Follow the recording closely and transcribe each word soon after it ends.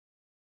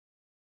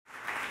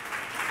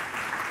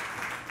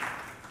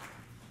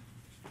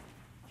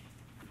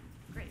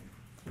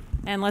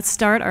And let's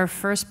start our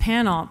first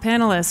panel.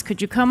 Panelists,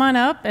 could you come on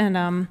up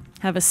and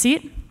have a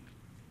seat?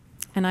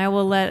 And I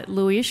will let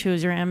Luis,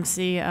 who's your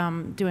MC,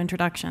 do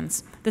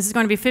introductions. This is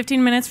going to be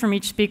 15 minutes from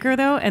each speaker,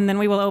 though, and then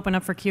we will open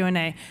up for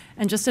Q&A.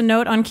 And just a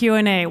note on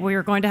Q&A, we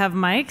are going to have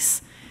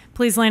mics.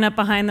 Please line up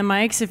behind the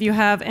mics. If you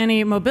have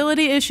any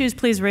mobility issues,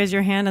 please raise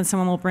your hand and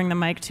someone will bring the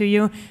mic to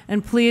you.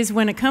 And please,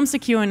 when it comes to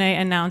Q&A,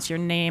 announce your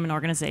name and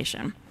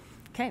organization.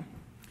 Okay.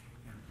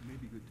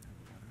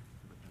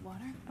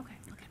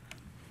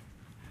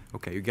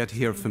 Okay, you get to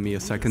hear from me a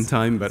second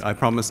time, but I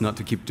promise not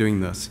to keep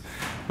doing this.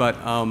 But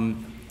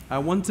I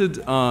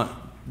wanted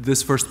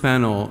this first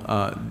panel,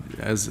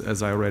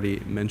 as I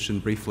already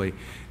mentioned briefly,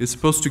 is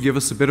supposed to give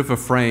us a bit of a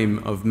frame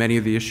of many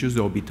of the issues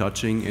that we'll be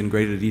touching in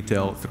greater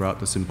detail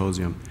throughout the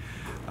symposium.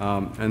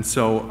 And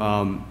so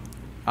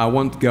I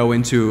won't go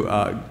into,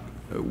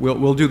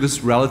 we'll do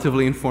this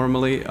relatively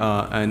informally,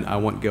 and I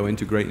won't go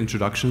into great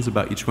introductions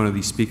about each one of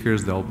these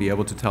speakers. They'll be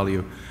able to tell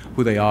you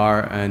who they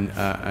are and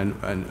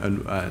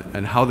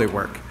how they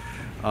work.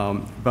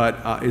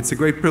 But it's a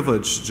great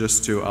privilege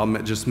just to, I'll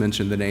just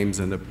mention the names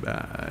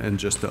and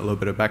just a little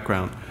bit of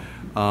background.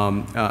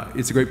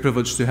 It's a great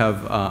privilege to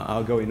have,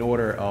 I'll go in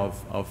order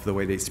of the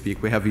way they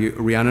speak. We have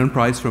Rhiannan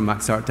Price from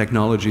Maxar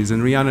Technologies,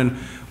 and Rhiannan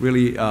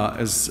really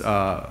has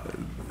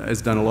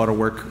done a lot of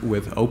work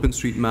with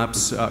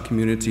OpenStreetMap's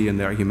community and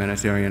their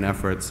humanitarian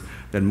efforts,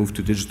 then moved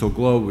to Digital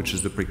Globe, which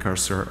is the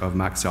precursor of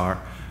Maxar,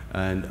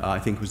 and I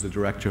think was the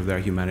director of their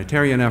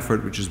humanitarian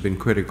effort, which has been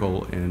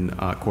critical in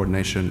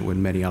coordination with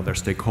many other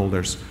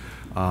stakeholders,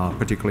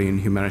 particularly in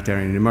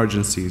humanitarian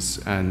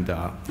emergencies, and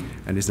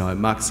is now at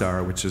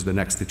Maxar, which is the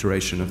next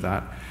iteration of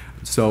that.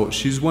 So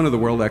she's one of the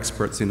world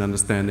experts in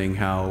understanding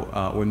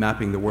how we're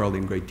mapping the world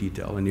in great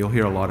detail, and you'll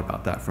hear a lot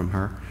about that from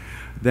her.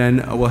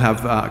 Then we'll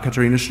have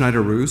Katharina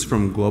Schneider-Roos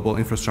from Global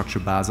Infrastructure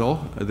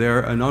Basel.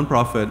 They're a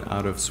nonprofit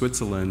out of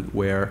Switzerland,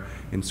 where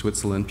in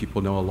Switzerland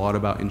people know a lot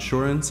about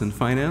insurance and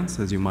finance,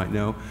 as you might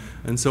know.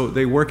 And so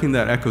they work in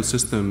that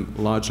ecosystem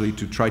largely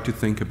to try to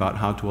think about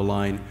how to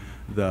align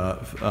the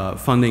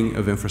funding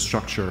of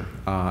infrastructure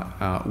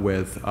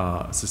with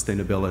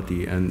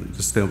sustainability and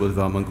sustainable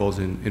development goals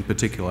in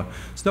particular.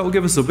 So that will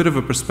give us a bit of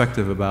a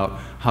perspective about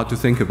how to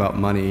think about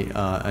money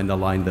and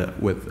align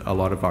that with a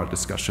lot of our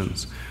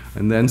discussions.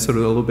 And then sort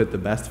of a little bit the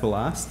best for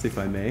last, if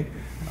I may,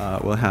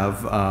 we'll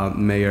have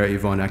Mayor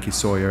Yvonne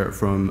Aki-Sawyerr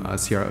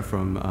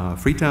from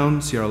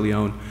Freetown, Sierra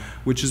Leone,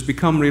 which has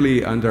become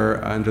really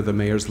under the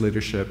mayor's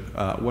leadership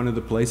one of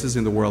the places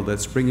in the world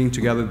that's bringing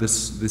together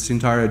this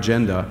entire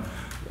agenda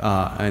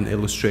and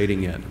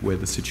illustrating it with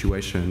the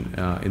situation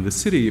in the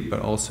city, but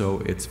also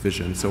its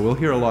vision. So we'll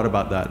hear a lot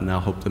about that, and I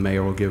hope the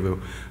mayor will give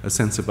you a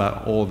sense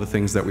about all the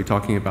things that we're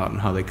talking about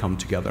and how they come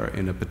together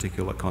in a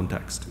particular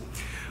context.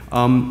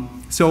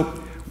 So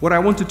what I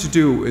wanted to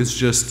do is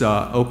just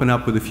open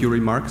up with a few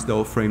remarks that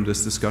will frame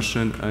this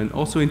discussion, and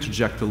also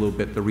interject a little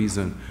bit the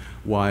reason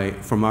why,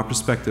 from our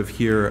perspective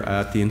here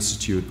at the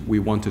Institute, we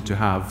wanted to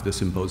have the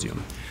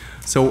symposium.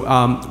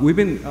 So we've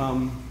been,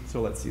 so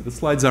let's see, the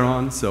slides are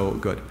on, so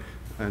good.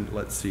 And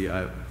let's see,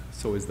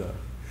 so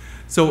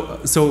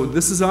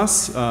this is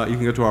us. You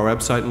can go to our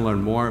website and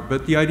learn more.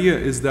 But the idea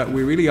is that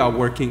we really are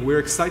working, we're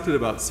excited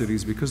about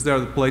cities because they're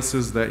the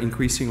places that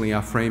increasingly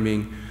are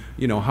framing,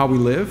 you know, how we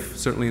live,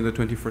 certainly in the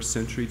 21st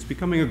century. It's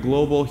becoming a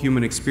global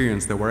human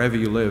experience that wherever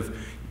you live,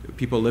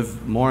 people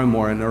live more and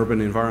more in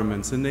urban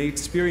environments, and they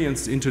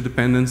experience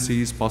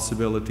interdependencies,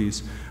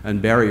 possibilities,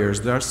 and barriers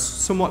that are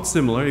somewhat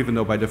similar, even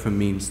though by different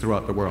means,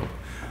 throughout the world.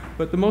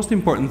 But the most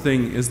important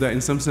thing is that,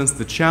 in some sense,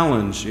 the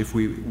challenge, if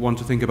we want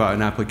to think about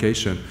an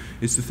application,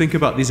 is to think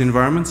about these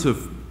environments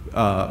of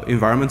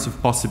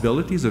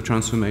possibilities of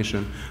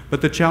transformation.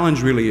 But the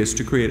challenge really is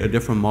to create a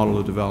different model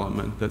of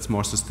development that's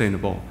more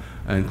sustainable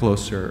and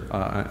closer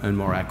and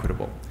more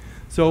equitable.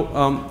 So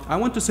I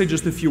want to say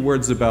just a few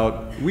words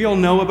about, we all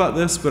know about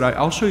this, but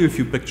I'll show you a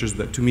few pictures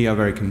that to me are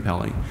very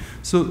compelling.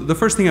 So the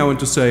first thing I want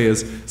to say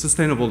is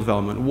sustainable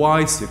development.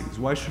 Why cities?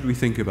 Why should we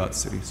think about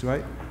cities,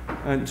 right?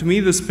 And to me,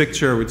 this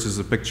picture, which is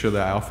a picture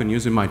that I often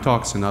use in my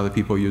talks and other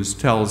people use,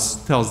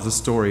 tells the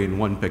story in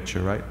one picture,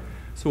 right?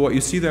 So what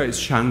you see there is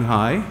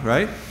Shanghai,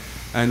 right?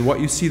 And what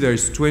you see there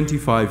is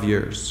 25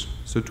 years.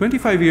 So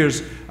 25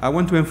 years, I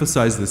want to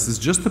emphasize this, is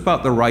just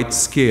about the right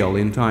scale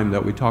in time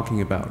that we're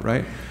talking about,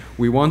 right?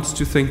 We want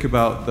to think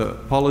about the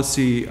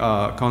policy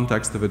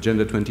context of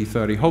Agenda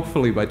 2030,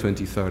 hopefully by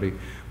 2030,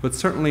 but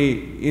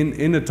certainly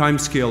in a time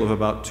scale of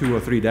about 2 or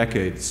 3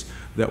 decades,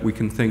 that we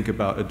can think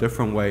about a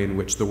different way in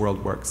which the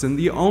world works. And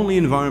the only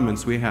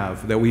environments we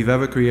have that we've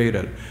ever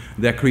created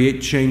that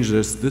create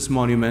changes this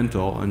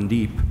monumental and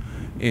deep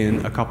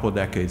in a couple of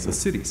decades are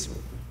cities.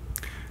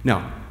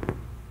 Now,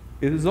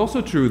 it is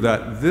also true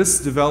that this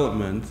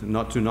development,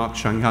 not to knock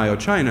Shanghai or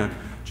China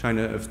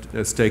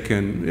has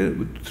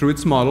taken, through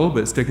its model,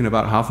 but it's taken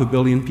about 500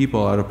 million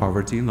people out of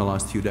poverty in the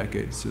last few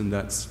decades, and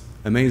that's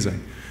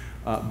amazing.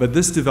 But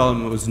this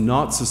development was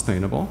not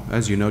sustainable.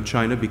 As you know,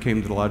 China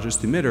became the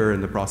largest emitter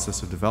in the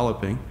process of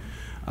developing.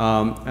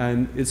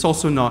 And it's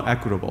also not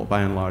equitable,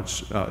 by and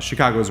large.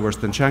 Chicago is worse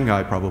than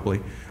Shanghai,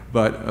 probably.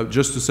 But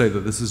just to say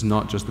that this is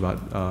not just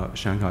about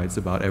Shanghai, it's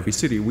about every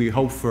city. We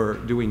hope for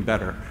doing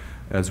better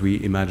as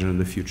we imagine in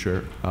the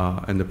future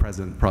and the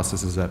present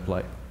processes at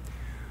play.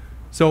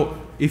 So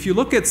if you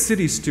look at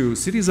cities too,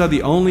 cities are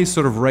the only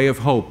sort of ray of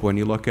hope when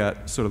you look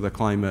at sort of the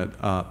climate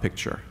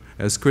picture.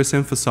 As Chris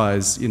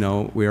emphasized, you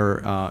know, we're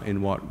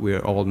in what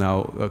we're all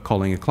now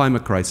calling a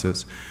climate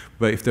crisis.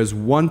 But if there's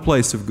one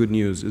place of good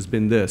news, it's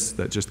been this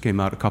that just came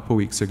out a couple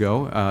weeks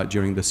ago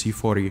during the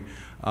C40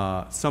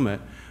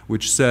 summit,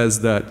 which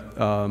says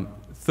that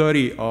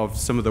 30 of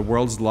some of the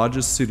world's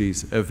largest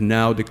cities have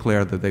now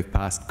declared that they've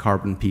passed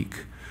carbon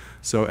peak.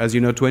 So as you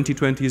know,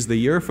 2020 is the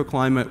year for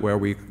climate where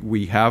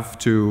we have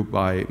to,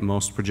 by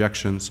most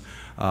projections,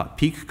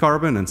 peak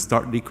carbon and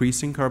start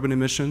decreasing carbon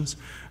emissions.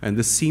 And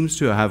this seems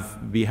to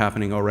be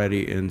happening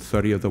already in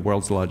 30 of the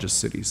world's largest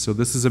cities. So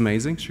this is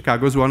amazing.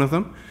 Chicago is one of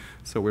them.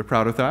 So we're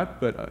proud of that.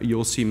 But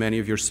you'll see many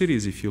of your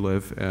cities if you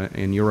live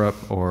in Europe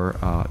or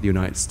the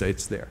United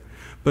States there.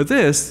 But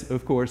this,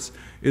 of course,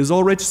 is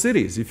all rich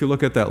cities if you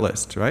look at that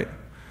list, right?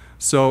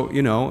 So,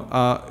 you know,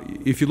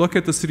 if you look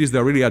at the cities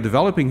that really are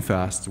developing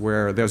fast,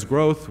 where there's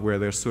growth, where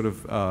there's sort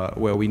of,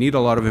 where we need a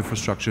lot of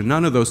infrastructure,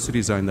 none of those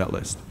cities are in that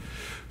list.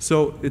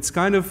 So it's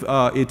kind of,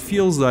 it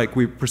feels like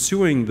we're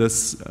pursuing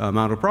this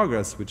amount of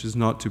progress, which is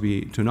not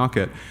to knock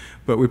it,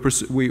 but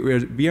we're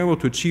being able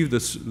to achieve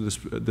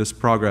this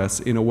progress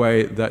in a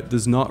way that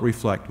does not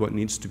reflect what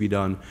needs to be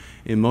done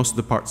in most of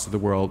the parts of the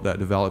world that are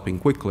developing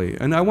quickly.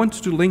 And I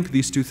wanted to link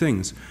these two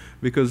things,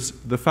 because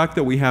the fact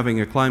that we're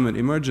having a climate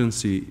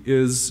emergency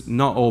is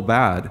not all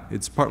bad.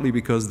 It's partly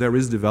because there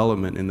is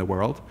development in the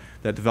world.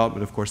 That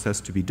development, of course,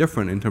 has to be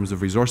different in terms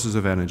of resources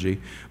of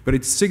energy, but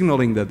it's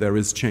signaling that there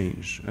is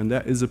change, and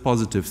that is a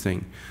positive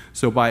thing.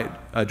 So by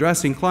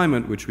addressing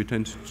climate, which we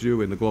tend to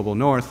do in the global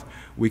north,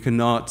 we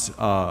cannot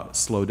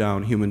slow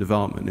down human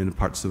development in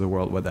parts of the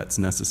world where that's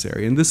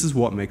necessary. And this is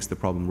what makes the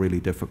problem really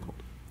difficult.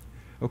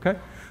 Okay?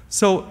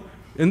 So,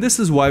 and this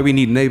is why we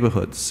need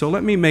neighborhoods. So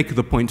let me make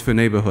the point for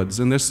neighborhoods,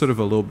 and there's sort of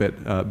a little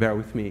bit, bear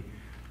with me,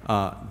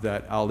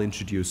 that I'll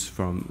introduce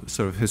from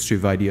sort of history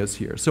of ideas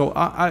here. So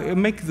I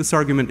make this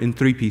argument in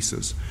three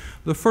pieces.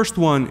 The first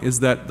one is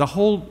that the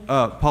whole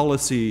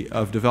policy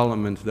of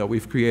development that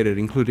we've created,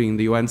 including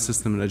the UN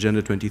system and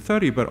Agenda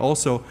 2030, but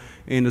also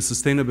in the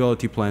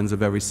sustainability plans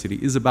of every city,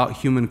 is about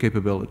human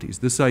capabilities.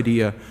 This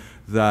idea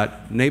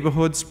that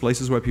neighborhoods,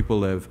 places where people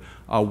live,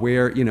 are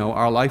where, you know,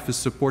 our life is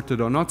supported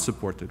or not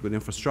supported, with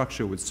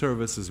infrastructure, with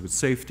services, with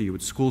safety,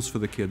 with schools for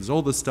the kids.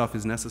 All this stuff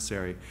is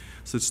necessary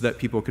such that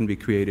people can be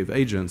creative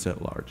agents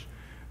at large.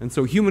 And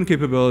so human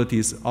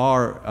capabilities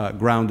are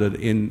grounded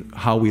in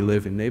how we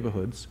live in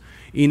neighborhoods.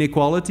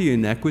 Inequality,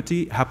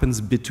 inequity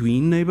happens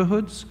between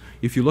neighborhoods.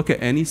 If you look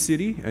at any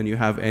city and you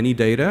have any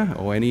data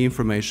or any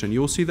information,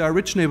 you'll see there are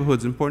rich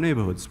neighborhoods and poor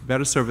neighborhoods,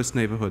 better serviced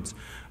neighborhoods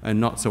and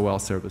not so well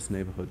serviced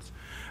neighborhoods.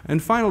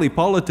 And finally,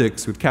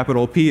 politics with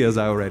capital P, as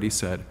I already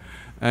said.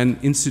 And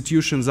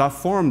institutions are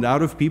formed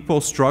out of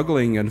people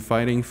struggling and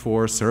fighting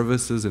for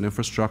services and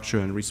infrastructure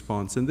and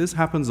response. And this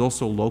happens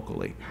also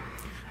locally.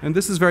 And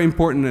this is very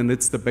important, and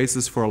it's the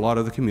basis for a lot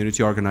of the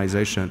community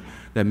organization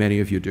that many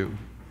of you do.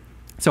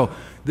 So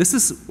this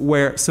is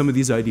where some of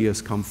these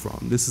ideas come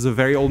from. This is a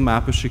very old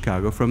map of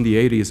Chicago from the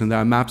 80s, and there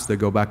are maps that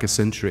go back a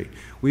century.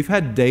 We've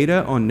had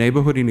data on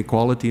neighborhood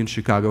inequality in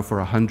Chicago for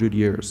 100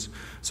 years.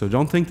 So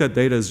don't think that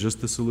data is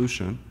just the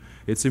solution.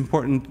 It's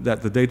important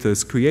that the data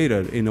is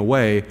created in a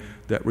way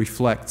that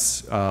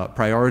reflects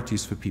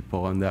priorities for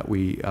people and that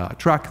we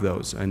track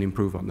those and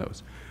improve on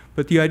those.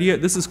 But the idea,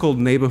 this is called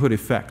neighborhood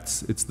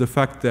effects. It's the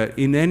fact that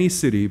in any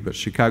city, but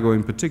Chicago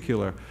in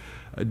particular,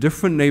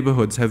 different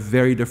neighborhoods have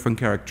very different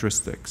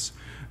characteristics.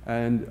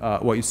 And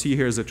what you see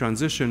here is a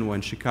transition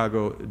when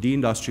Chicago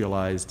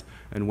deindustrialized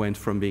and went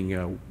from being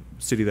a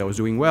city that was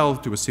doing well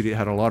to a city that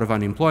had a lot of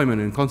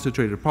unemployment and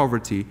concentrated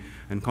poverty,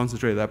 and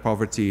concentrated that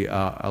poverty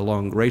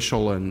along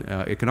racial and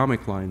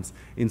economic lines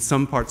in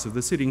some parts of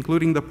the city,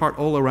 including the part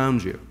all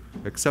around you.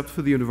 Except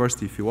for the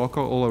university, if you walk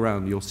all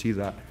around, you'll see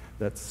that.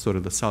 That's sort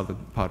of the southern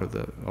part of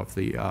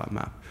the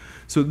map.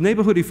 So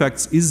neighborhood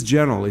effects is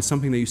generally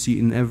something that you see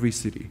in every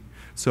city.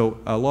 So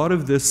a lot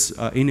of this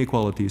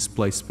inequality is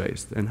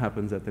place-based and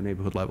happens at the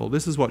neighborhood level.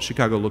 This is what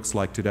Chicago looks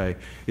like today.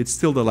 It's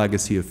still the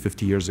legacy of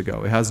 50 years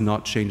ago. It has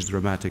not changed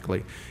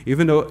dramatically.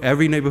 Even though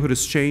every neighborhood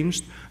has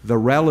changed, the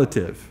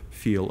relative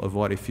feel of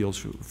what it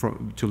feels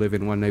to live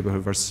in one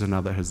neighborhood versus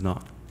another has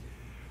not.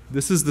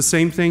 This is the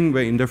same thing,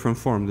 but in different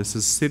form. This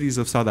is cities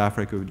of South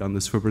Africa. We've done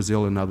this for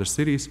Brazil and other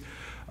cities.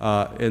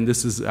 And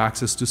this is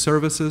access to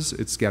services.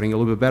 It's getting a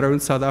little bit better in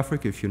South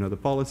Africa, if you know the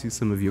policy.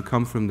 Some of you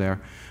come from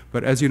there.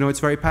 But as you know, it's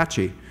very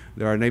patchy.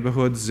 There are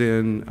neighborhoods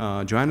in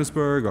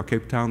Johannesburg or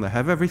Cape Town that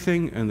have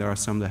everything, and there are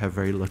some that have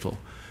very little.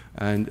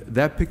 And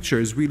that picture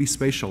is really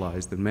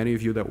spatialized, and many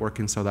of you that work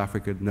in South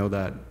Africa know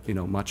that, you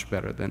know, much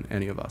better than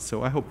any of us.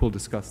 So I hope we'll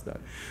discuss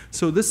that.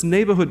 So this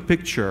neighborhood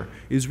picture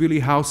is really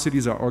how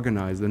cities are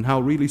organized and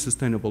how really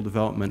sustainable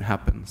development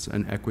happens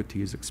and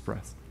equity is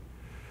expressed.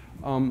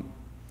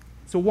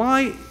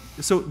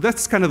 So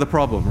that's kind of the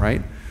problem,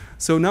 right?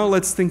 So now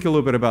let's think a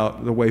little bit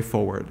about the way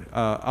forward.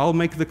 I'll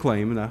make the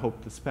claim, and I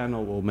hope this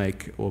panel will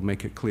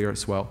make it clear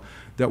as well,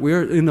 that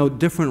we're in a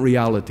different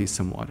reality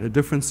somewhat, a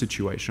different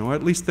situation, or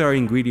at least there are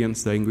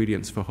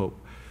ingredients for hope.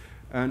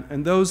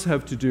 And those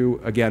have to do,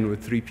 again,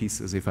 with three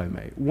pieces, if I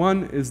may.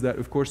 One is that,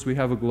 of course, we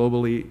have a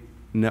globally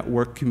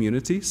networked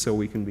community, so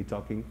we can be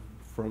talking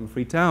from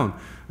Freetown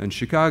and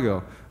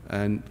Chicago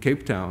and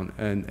Cape Town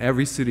and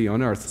every city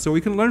on earth. So we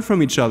can learn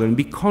from each other and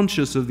be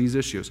conscious of these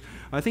issues.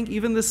 I think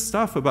even this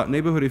stuff about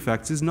neighborhood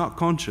effects is not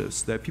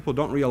conscious, that people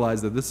don't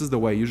realize that this is the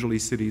way usually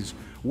cities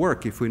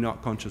work if we're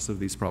not conscious of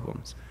these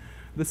problems.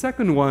 The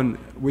second one,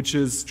 which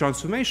is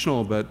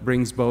transformational but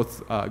brings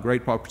both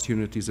great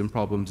opportunities and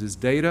problems, is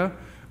data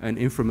and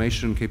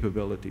information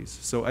capabilities.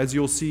 So as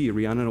you'll see,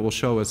 Rhiannan will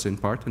show us in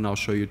part, and I'll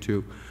show you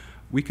too,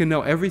 we can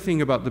know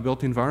everything about the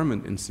built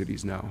environment in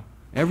cities now,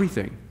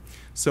 everything.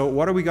 So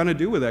what are we going to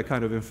do with that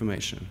kind of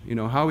information? You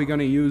know, how are we going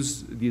to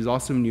use these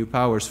awesome new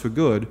powers for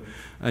good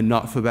and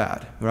not for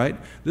bad, right?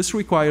 This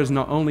requires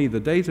not only the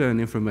data and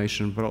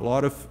information, but a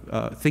lot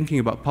of thinking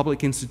about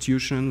public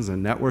institutions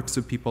and networks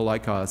of people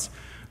like us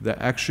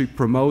that actually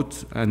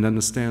promote and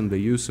understand the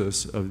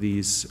uses of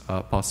these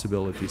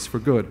possibilities for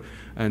good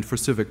and for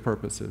civic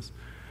purposes.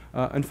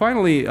 And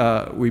finally,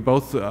 we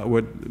both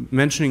were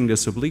mentioning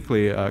this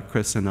obliquely,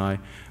 Chris and I,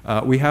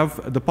 we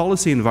have the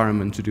policy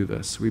environment to do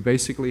this. We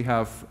basically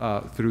have,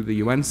 through the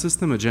UN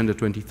system, Agenda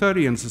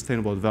 2030 and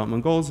Sustainable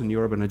Development Goals, and the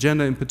Urban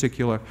Agenda in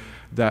particular,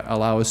 that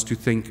allow us to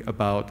think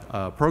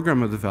about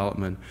program of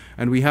development.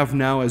 And we have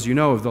now, as you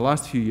know, over the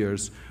last few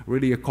years,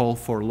 really a call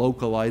for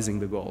localizing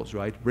the goals,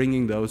 right?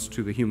 Bringing those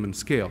to the human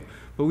scale.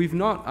 But we've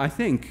not, I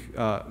think,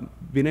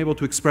 been able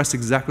to express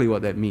exactly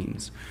what that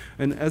means.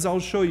 And as I'll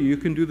show you, you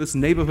can do this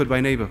neighborhood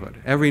by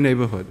neighborhood. Every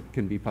neighborhood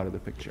can be part of the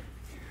picture.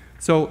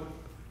 So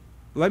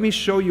let me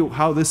show you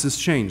how this has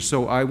changed.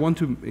 So I want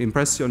to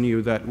impress on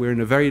you that we're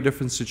in a very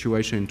different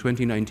situation in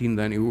 2019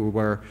 than we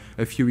were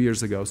a few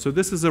years ago. So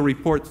this is a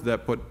report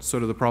that put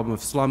sort of the problem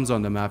of slums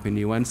on the map in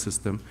the UN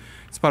system.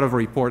 It's part of a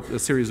report, a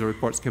series of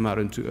reports came out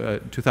in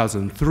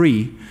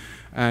 2003.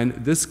 And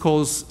this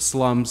calls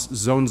slums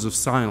zones of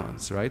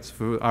silence, right?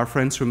 For our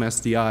friends from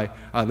SDI,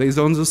 are they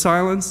zones of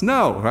silence?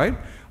 No, right?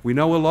 We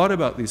know a lot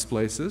about these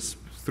places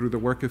through the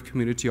work of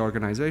community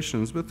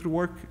organizations, but through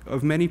work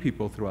of many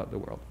people throughout the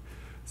world.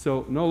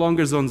 So no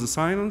longer zones of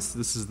silence.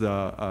 This is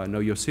the Know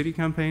Your City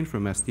campaign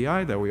from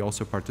SDI that we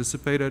also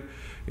participated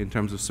in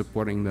terms of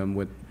supporting them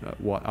with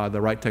what are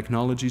the right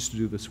technologies to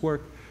do this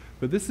work.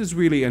 But this is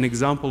really an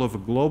example of a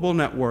global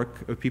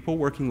network of people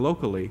working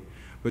locally,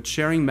 but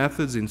sharing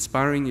methods,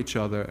 inspiring each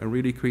other, and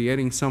really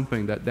creating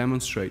something that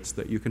demonstrates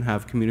that you can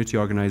have community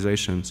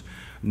organizations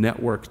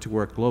network to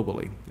work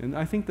globally. And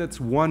I think that's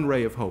one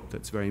ray of hope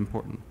that's very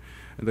important.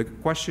 And the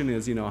question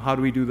is, you know, how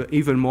do we do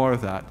even more of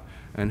that?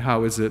 And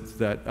how is it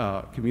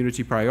that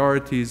community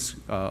priorities,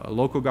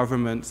 local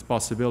governments,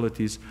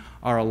 possibilities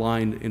are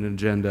aligned in an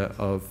agenda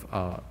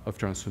of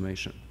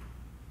transformation?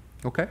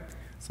 Okay?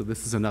 So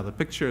this is another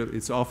picture.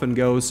 It often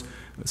goes,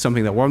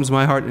 something that warms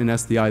my heart in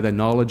SDI, that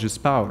knowledge is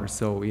power.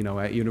 So, you know,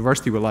 at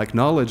university we like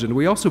knowledge, and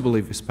we also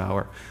believe is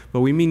power. But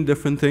we mean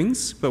different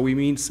things, but we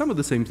mean some of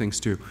the same things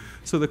too.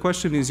 So the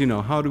question is, you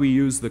know, how do we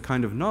use the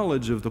kind of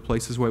knowledge of the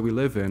places where we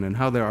live in and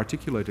how they're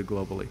articulated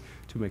globally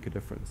to make a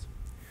difference?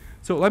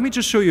 So let me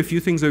just show you a few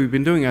things that we've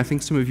been doing. I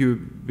think some of you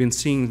have been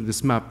seeing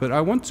this map, but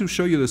I want to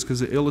show you this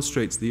because it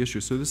illustrates the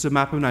issue. So this is a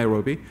map of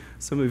Nairobi.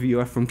 Some of you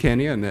are from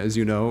Kenya, and as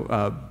you know,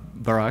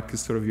 Barack is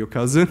sort of your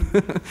cousin,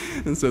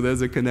 and so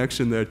there's a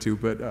connection there too.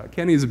 But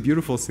Kenya is a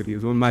beautiful city.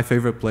 It's one of my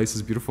favorite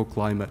places, beautiful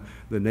climate.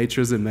 The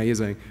nature is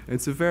amazing.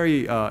 It's a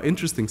very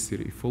interesting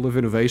city, full of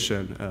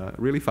innovation,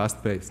 really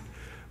fast-paced.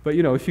 But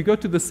you know, if you go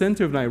to the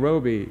center of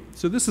Nairobi,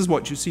 so this is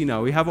what you see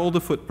now. We have all the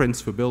footprints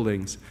for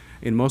buildings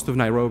in most of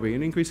Nairobi,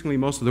 and increasingly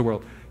most of the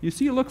world. You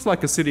see, it looks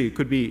like a city. It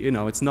could be, you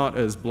know, it's not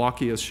as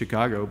blocky as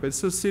Chicago, but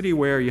it's a city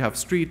where you have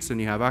streets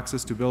and you have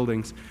access to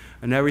buildings,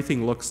 and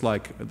everything looks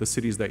like the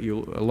cities that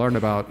you learn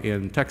about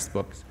in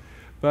textbooks.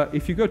 But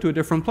if you go to a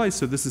different place,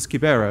 so this is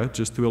Kibera,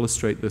 just to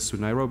illustrate this with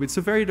Nairobi, it's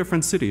a very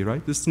different city,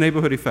 right? This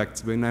neighborhood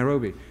effects in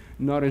Nairobi,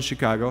 not in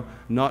Chicago,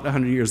 not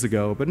 100 years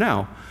ago, but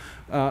now.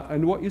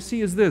 And what you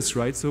see is this,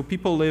 right? So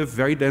people live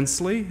very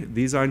densely.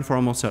 These are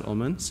informal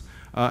settlements.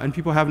 And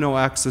people have no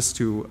access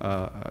to,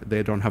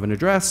 they don't have an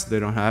address, they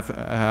don't have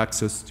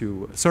access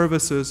to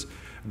services,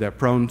 they're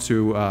prone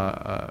to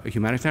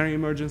humanitarian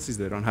emergencies,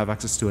 they don't have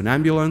access to an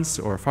ambulance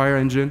or a fire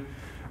engine.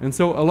 And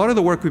so a lot of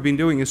the work we've been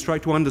doing is try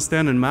to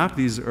understand and map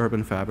these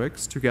urban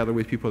fabrics together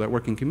with people that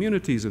work in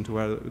communities and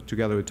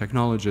together with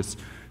technologists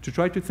to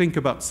try to think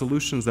about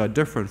solutions that are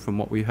different from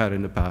what we had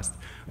in the past.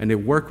 And they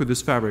work with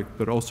this fabric,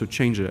 but also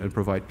change it and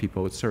provide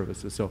people with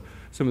services. So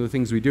some of the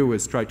things we do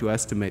is try to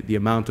estimate the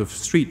amount of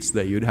streets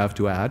that you'd have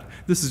to add.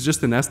 This is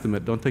just an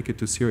estimate, don't take it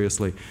too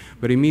seriously.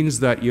 But it means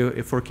that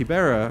for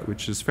Kibera,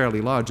 which is fairly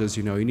large, as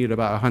you know, you need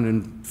about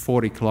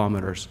 140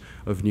 kilometers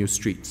of new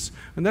streets.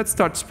 And that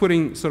starts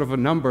putting sort of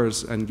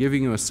numbers and and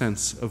giving you a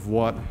sense of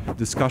what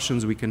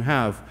discussions we can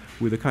have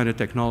with the kind of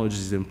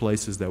technologies in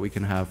places that we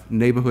can have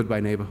neighborhood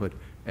by neighborhood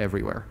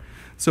everywhere.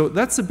 So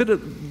that's a bit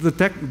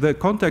of the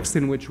context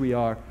in which we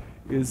are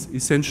is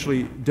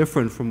essentially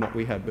different from what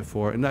we had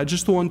before. And I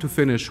just want to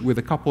finish with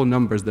a couple of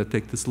numbers that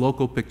take this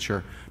local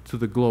picture to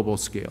the global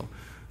scale.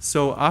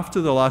 So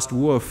after the last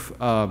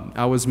WOOF,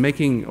 I was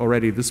making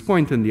already this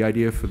point, and the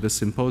idea for this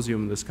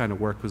symposium, this kind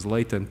of work was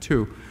latent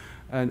too.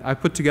 And I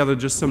put together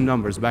just some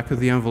numbers, back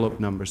of the envelope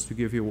numbers, to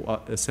give you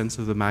a sense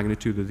of the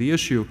magnitude of the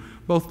issue,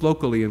 both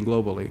locally and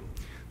globally.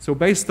 So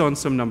based on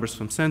some numbers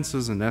from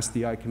census and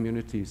SDI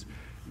communities,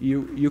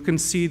 you can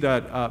see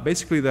that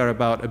basically there are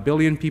about 1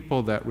 billion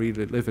people that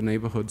really live in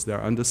neighborhoods that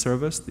are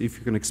underserviced. If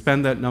you can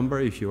expand that number,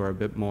 if you are a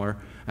bit more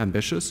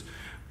ambitious.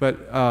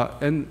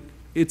 And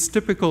it's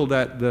typical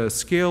that the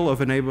scale of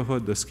a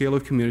neighborhood, the scale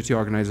of community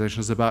organization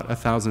is about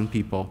 1,000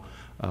 people,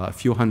 a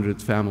few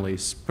hundred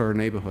families per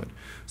neighborhood.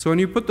 So when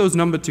you put those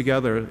numbers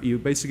together, you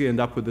basically end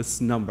up with this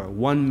number,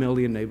 1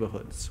 million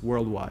neighborhoods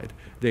worldwide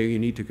that you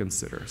need to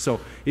consider. So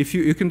if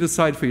you can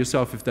decide for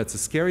yourself if that's a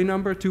scary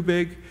number, too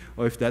big,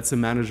 or if that's a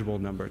manageable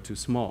number, too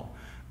small.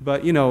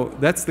 But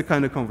that's the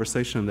kind of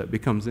conversation that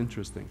becomes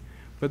interesting.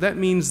 But that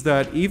means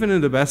that even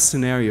in the best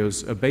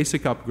scenarios, a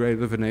basic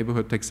upgrade of a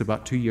neighborhood takes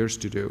about 2 years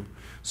to do.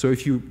 So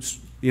if you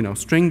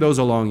string those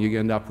along, you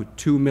end up with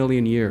 2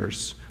 million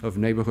years of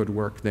neighborhood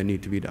work that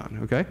need to be done,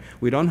 okay?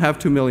 We don't have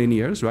 2 million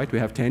years, right? We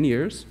have 10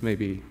 years,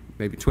 maybe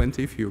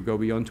 20 if you go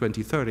beyond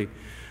 2030.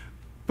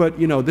 But,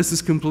 this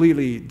is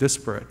completely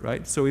disparate,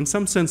 right? So in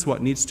some sense,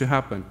 what needs to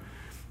happen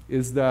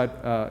is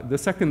that the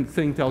second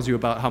thing tells you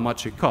about how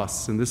much it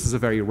costs, and this is a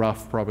very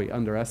rough, probably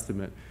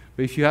underestimate.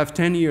 But if you have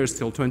 10 years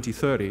till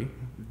 2030,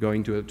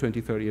 going to a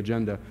 2030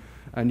 agenda,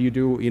 and you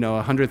do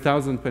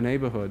 100,000 per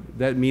neighborhood,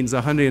 that means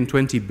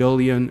 $120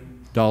 billion,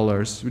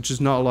 which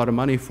is not a lot of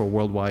money for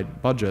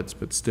worldwide budgets,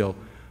 but still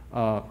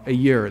a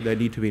year that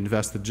need to be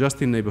invested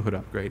just in neighborhood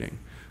upgrading.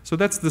 So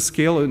that's the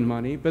scale in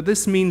money, but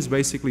this means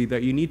basically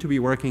that you need to be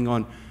working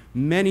on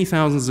many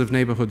thousands of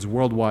neighborhoods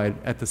worldwide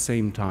at the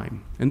same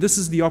time. And this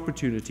is the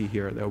opportunity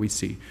here that we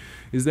see,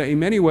 is that in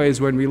many ways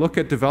when we look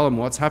at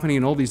development, what's happening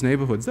in all these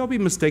neighborhoods, there'll be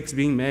mistakes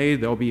being made,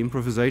 there'll be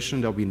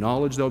improvisation, there'll be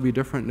knowledge, there'll be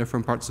different in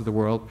different parts of the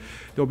world.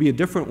 There'll be a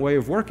different way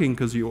of working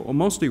because you're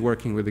mostly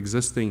working with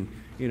existing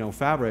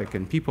fabric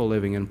and people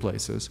living in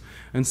places.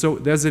 And so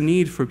there's a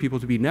need for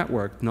people to be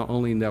networked, not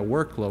only in their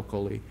work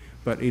locally,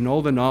 but in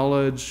all the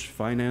knowledge,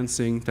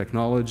 financing,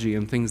 technology,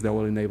 and things that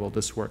will enable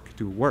this work,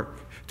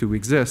 to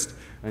exist,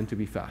 and to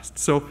be fast.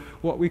 So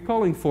what we're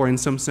calling for, in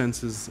some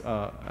sense, is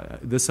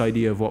this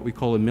idea of what we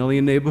call 1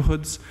 million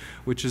neighborhoods,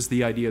 which is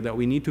the idea that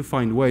we need to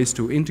find ways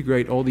to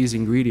integrate all these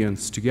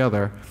ingredients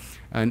together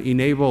and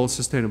enable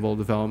sustainable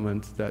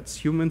development that's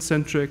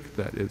human-centric,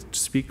 that it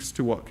speaks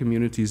to what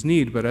communities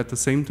need, but at the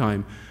same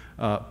time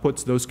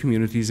puts those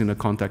communities in a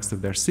context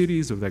of their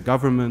cities, of their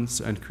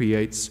governments, and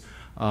creates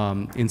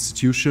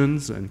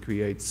institutions and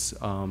creates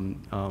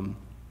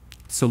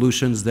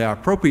solutions that are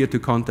appropriate to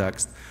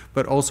context,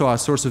 but also are a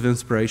source of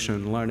inspiration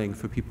and learning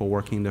for people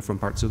working in different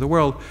parts of the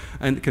world,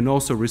 and can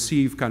also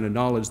receive kind of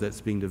knowledge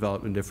that's being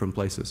developed in different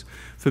places.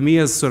 For me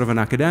as sort of an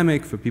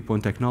academic, for people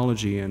in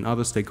technology and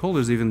other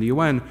stakeholders, even the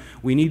UN,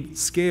 we need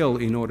scale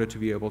in order to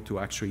be able to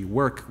actually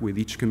work with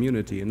each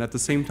community. And at the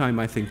same time,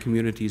 I think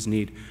communities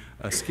need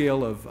a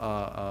scale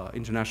of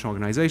international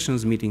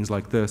organizations, meetings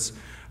like this,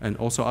 and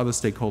also other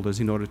stakeholders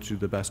in order to do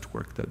the best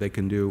work that they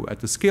can do at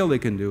the scale they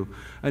can do,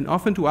 and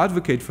often to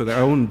advocate for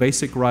their own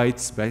basic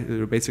rights,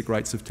 basic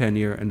rights of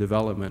tenure and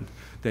development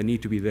that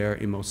need to be there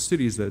in most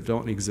cities that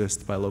don't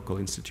exist by local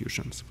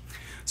institutions.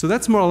 So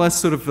that's more or less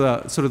sort of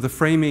the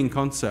framing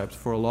concept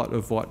for a lot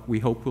of what we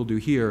hope we'll do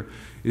here,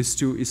 is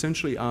to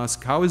essentially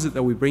ask, how is it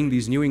that we bring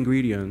these new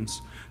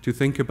ingredients to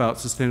think about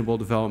sustainable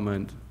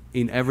development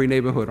in every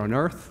neighborhood on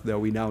Earth, that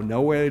we now know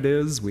where it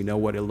is, we know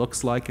what it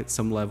looks like at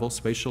some level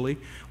spatially,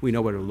 we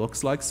know what it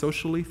looks like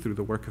socially through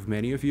the work of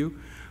many of you,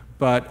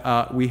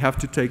 but we have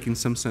to take in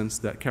some sense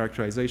that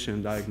characterization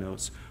and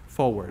diagnose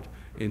forward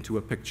into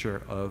a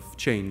picture of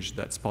change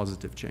that's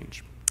positive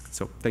change.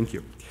 So thank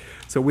you.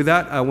 So with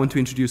that, I want to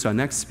introduce our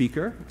next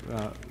speaker,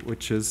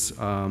 which is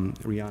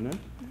Rhiannan,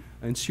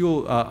 and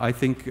she'll, I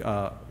think,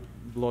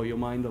 blow your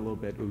mind a little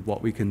bit with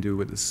what we can do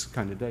with this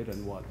kind of data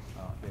and what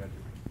they are doing.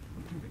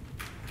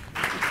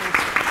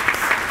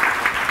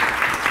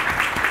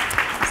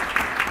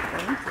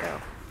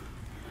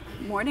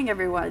 Morning,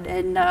 everyone,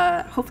 and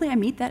hopefully I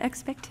meet that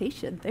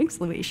expectation. Thanks,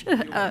 Luis.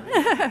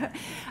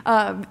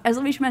 As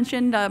Luis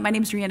mentioned, my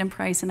name is Rhiannan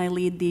Price, and I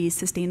lead the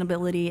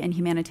sustainability and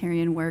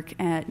humanitarian work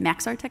at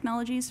Maxar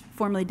Technologies,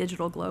 formerly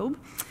Digital Globe.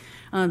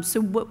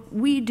 So what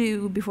we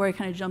do, before I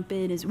kind of jump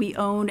in, is we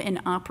own and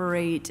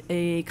operate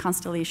a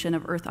constellation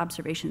of Earth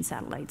observation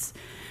satellites.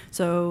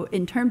 So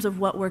in terms of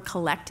what we're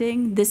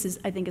collecting, this is,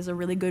 I think, is a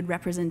really good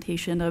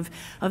representation of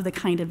the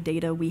kind of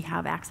data we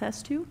have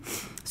access to.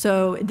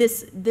 So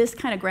this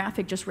kind of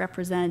graphic just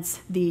represents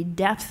the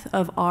depth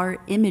of our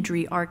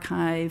imagery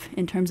archive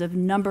in terms of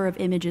number of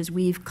images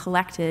we've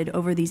collected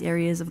over these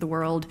areas of the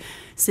world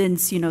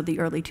since, the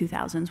early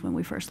 2000s when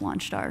we first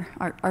launched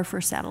our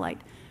first satellite.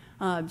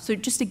 So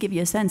just to give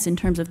you a sense in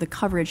terms of the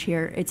coverage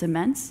here, it's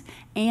immense,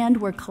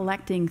 and we're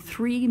collecting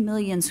 3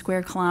 million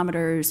square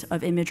kilometers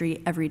of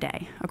imagery every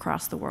day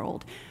across the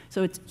world.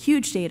 So it's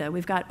huge data.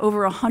 We've got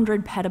over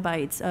 100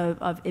 petabytes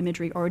of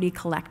imagery already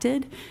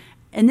collected.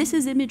 And this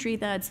is imagery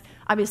that's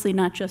obviously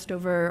not just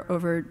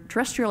over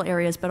terrestrial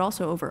areas, but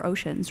also over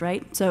oceans,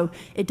 right? So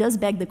it does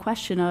beg the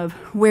question of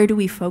where do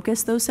we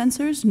focus those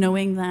sensors,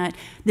 knowing that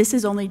this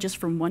is only just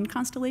from one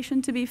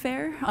constellation, to be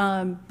fair,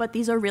 but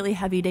these are really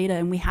heavy data,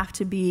 and we have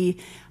to be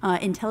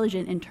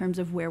intelligent in terms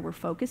of where we're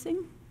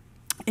focusing.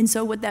 And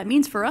so what that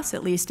means for us,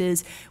 at least,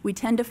 is we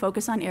tend to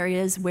focus on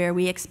areas where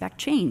we expect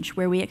change,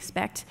 where we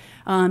expect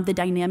the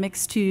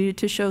dynamics to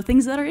show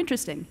things that are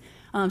interesting.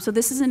 So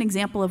this is an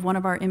example of one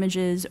of our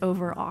images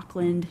over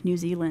Auckland, New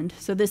Zealand.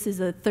 So this is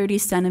a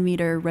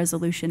 30-centimeter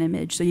resolution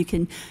image. So you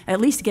can at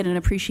least get an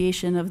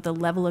appreciation of the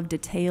level of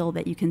detail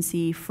that you can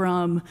see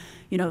from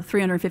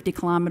 350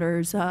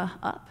 kilometers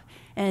up.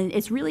 And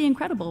it's really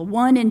incredible.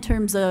 One, in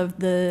terms of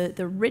the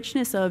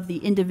richness of the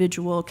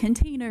individual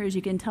containers,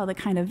 you can tell the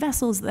kind of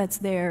vessels that's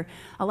there.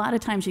 A lot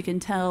of times you can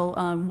tell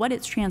what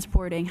it's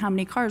transporting, how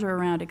many cars are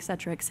around, et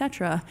cetera, et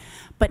cetera.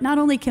 But not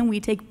only can we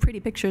take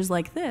pretty pictures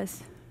like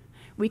this,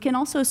 we can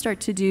also start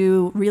to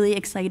do really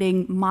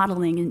exciting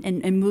modeling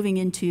and moving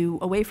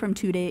away from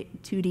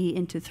 2D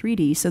into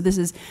 3D. So this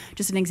is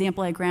just an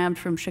example I grabbed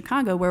from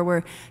Chicago, where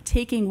we're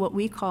taking what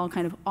we call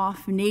kind of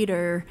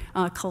off-nadir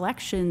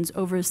collections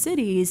over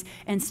cities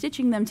and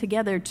stitching them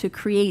together to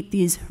create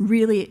these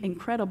really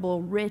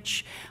incredible,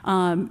 rich,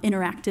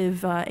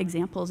 interactive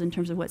examples in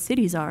terms of what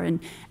cities are.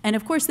 And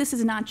of course, this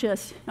is not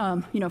just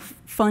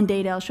fun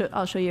data.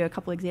 I'll show you a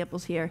couple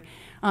examples here.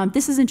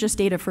 This isn't just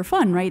data for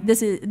fun, right?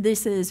 This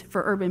is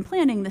for urban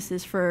planning. This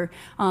is for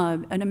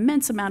an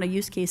immense amount of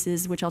use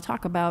cases, which I'll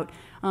talk about.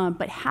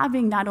 But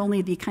having not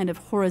only the kind of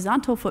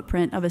horizontal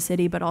footprint of a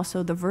city, but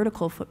also the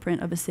vertical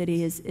footprint of a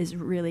city is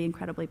really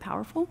incredibly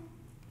powerful.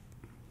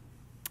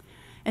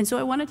 And so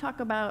I want to talk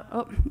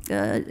about,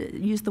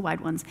 use the wide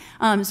ones.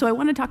 So I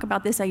want to talk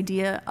about this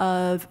idea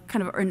of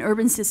kind of an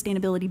urban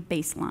sustainability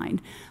baseline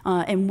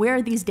and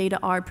where these data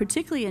are,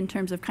 particularly in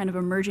terms of kind of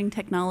emerging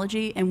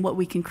technology and what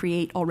we can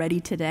create already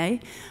today.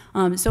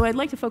 So I'd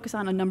like to focus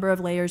on a number of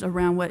layers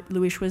around what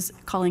Luis was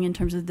calling in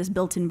terms of this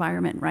built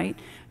environment, right?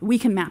 We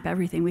can map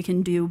everything. We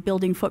can do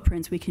building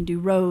footprints. We can do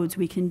roads.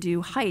 We can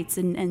do heights,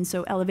 and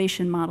so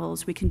elevation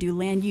models. We can do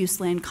land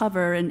use, land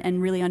cover,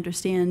 and really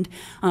understand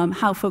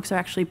how folks are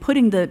actually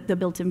putting the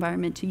built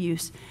environment to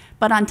use.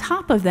 But on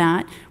top of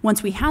that,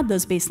 once we had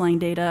those baseline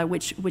data,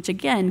 which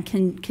again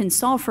can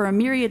solve for a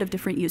myriad of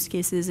different use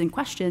cases and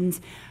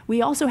questions,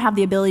 we also have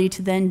the ability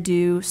to then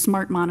do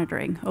smart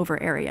monitoring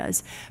over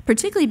areas,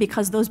 particularly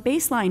because those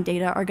baseline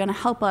data are going to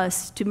help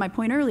us, to my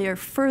point earlier,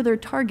 further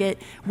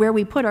target where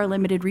we put our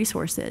limited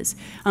resources.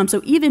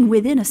 So even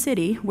within a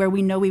city where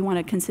we know we want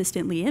to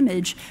consistently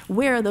image,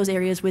 where are those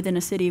areas within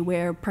a city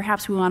where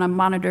perhaps we want to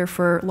monitor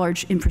for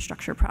large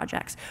infrastructure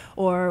projects,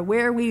 or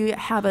where we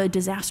have a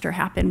disaster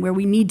happen, where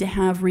we need to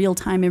have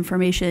real-time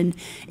information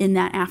in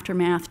that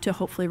aftermath to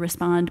hopefully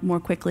respond more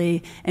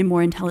quickly and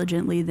more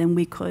intelligently than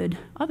we could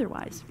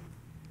otherwise.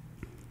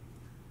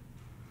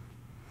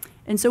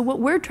 And so what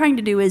we're trying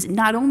to do is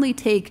not only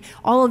take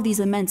all of these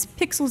immense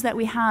pixels that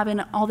we have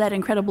and all that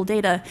incredible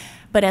data,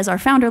 but as our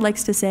founder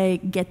likes to say,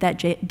 get that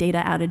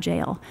data out of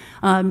jail.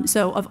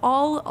 So of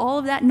all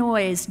of that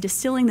noise,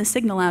 distilling the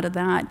signal out of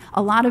that,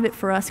 a lot of it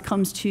for us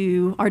comes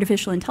to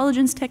artificial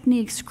intelligence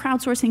techniques,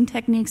 crowdsourcing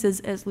techniques,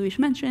 as Luis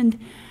mentioned,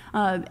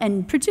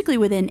 and particularly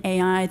within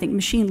AI, I think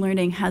machine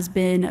learning has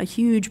been a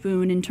huge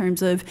boon in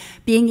terms of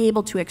being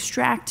able to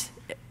extract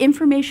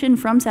information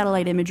from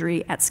satellite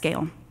imagery at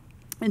scale.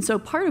 And so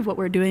part of what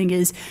we're doing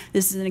is,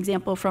 this is an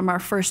example from our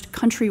first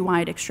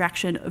countrywide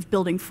extraction of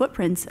building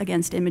footprints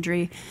against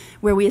imagery,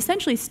 where we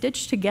essentially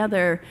stitched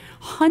together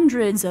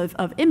hundreds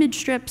of image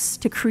strips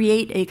to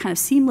create a kind of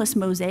seamless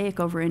mosaic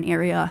over an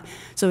area.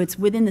 So it's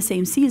within the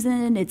same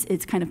season,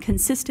 it's kind of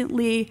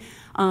consistently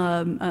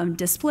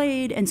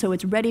displayed, and so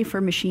it's ready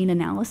for machine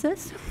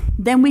analysis.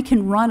 Then we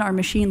can run our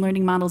machine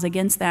learning models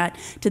against that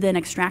to then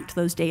extract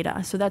those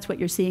data. So that's what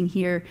you're seeing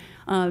here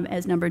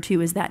as number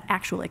 2, is that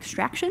actual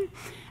extraction.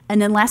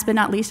 And then last but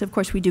not least, of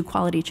course, we do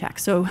quality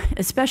checks. So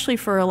especially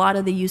for a lot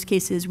of the use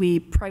cases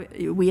we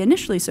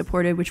initially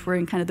supported, which were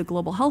in kind of the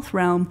global health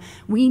realm,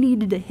 we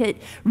needed to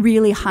hit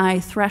really high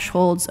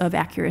thresholds of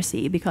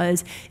accuracy,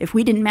 because if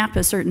we didn't map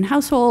a certain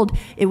household,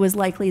 it was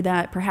likely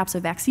that perhaps a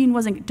vaccine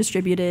wasn't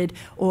distributed,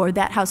 or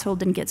that household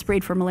didn't get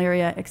sprayed for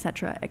malaria, et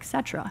cetera, et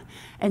cetera.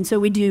 And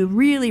so we do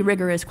really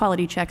rigorous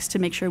quality checks to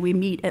make sure we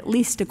meet at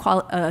least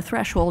a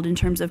threshold in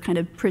terms of kind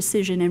of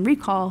precision and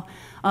recall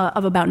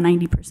of about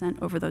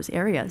 90% over those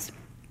areas.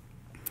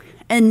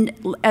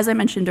 And as I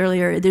mentioned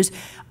earlier, there's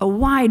a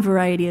wide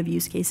variety of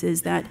use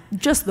cases that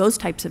just those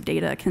types of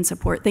data can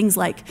support, things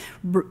like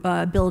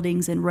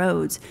buildings and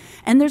roads.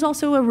 And there's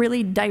also a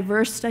really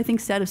diverse, I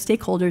think, set of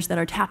stakeholders that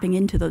are tapping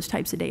into those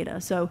types of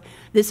data. So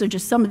these are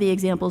just some of the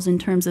examples in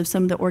terms of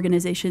some of the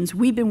organizations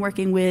we've been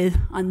working with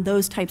on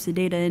those types of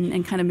data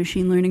and kind of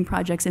machine learning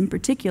projects in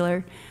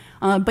particular.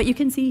 But you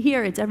can see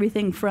here, it's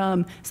everything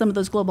from some of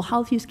those global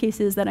health use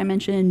cases that I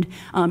mentioned,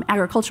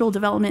 agricultural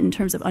development in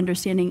terms of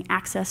understanding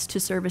access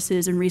to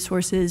services and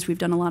resources. We've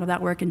done a lot of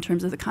that work in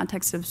terms of the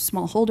context of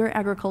smallholder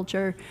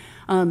agriculture,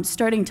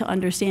 starting to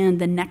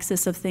understand the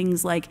nexus of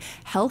things like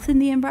health in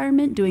the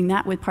environment, doing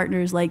that with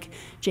partners like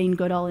Jane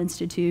Goodall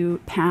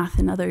Institute, PATH,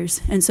 and others.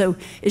 And so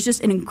it's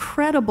just an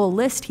incredible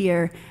list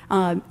here.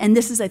 And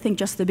this is, I think,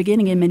 just the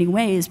beginning in many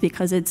ways,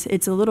 because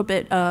it's a little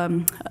bit,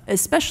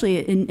 especially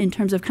in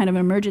terms of kind of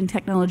emergent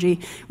technology,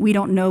 we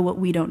don't know what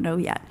we don't know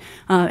yet.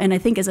 And I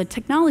think as a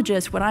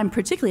technologist, what I'm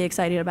particularly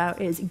excited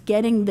about is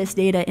getting this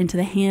data into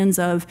the hands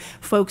of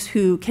folks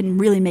who can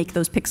really make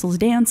those pixels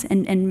dance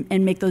and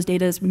make those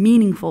data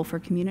meaningful for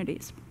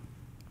communities.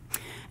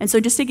 And so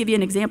just to give you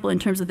an example in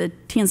terms of the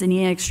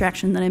Tanzania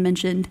extraction that I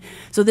mentioned,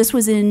 so this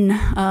was in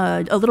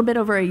a little bit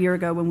over a year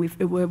ago when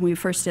we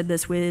first did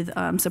this with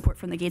support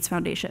from the Gates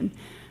Foundation.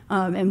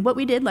 And what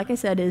we did, like I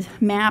said, is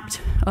mapped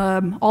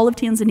all of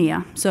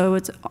Tanzania. So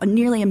it's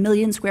nearly 1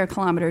 million square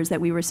kilometers that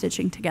we were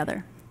stitching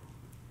together.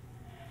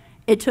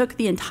 It took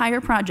the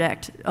entire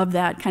project of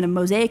that kind of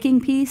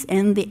mosaicing piece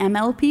and the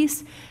ML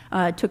piece,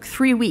 took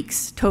 3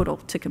 weeks total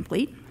to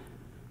complete.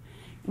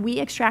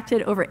 We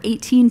extracted over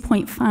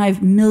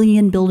 18.5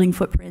 million building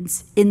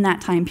footprints in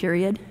that time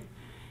period,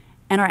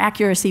 and our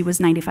accuracy was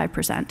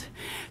 95%.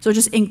 So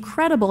just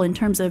incredible in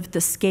terms of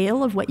the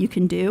scale of what you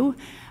can do.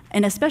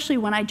 And especially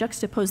when I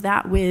juxtapose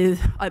that with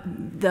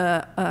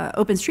the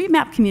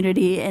OpenStreetMap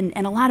community and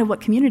a lot of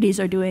what communities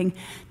are doing,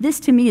 this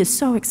to me is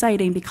so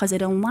exciting because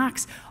it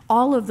unlocks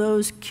all of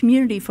those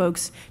community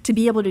folks to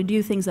be able to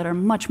do things that are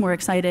much more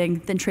exciting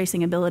than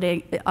tracing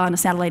ability on a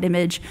satellite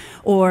image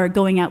or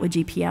going out with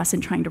GPS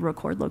and trying to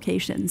record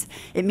locations.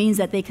 It means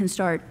that they can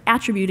start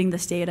attributing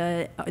this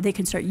data, they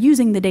can start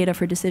using the data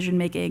for decision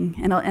making,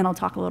 and I'll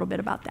talk a little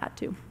bit about that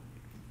too.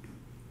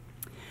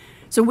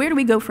 So where do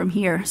we go from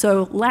here?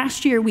 So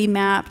last year we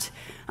mapped,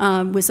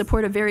 with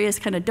support of various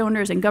kind of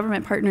donors and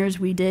government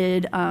partners, we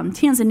did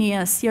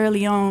Tanzania, Sierra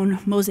Leone,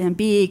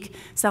 Mozambique,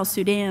 South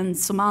Sudan,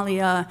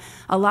 Somalia,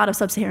 a lot of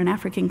sub-Saharan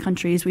African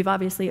countries. We've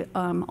obviously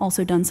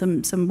also done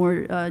some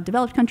more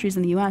developed countries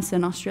in the US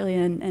and Australia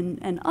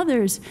and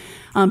others,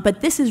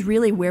 but this is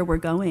really where we're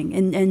going.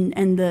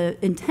 And the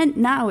intent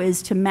now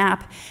is to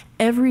map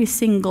every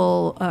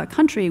single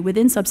country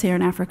within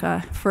sub-Saharan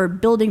Africa for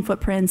building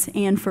footprints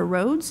and for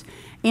roads,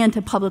 and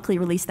to publicly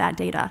release that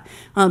data.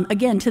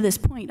 Again, to this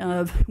point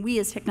of we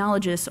as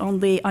technologists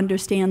only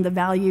understand the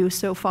value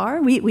so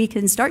far. We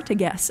can start to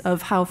guess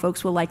of how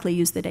folks will likely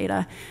use the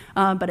data,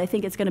 but I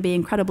think it's going to be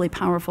incredibly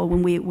powerful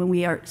when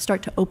we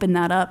start to open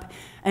that up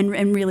and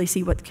really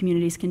see what the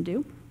communities can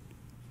do.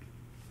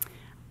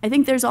 I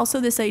think there's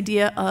also this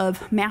idea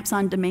of maps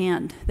on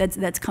demand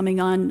that's coming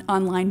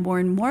online more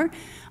and more.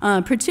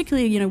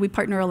 Particularly, we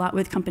partner a lot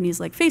with companies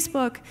like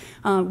Facebook,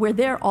 where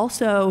they're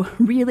also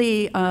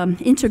really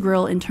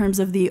integral in terms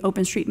of the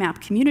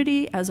OpenStreetMap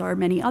community, as are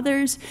many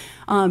others,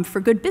 for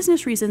good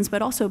business reasons,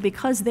 but also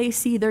because they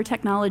see their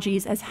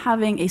technologies as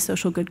having a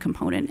social good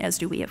component, as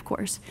do we, of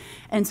course.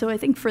 And so I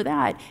think for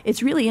that,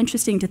 it's really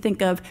interesting to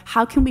think of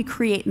how can we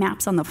create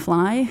maps on the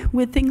fly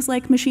with things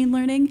like machine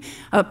learning,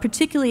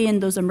 particularly in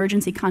those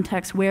emergency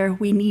contexts where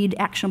we need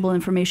actionable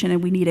information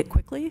and we need it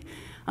quickly.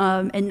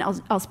 And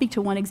I'll speak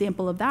to one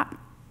example of that.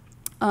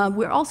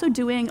 We're also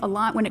doing a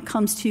lot when it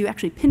comes to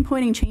actually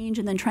pinpointing change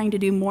and then trying to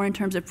do more in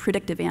terms of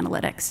predictive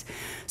analytics.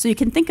 So you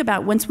can think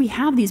about once we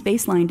have these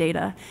baseline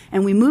data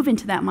and we move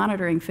into that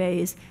monitoring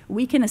phase,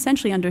 we can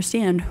essentially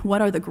understand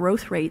what are the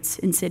growth rates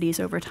in cities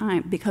over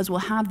time because we'll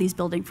have these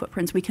building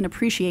footprints. We can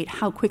appreciate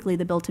how quickly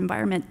the built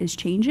environment is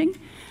changing.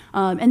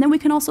 And then we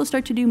can also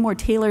start to do more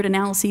tailored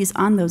analyses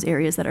on those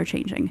areas that are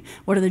changing.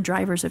 What are the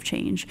drivers of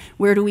change?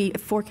 Where do we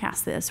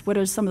forecast this? What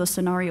are some of the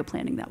scenario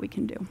planning that we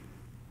can do?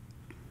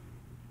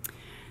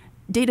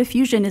 Data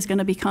fusion is going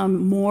to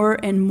become more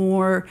and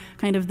more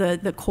kind of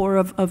the core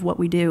of what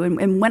we do.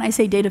 And when I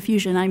say data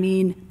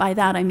fusion, by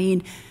that I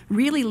mean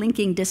really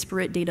linking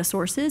disparate data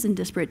sources and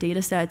disparate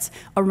data sets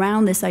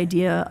around this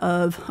idea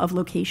of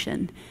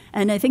location.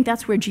 And I think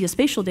that's where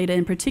geospatial data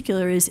in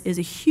particular is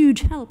a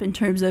huge help in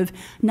terms of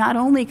not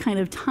only kind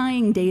of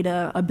tying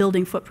data, a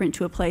building footprint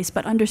to a place,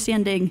 but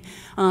understanding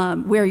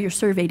where your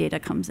survey data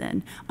comes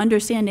in,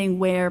 understanding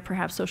where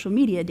perhaps social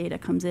media data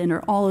comes in, or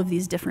all of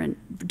these different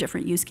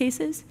use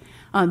cases.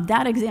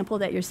 That example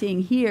that you're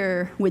seeing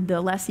here with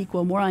the less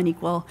equal, more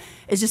unequal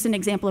is just an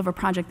example of a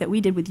project that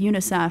we did with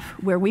UNICEF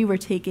where we were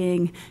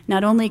taking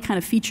not only kind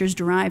of features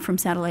derived from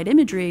satellite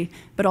imagery,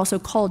 but also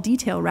call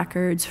detail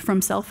records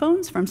from cell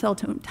phones, from cell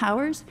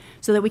towers,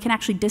 so that we can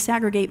actually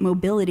disaggregate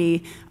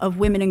mobility of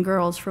women and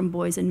girls from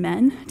boys and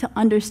men to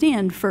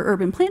understand for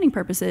urban planning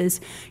purposes,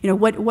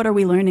 what are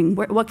we learning,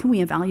 what can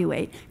we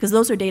evaluate? Because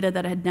those are data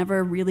that had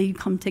never really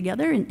come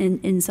together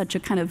in such a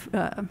kind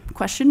of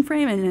question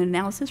frame and an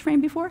analysis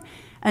frame before.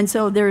 And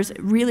so there's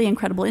really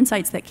incredible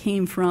insights that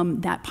came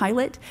from that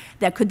pilot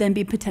that could then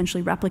be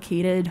potentially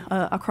replicated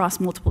across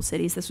multiple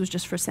cities. This was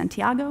just for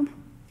Santiago.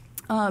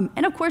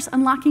 And of course,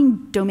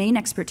 unlocking domain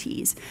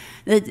expertise.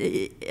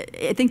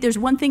 I think there's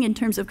one thing in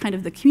terms of kind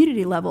of the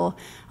community level,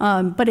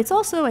 but it's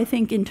also, I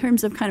think, in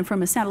terms of kind of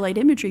from a satellite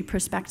imagery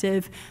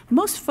perspective,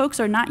 most folks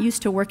are not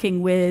used to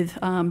working with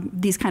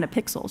these kind of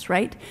pixels,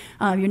 right?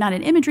 You're not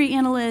an imagery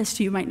analyst,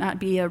 you might not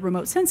be a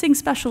remote sensing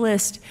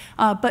specialist,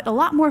 but a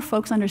lot more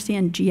folks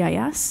understand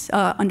GIS,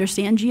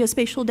 understand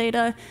geospatial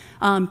data,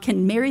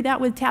 can marry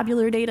that with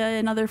tabular data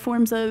and other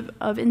forms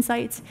of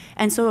insights.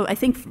 And so I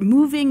think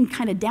moving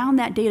kind of down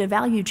that data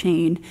value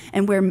chain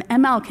and where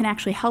ML can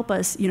actually help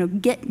us,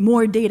 get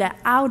more data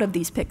out of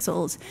these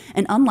pixels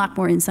and unlock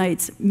more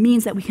insights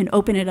means that we can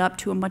open it up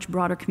to a much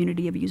broader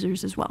community of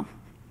users as well.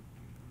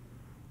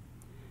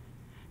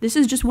 This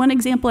is just one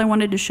example I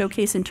wanted to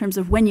showcase in terms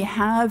of when you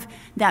have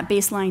that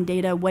baseline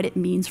data, what it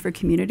means for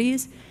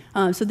communities.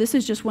 So this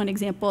is just one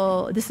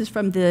example. This is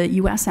from the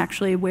US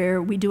actually,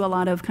 where we do a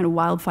lot of kind of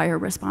wildfire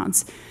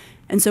response.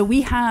 And so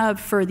we have,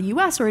 for the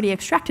US, already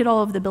extracted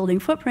all of the building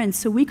footprints,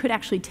 so we could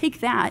actually take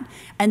that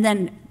and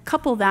then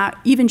couple that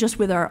even just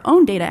with our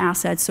own data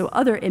assets, so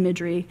other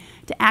imagery,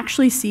 to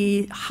actually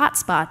see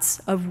hotspots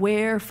of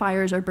where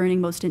fires are burning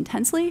most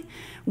intensely,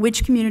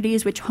 which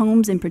communities, which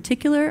homes in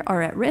particular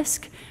are at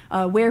risk,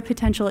 where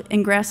potential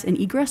ingress and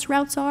egress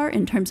routes are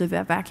in terms of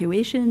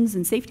evacuations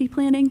and safety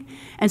planning.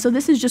 And so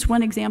this is just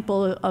one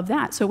example of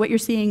that. So what you're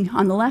seeing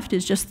on the left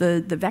is just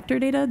the vector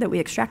data that we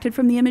extracted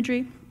from the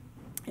imagery.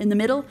 In the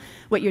middle,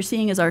 what you're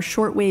seeing is our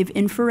shortwave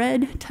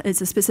infrared. It's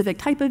a specific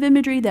type of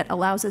imagery that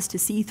allows us to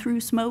see through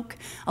smoke,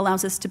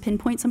 allows us to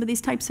pinpoint some of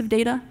these types of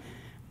data.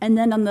 And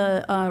then on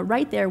the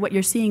right there, what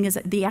you're seeing is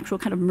the actual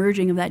kind of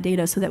merging of that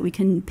data so that we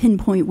can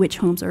pinpoint which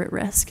homes are at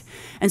risk.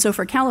 And so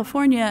for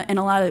California and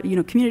a lot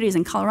of communities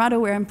in Colorado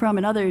where I'm from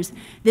and others,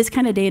 this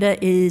kind of data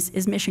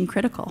is mission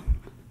critical.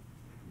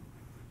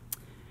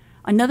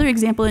 Another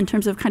example in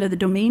terms of kind of the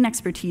domain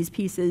expertise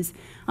pieces,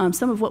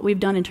 some of what we've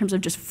done in terms of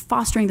just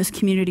fostering this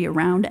community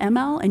around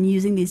ML and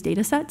using these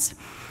data sets.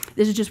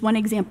 This is just one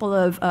example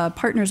of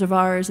partners of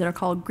ours that are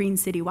called Green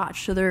City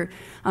Watch. So they're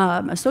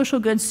a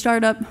social goods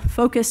startup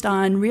focused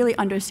on really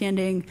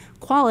understanding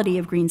quality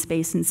of green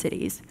space in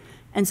cities.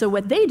 And so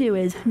what they do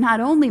is not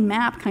only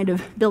map kind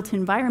of built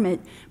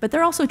environment, but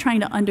they're also trying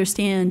to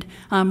understand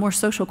more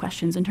social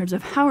questions in terms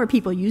of how are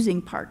people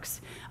using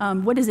parks?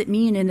 What does it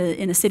mean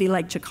in a city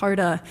like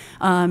Jakarta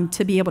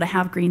to be able to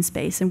have green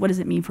space? And what does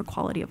it mean for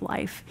quality of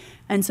life?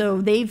 And so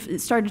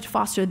they've started to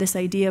foster this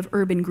idea of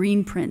urban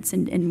green prints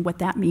and what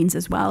that means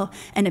as well,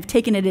 and have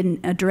taken it in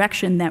a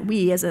direction that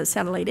we as a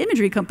satellite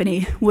imagery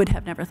company would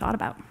have never thought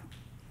about.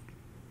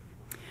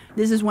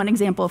 This is one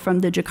example from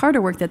the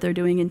Jakarta work that they're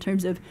doing in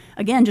terms of,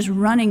 again, just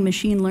running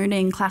machine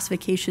learning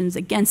classifications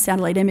against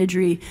satellite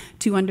imagery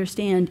to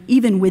understand,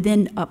 even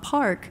within a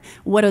park,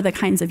 what are the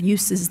kinds of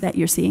uses that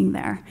you're seeing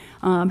there?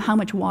 How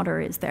much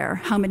water is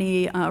there? How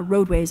many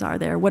roadways are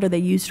there? What are they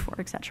used for,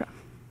 et cetera?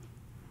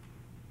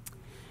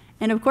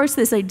 And of course,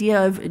 this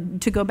idea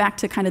of, to go back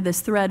to kind of this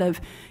thread of,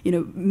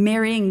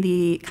 marrying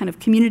the kind of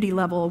community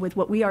level with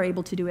what we are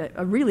able to do at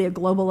really a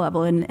global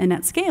level and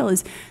at scale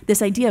is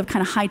this idea of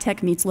kind of high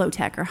tech meets low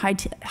tech or high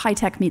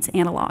tech meets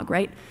analog,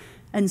 right?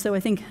 And so I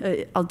think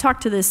I'll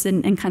talk to this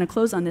and kind of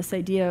close on this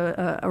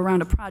idea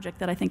around a project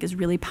that I think is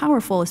really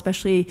powerful,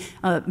 especially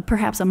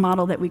perhaps a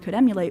model that we could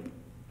emulate.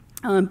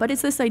 But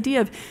it's this idea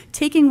of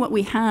taking what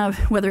we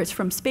have, whether it's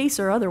from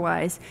space or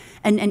otherwise,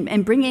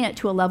 and bringing it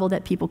to a level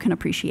that people can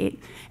appreciate.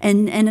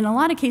 And in a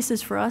lot of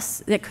cases for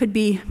us, that could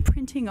be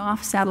printing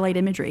off satellite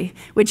imagery,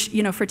 which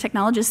for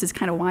technologists is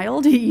kind of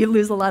wild. You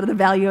lose a lot of the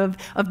value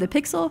of the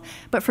pixel.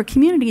 But for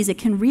communities, it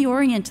can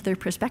reorient their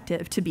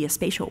perspective to be a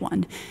spatial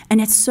one.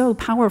 And it's so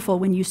powerful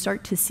when you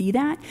start to see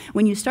that,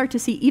 when you start to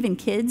see even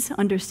kids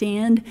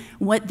understand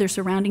what their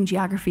surrounding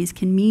geographies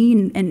can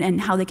mean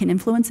and how they can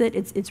influence it.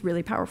 It's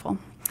really powerful.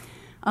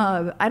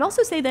 I'd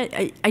also say that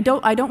I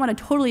don't want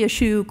to totally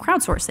eschew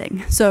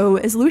crowdsourcing. So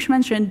as Luis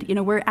mentioned,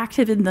 we're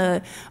active in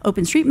the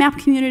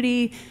OpenStreetMap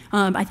community.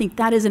 I think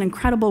that is an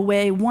incredible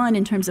way, one,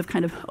 in terms of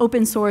kind of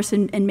open source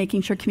and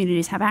making sure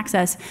communities have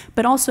access,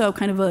 but also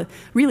kind of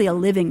really a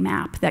living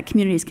map that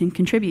communities can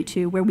contribute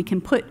to, where we can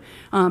put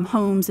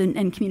homes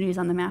and communities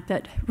on the map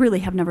that really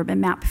have never been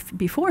mapped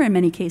before in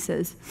many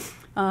cases.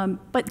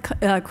 But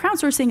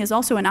crowdsourcing is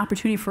also an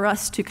opportunity for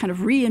us to kind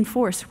of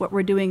reinforce what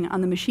we're doing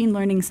on the machine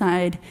learning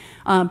side,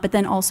 but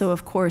then also,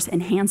 of course,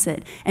 enhance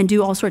it and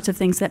do all sorts of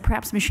things that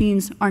perhaps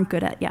machines aren't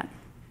good at yet.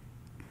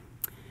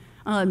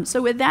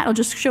 So with that, I'll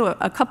just show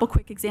a couple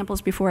quick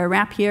examples before I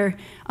wrap here.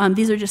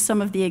 These are just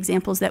some of the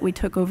examples that we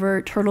took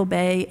over Turtle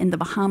Bay in the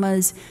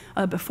Bahamas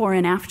before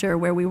and after,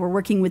 where we were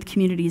working with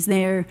communities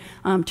there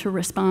to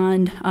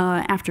respond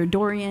after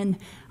Dorian.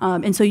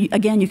 And so,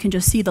 again, you can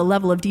just see the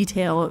level of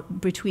detail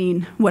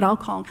between what I'll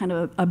call kind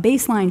of a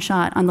baseline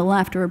shot on the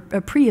left, or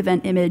a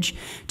pre-event image,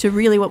 to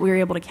really what we were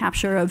able to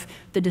capture of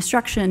the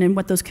destruction and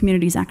what those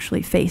communities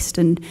actually faced.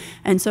 And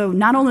so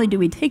not only do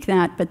we take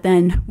that, but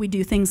then we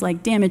do things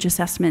like damage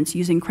assessments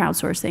using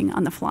crowdsourcing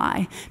on the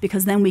fly,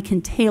 because then we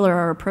can tailor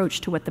our approach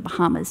to what the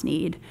Bahamas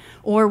need.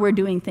 Or we're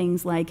doing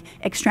things like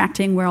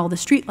extracting where all the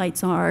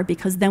streetlights are,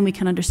 because then we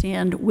can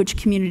understand which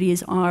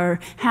communities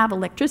have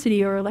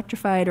electricity or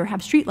electrified or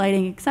have street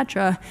lighting, et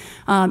cetera,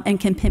 and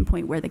can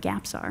pinpoint where the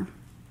gaps are.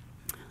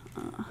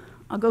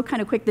 I'll go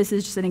kind of quick. This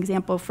is just an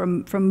example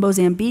from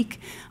Mozambique,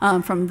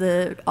 from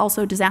the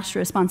also disaster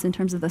response in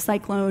terms of the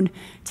cyclone,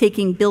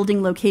 taking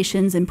building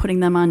locations and putting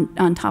them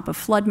on top of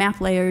flood map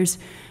layers.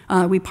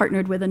 We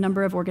partnered with a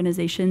number of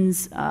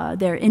organizations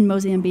there in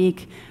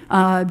Mozambique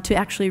to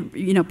actually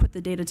put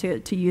the data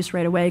to use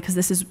right away, because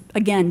this is,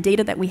 again,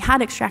 data that we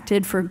had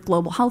extracted for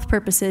global health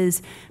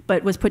purposes,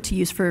 but was put to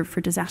use for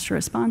disaster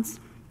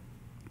response.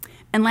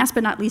 And last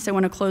but not least, I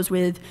want to close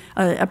with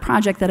a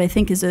project that I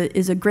think is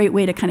a great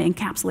way to kind of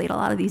encapsulate a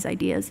lot of these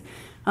ideas.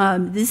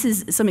 This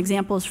is some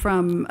examples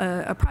from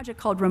a project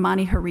called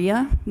Ramani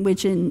Haria,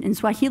 which in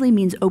Swahili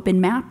means open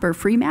map or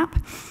free map.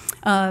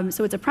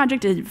 So it's a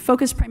project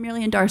focused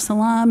primarily in Dar es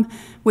Salaam,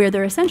 where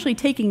they're essentially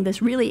taking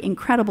this really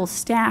incredible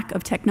stack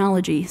of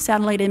technology,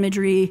 satellite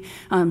imagery,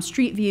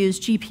 street views,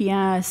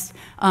 GPS.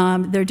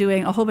 They're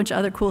doing a whole bunch of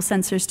other cool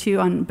sensors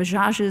too on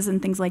bajajes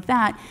and things like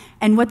that.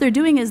 And what they're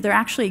doing is they're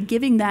actually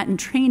giving that and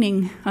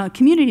training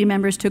community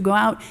members to go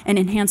out and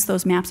enhance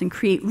those maps and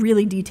create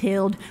really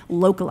detailed,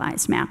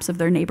 localized maps of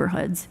their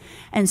neighborhoods.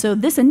 And so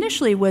this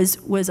initially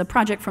was a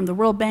project from the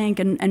World Bank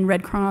and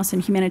Red Cross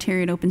and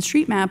Humanitarian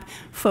OpenStreetMap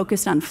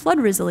focused on flood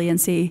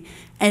resiliency.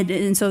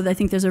 And so I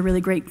think there's a really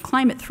great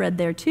climate thread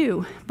there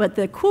too. But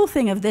the cool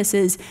thing of this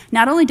is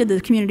not only did the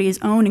communities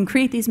own and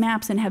create these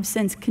maps and have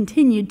since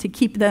continued to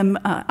keep them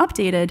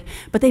updated,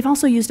 but they've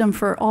also used them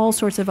for all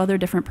sorts of other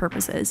different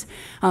purposes.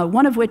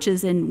 One of which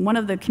is in one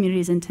of the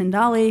communities in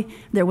Tendali,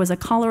 there was a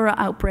cholera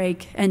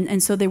outbreak,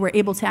 and so they were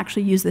able to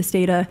actually use this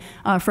data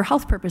for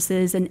health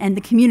purposes, and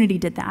the community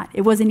did that.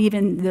 It wasn't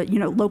even the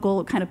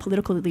local kind of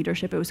political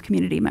leadership, it was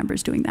community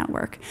members doing that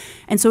work.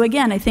 And so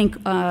again, I think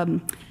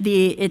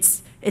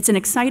it's an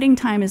exciting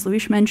time, as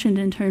Luis mentioned,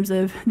 in terms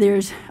of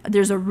there's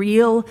a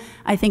real,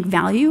 I think,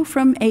 value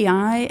from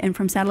AI and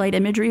from satellite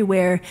imagery,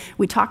 where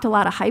we talked a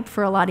lot of hype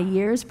for a lot of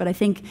years, but I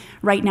think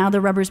right now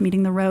the rubber's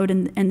meeting the road,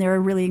 and there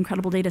are really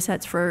incredible data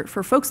sets for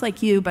folks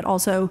like you, but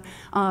also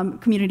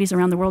communities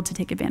around the world to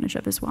take advantage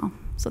of as well.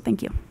 So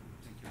thank you.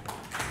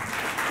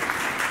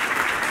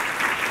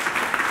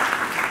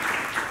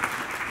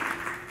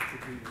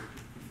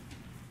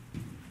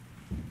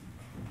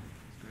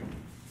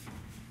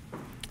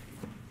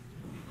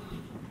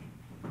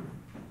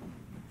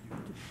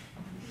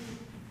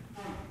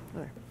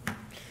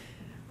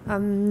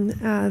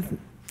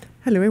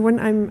 Hello everyone,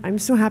 I'm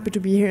so happy to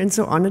be here and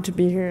so honored to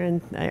be here,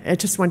 and I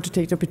just want to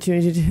take the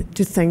opportunity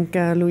to thank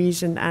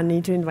Luis and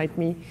Annie to invite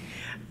me.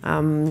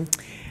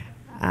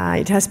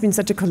 It has been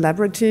such a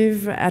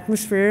collaborative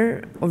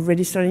atmosphere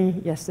already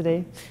starting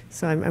yesterday,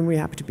 so I'm really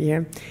happy to be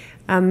here.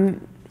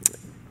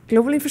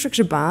 Global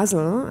Infrastructure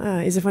Basel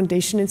is a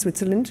foundation in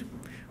Switzerland.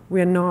 We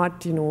are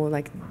not,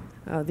 like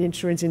the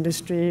insurance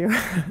industry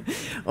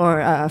or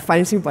a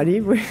financing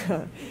body. We're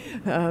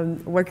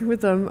working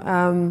with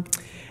them.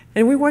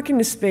 And we work in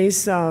the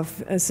space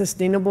of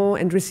sustainable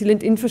and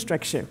resilient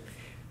infrastructure.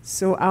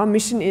 So our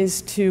mission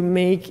is to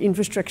make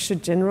infrastructure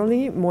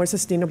generally more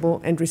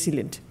sustainable and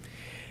resilient.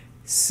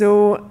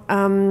 So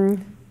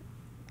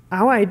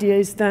our idea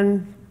is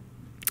then,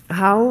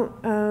 how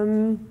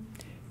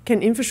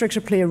can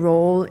infrastructure play a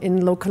role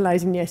in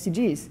localizing the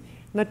SDGs?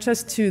 Not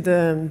just to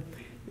the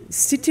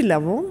city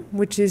level,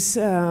 which is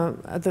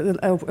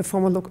a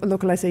form of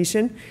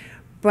localization,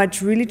 but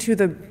really to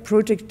the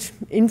project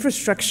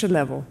infrastructure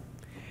level.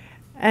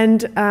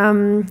 And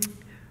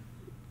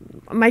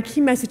my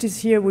key messages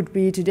here would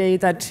be today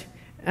that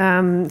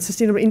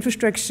sustainable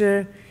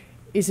infrastructure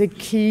is a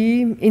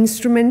key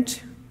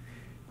instrument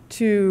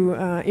to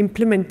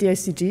implement the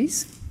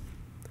SDGs,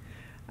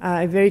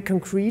 a very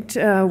concrete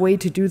way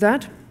to do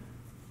that.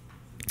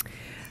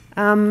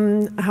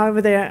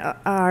 However, there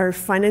are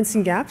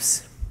financing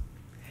gaps,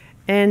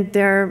 and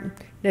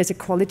there's a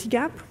quality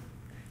gap.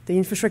 The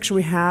infrastructure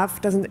we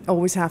have doesn't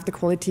always have the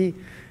quality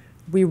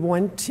we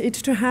want it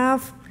to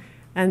have,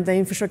 and the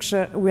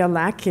infrastructure we are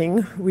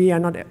lacking, we are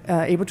not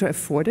able to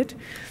afford it.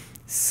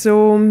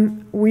 So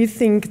we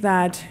think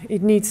that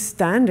it needs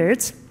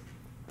standards,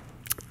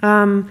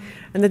 and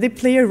that they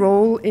play a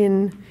role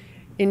in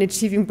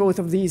achieving both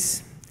of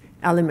these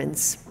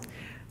elements.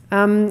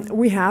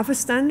 We have a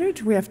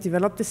standard. We have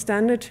developed a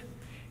standard.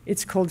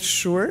 It's called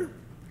SURE,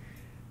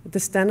 the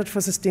Standard for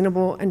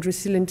Sustainable and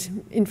Resilient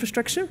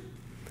Infrastructure.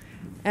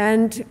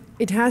 And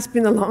it has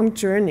been a long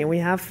journey. We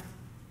have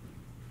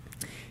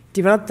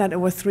developed that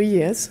over 3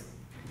 years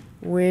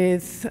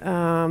with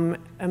a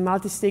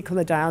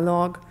multi-stakeholder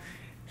dialogue,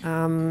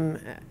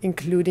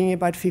 including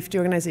about 50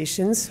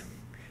 organizations,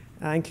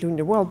 including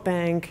the World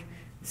Bank,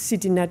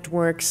 city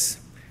networks.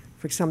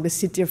 For example, the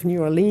city of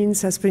New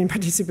Orleans has been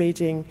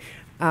participating,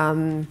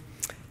 the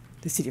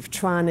city of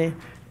Trane,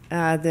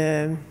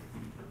 the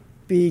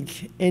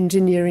big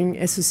engineering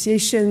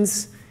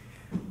associations,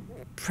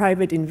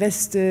 private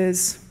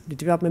investors, the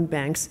development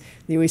banks,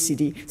 the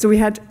OECD. So we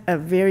had a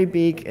very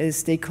big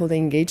stakeholder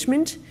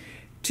engagement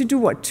to do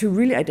what? To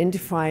really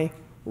identify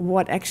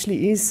what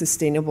actually is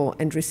sustainable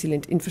and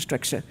resilient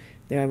infrastructure.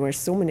 There were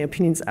so many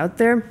opinions out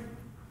there,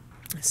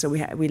 so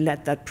we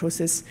led that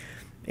process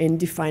in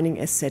defining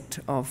a set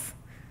of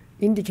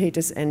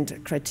indicators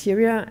and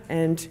criteria,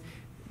 and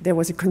there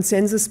was a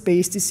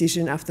consensus-based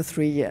decision after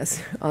 3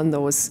 years on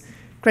those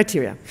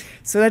criteria.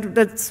 So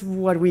that's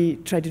what we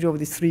tried to do over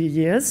these 3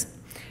 years.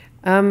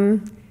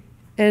 So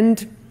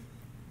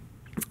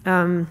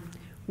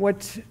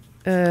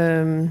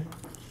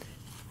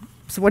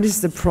what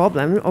is the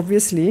problem?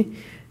 Obviously,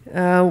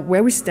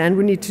 where we stand,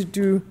 we need to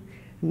do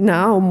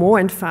now more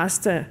and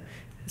faster.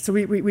 So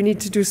we need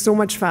to do so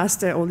much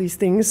faster all these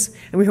things,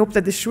 and we hope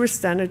that the SURE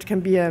standard can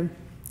be a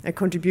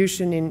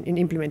contribution in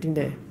implementing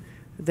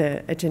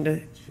the Agenda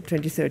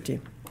 2030.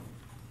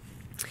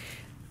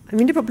 I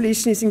mean, the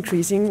population is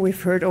increasing.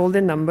 We've heard all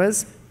the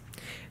numbers.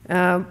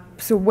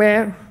 So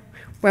where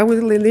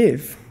will they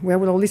live? Where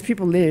will all these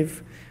people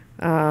live?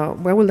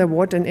 Where will their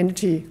water and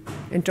energy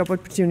and job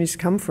opportunities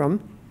come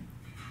from?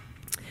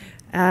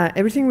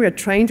 Everything we are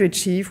trying to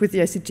achieve with the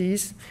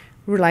SDGs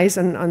relies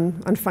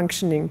on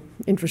functioning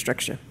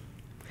infrastructure.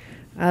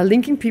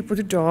 Linking people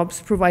to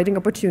jobs, providing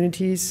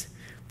opportunities,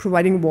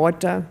 providing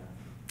water,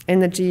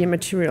 energy, and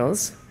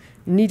materials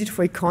needed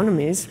for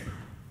economies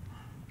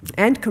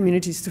and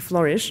communities to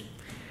flourish,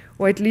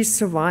 or at least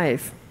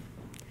survive.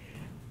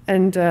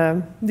 And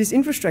this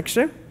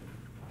infrastructure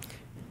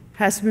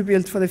has to be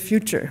built for the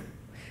future.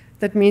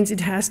 That means it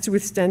has to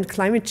withstand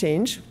climate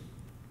change.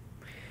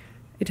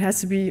 It has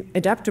to be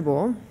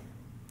adaptable.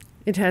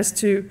 It has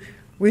to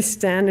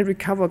withstand and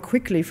recover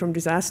quickly from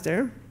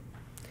disaster,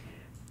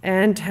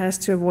 and has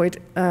to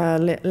avoid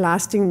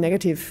lasting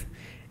negative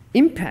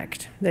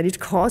impact that it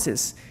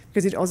causes,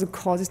 because it also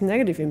causes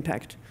negative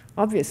impact.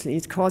 Obviously,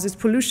 it causes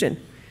pollution.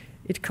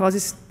 It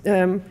causes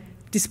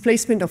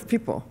displacement of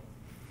people.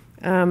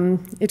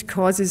 It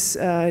causes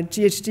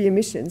GHG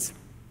emissions.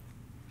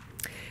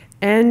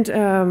 And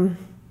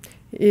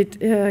it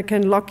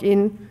can lock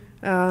in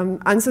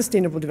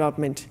unsustainable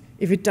development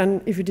if it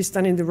is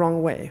done in the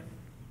wrong way.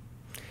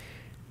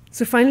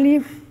 So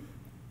finally,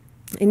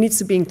 it needs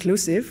to be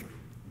inclusive.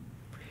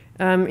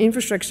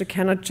 Infrastructure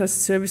cannot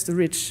just service the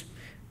rich.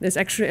 There's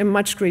actually a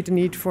much greater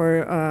need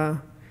for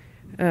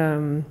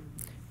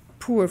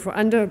poor, for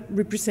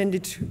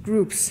underrepresented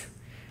groups.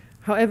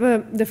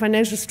 However, the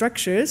financial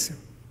structures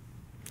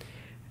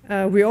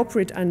we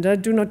operate under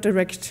do not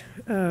direct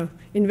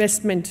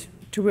investment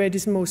to where it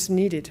is most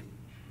needed.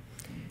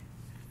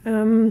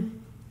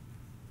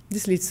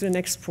 This leads to the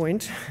next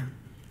point.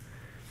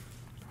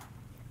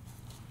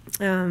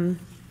 The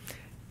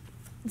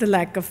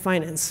lack of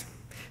finance.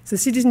 So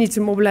cities need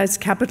to mobilize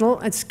capital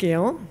at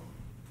scale,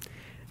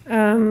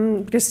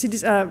 because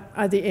cities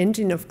are the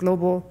engine of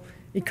global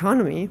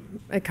economy,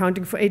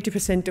 accounting for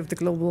 80% of the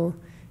global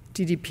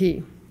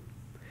GDP.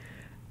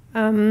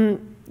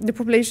 The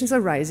populations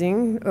are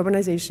rising.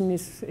 Urbanization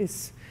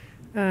is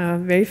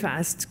very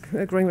fast,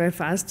 growing very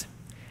fast.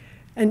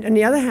 And on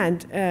the other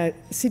hand,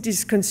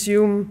 cities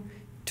consume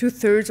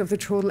 2/3 of the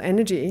total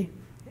energy,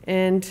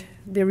 and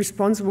they're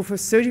responsible for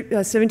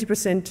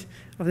 70%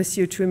 of the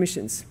CO2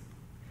 emissions.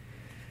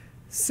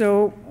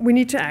 So we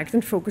need to act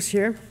and focus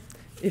here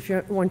if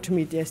you want to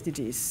meet the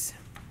SDGs.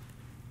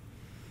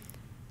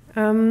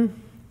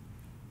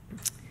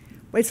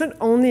 But it's not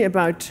only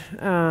about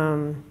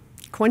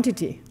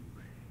quantity.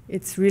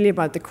 It's really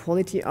about the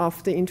quality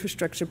of the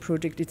infrastructure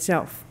project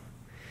itself.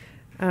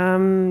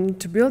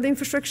 To build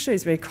infrastructure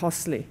is very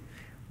costly.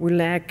 We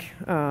lack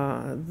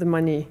the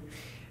money.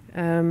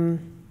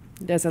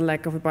 There's a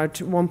lack of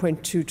about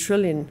 $1.2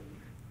 trillion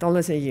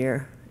a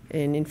year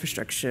in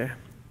infrastructure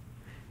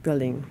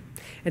building.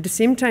 At the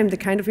same time, the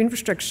kind of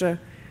infrastructure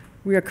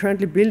we are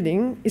currently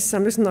building is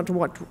sometimes not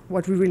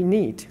what we really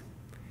need.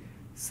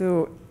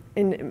 So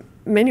in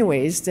many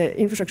ways, the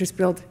infrastructure is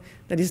built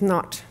that is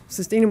not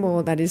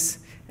sustainable, that is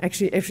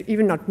actually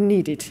even not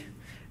needed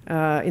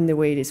in the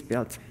way it is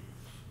built.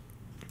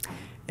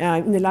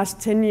 In the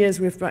last 10 years,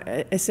 we've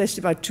assessed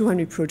about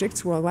 200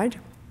 projects worldwide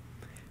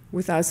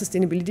with our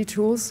sustainability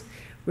tools.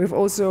 We've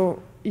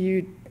also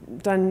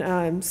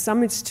done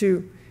summits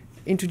to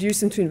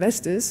introduce them to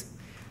investors.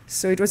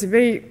 So it was a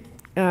very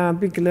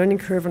big learning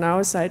curve on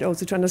our side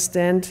also to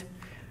understand,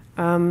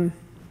 or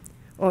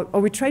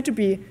we try to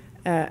be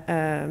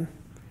a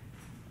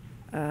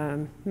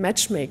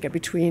matchmaker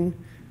between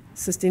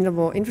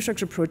sustainable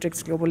infrastructure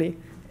projects globally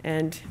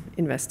and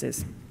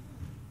investors.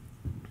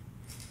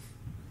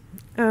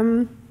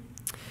 After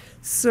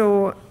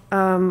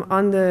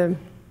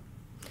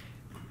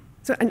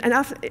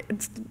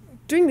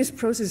doing this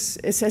process,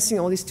 assessing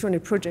all these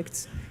 200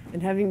 projects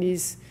and having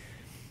these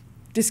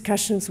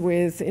discussions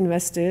with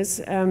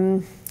investors,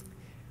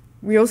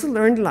 we also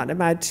learned a lot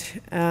about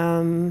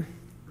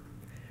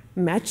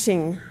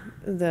matching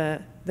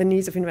the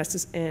needs of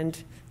investors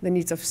and the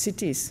needs of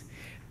cities,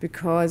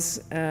 because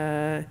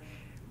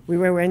we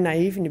were very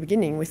naive in the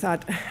beginning. We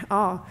thought,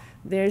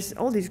 there's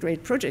all these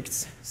great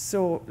projects,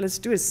 so let's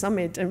do a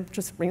summit and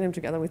just bring them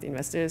together with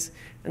investors,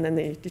 and then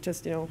they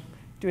just do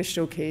a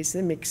showcase,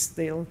 a mix,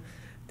 they'll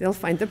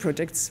find the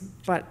projects.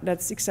 But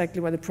that's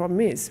exactly what the problem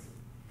is.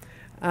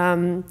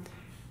 Certain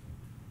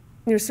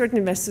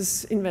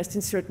investors invest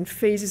in certain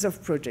phases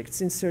of projects,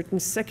 in certain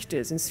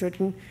sectors, in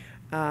certain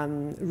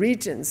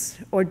regions,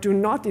 or do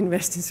not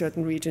invest in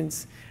certain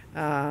regions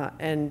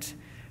and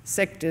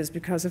sectors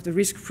because of the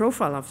risk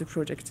profile of the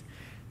project.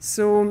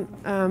 So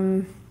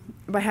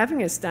by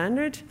having a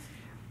standard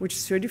which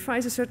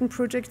certifies a certain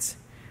project,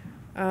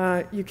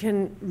 you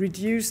can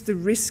reduce the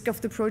risk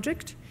of the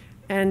project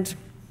and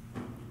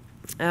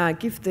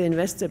give the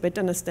investor a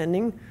better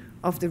understanding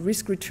of the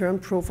risk-return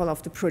profile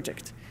of the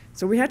project.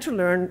 So we had to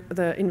learn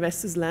the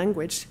investor's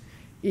language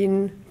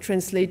in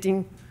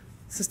translating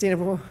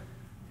sustainable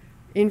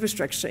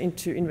infrastructure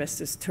into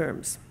investors'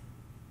 terms.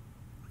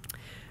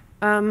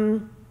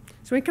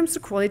 So when it comes to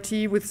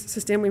quality with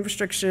sustainable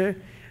infrastructure,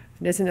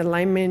 there's an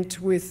alignment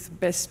with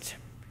best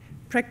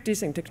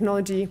practice and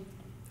technology.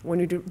 When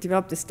we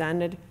developed the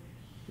standard,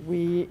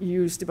 we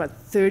used about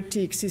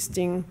 30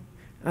 existing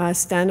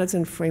standards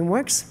and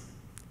frameworks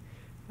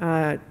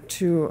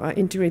to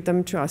integrate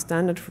them to our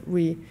standard.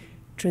 We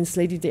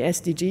translated the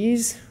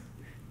SDGs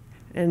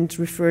and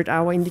referred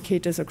our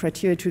indicators or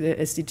criteria to the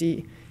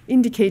SDG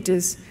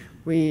indicators.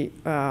 We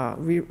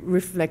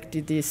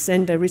reflected the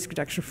Sender risk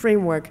reduction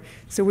framework.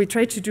 So we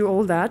tried to do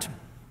all that.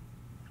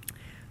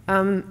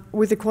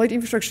 With the quality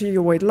infrastructure, you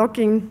avoid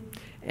locking,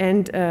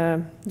 and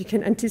you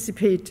can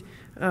anticipate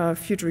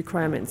future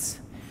requirements.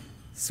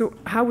 So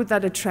how would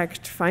that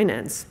attract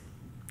finance?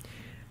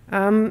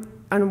 On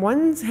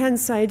one hand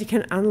side, you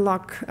can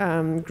unlock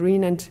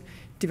green and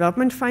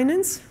development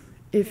finance.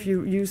 If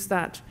you use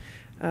that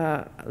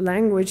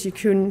language, you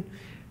can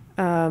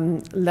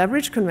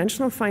leverage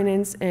conventional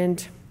finance,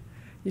 and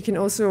you can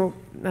also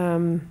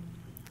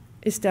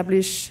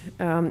establish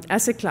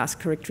asset class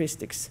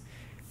characteristics.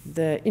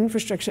 The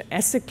infrastructure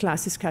asset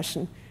class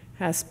discussion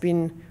has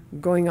been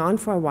going on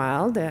for a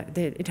while.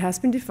 It has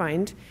been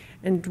defined,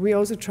 and we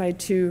also try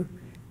to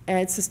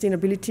add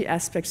sustainability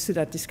aspects to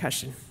that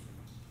discussion.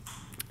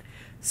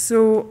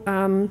 So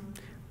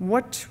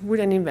what would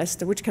an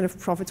investor, which kind of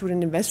profits would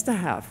an investor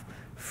have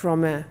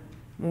from a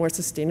more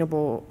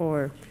sustainable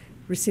or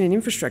resilient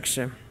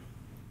infrastructure?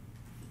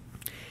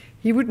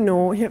 He would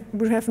know he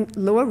would have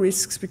lower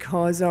risks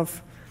because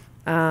of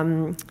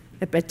a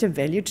better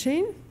value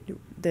chain.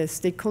 The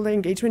stakeholder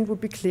engagement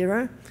would be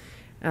clearer.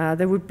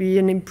 There would be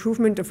an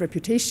improvement of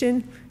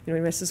reputation.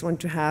 Investors want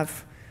to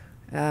have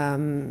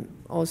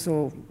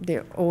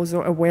they're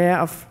also aware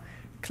of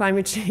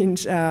climate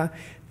change.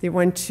 They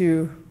want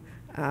to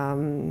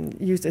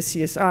use the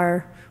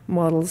CSR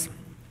models.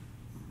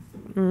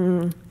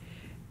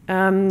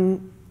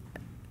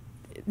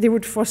 They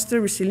would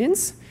foster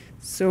resilience,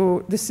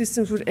 so the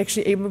systems would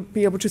actually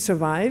be able to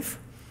survive.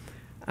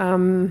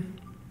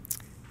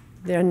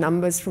 There are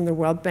numbers from the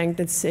World Bank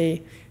that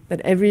say that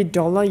every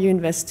dollar you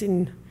invest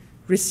in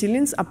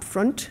resilience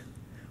upfront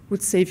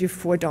would save you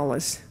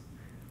 $4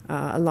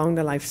 along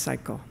the life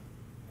cycle.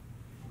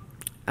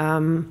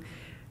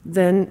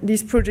 Then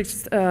these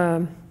projects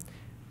are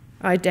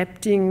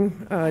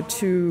adapting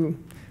to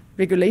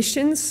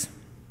regulations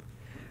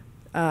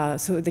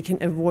so they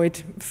can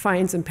avoid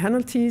fines and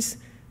penalties.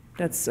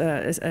 That's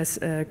as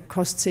a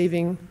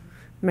cost-saving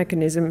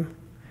mechanism.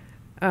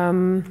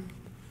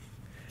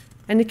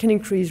 And it can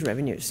increase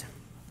revenues.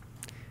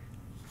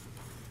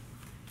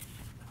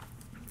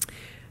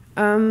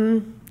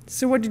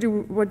 So what do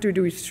we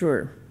do with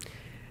SURE?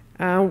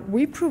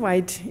 We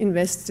provide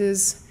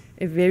investors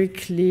a very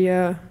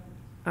clear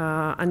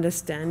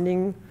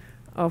understanding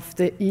of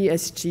the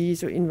ESG,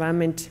 so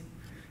environment,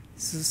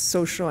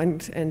 social,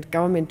 and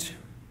government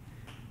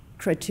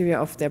criteria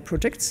of their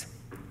projects.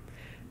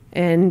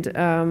 And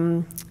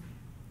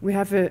we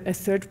have a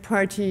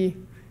third-party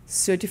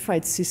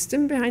certified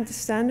system behind the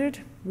standard,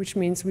 which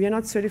means we are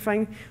not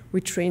certifying, we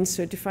train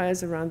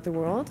certifiers around the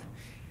world.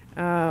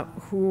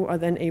 who are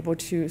then able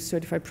to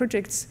certify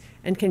projects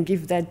and can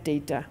give that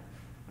data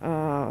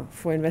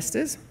for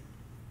investors.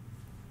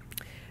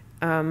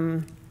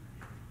 And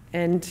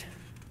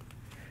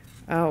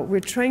we're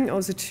trying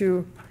also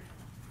to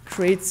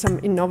create some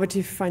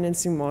innovative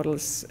financing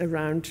models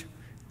around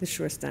the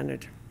SURE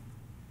standard.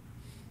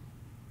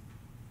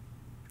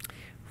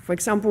 For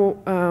example,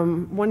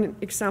 one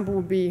example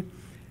would be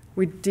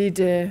we did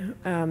a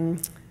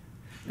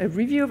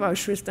review of our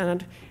SURE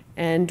standard,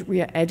 and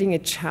we are adding a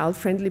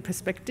child-friendly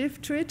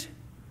perspective to it,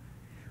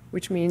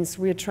 which means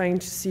we are trying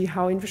to see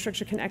how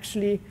infrastructure can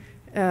actually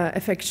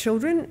affect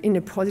children in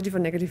a positive or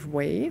negative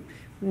way.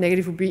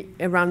 Negative would be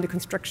around the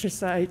construction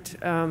site,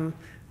 for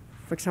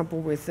example,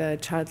 with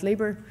child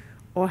labor,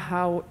 or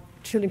how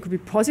children could be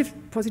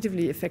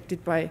positively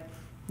affected by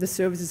the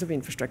services of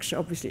infrastructure,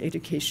 obviously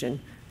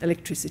education,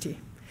 electricity.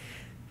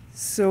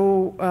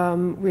 So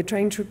we're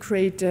trying to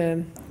create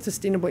a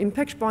sustainable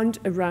impact bond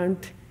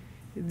around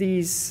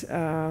these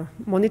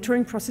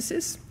monitoring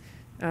processes,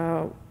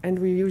 and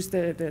we use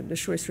the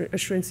SURE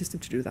assurance system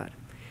to do that.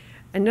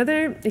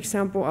 Another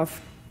example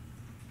of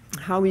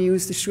how we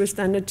use the SURE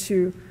standard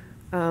to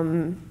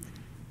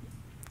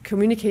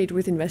communicate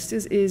with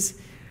investors is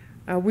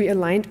we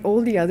aligned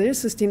all the other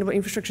sustainable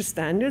infrastructure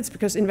standards,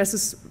 because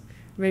investors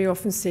very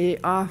often say,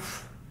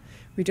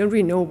 we don't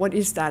really know what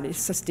is that is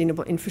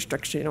sustainable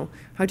infrastructure, you know,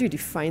 how do you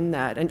define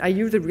that? And are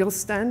you the real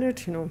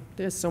standard? You know,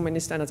 there's so many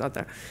standards out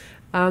there.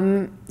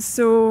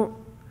 So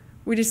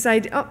we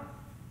decided,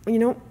 you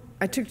know,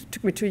 it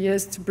took me 2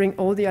 years to bring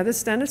all the other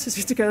standards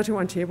together to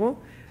one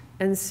table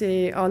and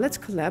say, let's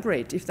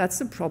collaborate. If that's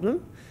the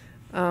problem,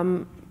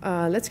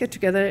 let's get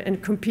together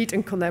and compete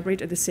and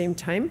collaborate at the same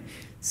time.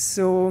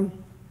 So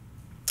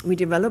we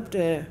developed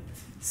a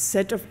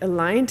set of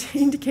aligned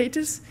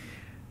indicators.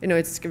 You know,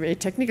 it's very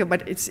technical,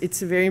 but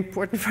it's very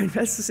important for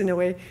investors in a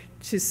way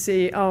to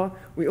say,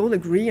 we all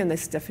agree on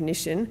this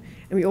definition,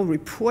 and we all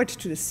report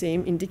to the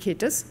same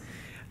indicators.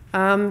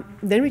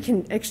 Then we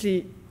can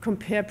actually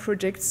compare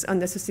projects on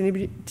their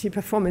sustainability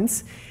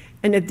performance.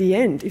 And at the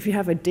end, if you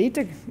have a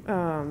data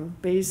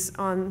base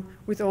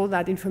with all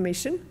that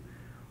information,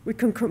 we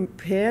can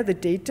compare the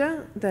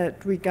data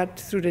that we got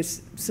through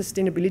this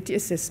sustainability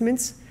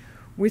assessments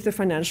with the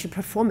financial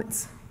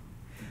performance.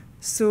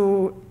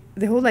 So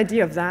the whole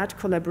idea of that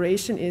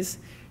collaboration is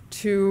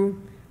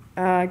to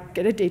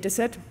get a data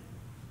set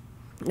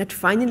that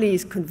finally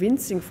is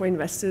convincing for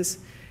investors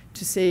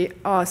to say,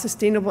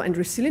 sustainable and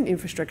resilient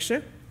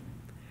infrastructure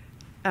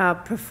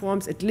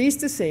performs at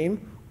least the same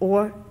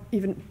or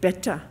even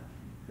better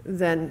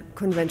than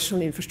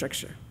conventional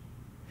infrastructure.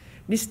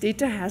 This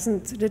data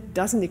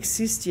doesn't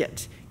exist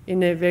yet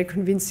in a very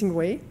convincing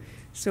way,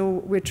 so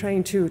we're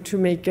trying to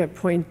make a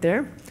point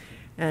there,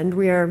 and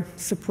we are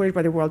supported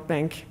by the World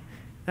Bank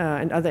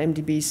and other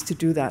MDBs to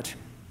do that.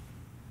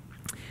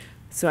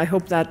 So I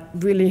hope that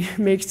really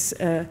makes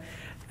a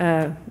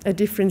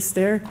difference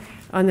there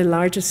on a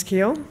larger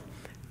scale.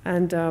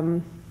 And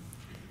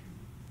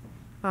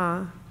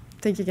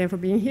thank you again for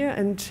being here,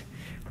 and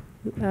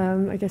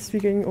I guess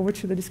we're going over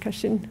to the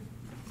discussion.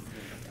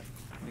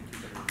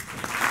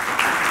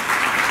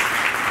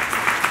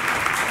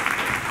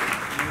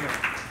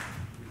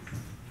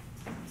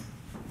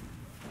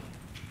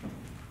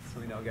 So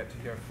we now get to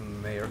hear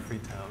from Mayor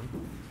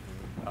Freetown.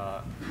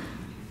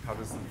 How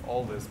does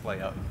all this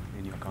play out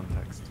in your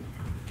context?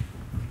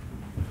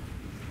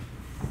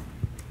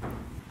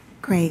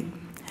 Great.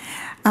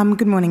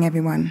 Good morning,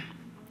 everyone.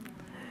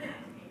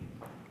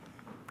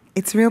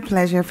 It's a real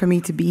pleasure for me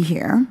to be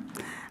here,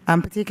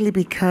 particularly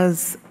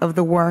because of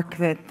the work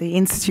that the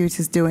Institute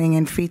is doing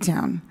in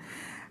Freetown.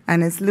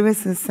 And as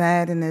Lewis has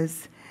said, and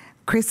as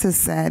Chris has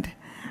said,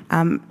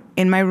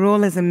 in my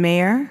role as a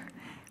mayor,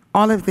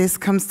 all of this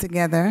comes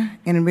together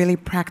in a really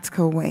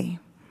practical way.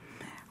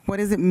 What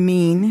does it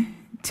mean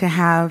to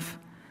have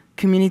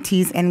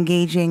communities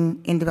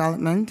engaging in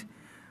development?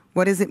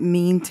 What does it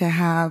mean to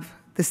have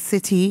the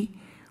city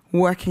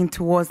working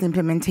towards the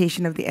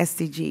implementation of the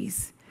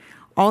SDGs?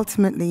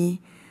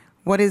 Ultimately,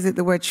 what is it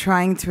that we're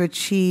trying to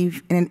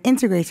achieve in an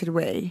integrated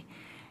way,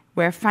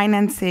 where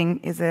financing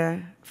is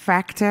a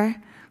factor,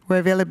 where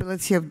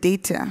availability of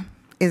data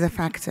is a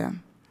factor?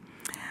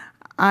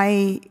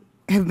 I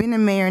have been a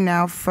mayor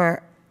now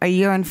for 1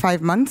 year and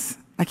 5 months.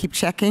 I keep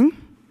checking.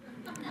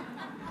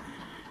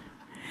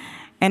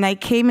 And I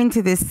came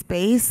into this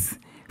space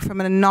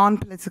from a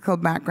non-political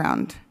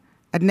background.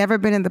 I'd never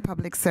been in the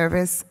public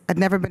service. I'd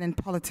never been in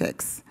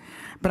politics.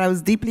 But I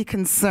was deeply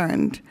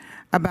concerned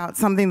about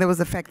something that was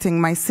affecting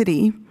my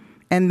city,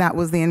 and that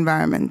was the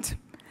environment.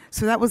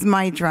 So that was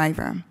my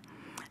driver.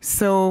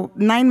 So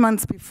 9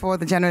 months before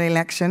the general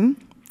election,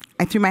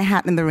 I threw my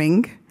hat in the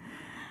ring.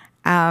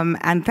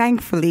 And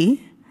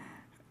thankfully,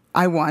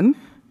 I won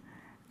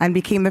and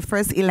became the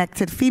first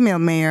elected female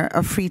mayor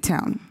of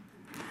Freetown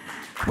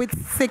with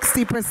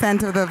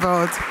 60% of the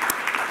vote.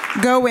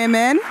 Go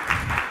women.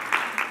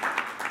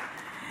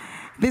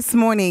 This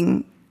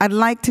morning, I'd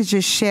like to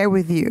just share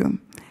with you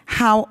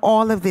how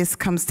all of this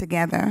comes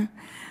together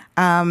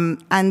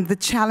and the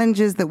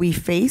challenges that we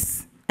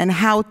face and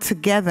how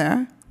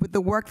together, with the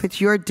work that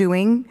you're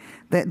doing,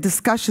 the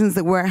discussions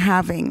that we're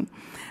having,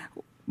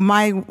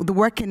 the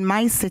work in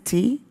my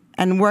city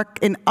and work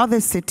in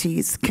other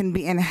cities can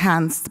be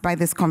enhanced by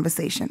this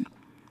conversation.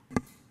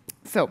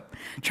 So,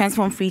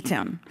 Transform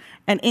Freetown,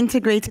 an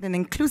integrated and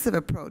inclusive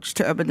approach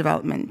to urban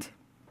development.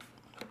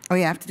 Oh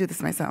yeah, I have to do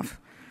this myself.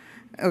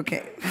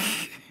 Okay.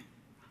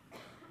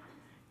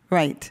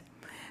 Right.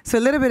 So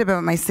a little bit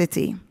about my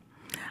city.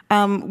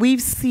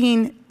 We've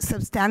seen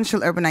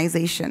substantial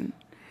urbanization.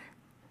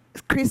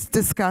 Chris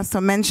discussed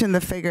or mentioned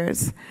the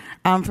figures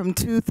from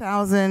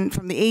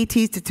the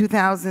 80s to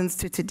 2000s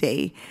to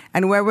today,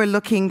 and where we're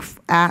looking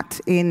at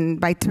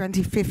by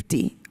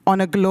 2050 on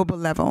a global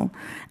level.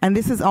 And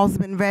this has also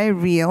been very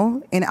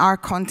real in our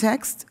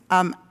context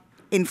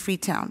in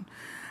Freetown.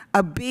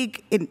 A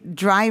big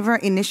driver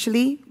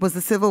initially was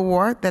the Civil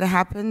War that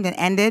happened and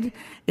ended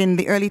in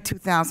the early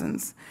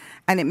 2000s.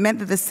 And it meant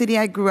that the city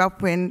I grew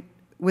up in,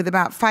 with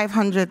about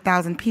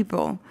 500,000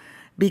 people,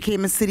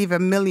 became a city of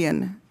 1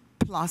 million+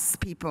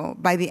 people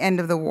by the end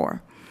of the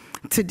war.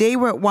 Today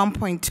we're at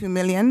 1.2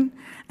 million,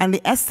 and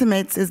the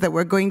estimates is that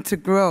we're going to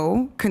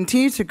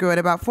continue to grow at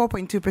about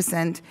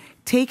 4.2%,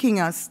 taking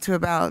us to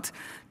about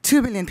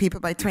 2 billion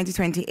people by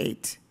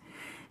 2028.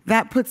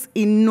 That puts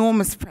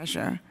enormous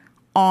pressure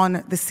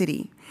on the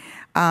city.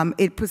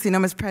 It puts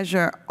enormous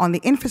pressure on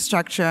the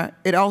infrastructure.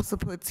 It also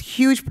puts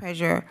huge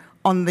pressure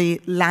on the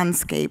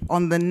landscape,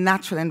 on the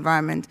natural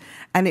environment.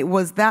 And it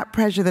was that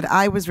pressure that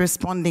I was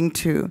responding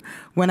to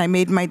when I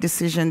made my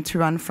decision to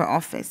run for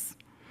office.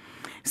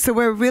 So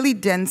we're a really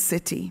dense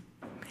city,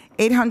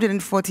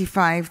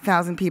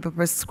 845,000 people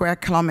per square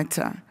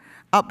kilometer,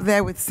 up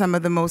there with some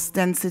of the most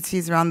dense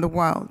cities around the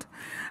world.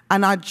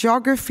 And our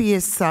geography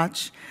is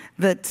such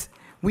that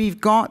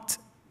we've got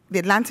the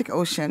Atlantic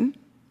Ocean,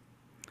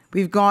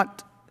 we've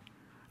got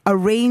a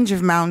range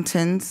of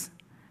mountains,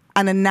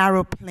 and a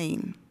narrow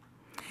plain.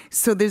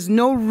 So there's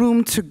no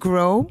room to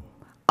grow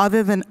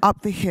other than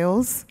up the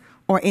hills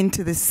or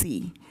into the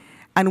sea.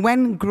 And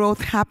when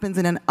growth happens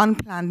in an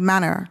unplanned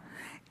manner,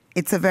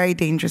 it's a very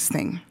dangerous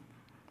thing.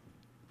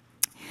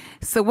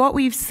 So what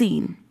we've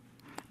seen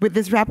with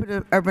this rapid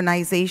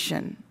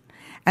urbanization,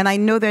 and I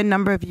know there are a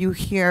number of you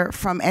here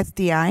from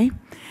SDI,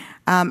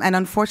 and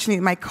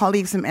unfortunately my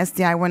colleagues from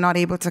SDI were not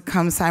able to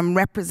come, so I'm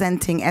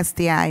representing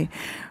SDI.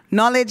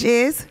 Knowledge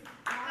is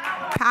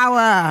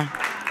power.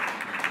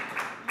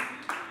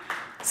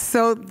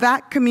 So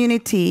that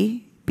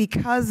community,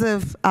 because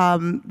of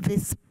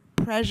this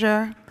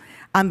pressure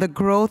and the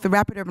growth, the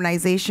rapid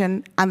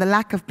urbanization, and the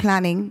lack of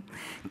planning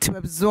to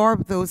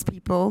absorb those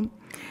people,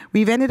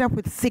 we've ended up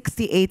with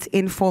 68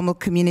 informal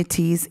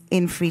communities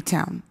in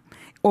Freetown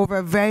over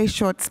a very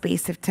short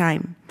space of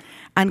time.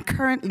 And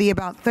currently,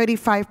 about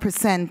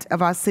 35%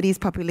 of our city's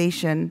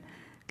population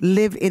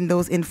live in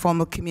those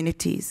informal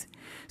communities.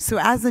 So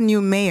as a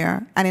new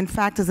mayor, and in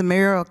fact as a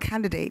mayoral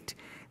candidate,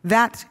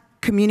 that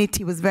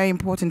community was very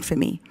important for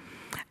me.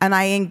 And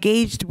I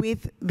engaged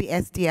with the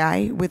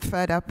SDI, with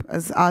Third Up,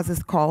 as ours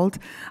is called,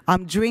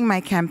 during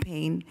my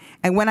campaign.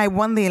 And when I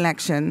won the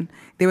election,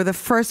 they were the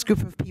first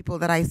group of people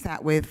that I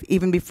sat with,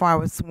 even before I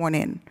was sworn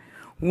in.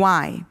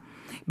 Why?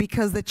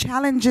 Because the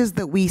challenges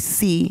that we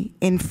see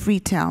in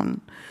Freetown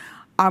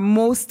are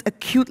most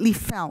acutely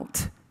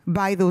felt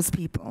by those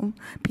people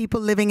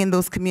living in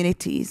those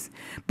communities,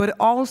 but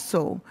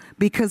also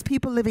because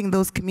people living in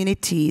those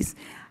communities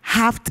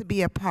have to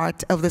be a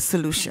part of the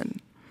solution.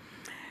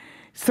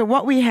 So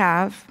what we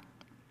have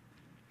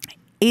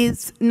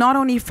is not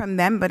only from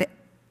them, but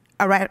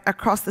right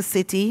across the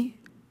city,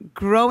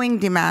 growing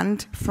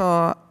demand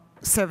for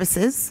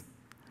services,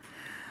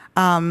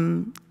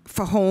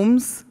 for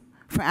homes,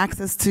 for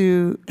access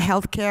to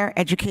healthcare,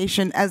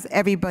 education, as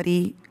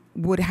everybody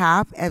would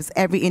have, as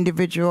every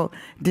individual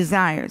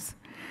desires.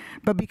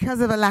 But because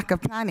of a lack of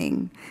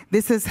planning,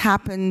 this has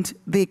happened,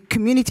 the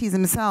communities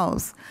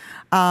themselves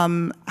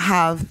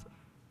have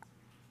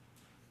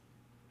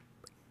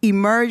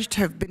emerged,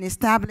 have been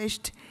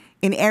established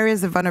in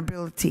areas of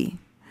vulnerability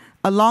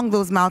along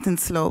those mountain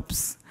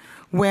slopes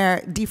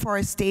where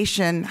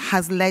deforestation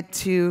has led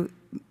to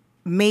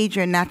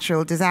major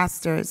natural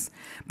disasters,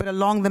 but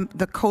along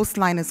the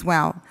coastline as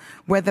well,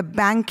 where the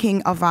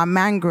banking of our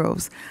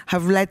mangroves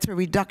have led to a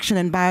reduction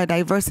in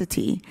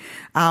biodiversity,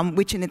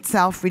 which in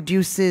itself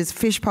reduces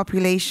fish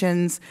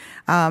populations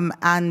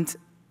and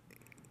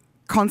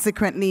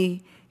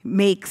consequently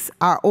makes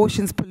our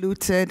oceans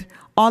polluted,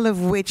 all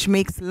of which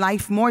makes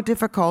life more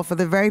difficult for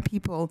the very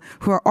people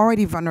who are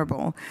already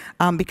vulnerable,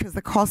 because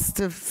the cost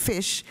of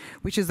fish,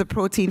 which is the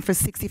protein for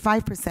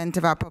 65%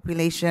 of our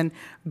population,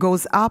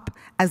 goes up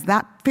as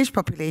that fish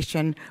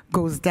population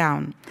goes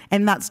down.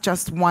 And that's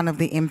just one of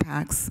the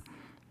impacts.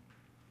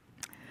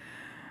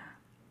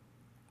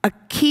 A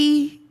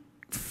key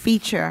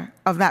feature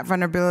of that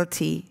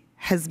vulnerability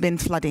has been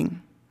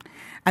flooding.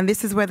 And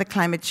this is where the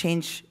climate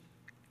change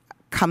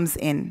comes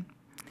in.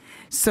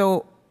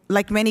 So,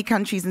 like many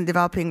countries in the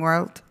developing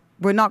world,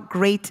 we're not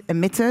great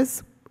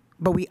emitters,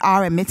 but we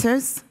are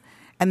emitters,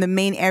 and the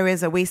main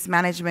areas are waste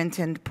management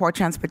and poor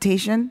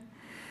transportation.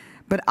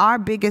 But our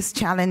biggest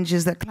challenge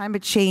is that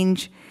climate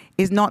change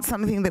is not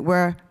something that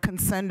we're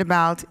concerned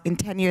about in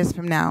 10 years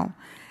from now.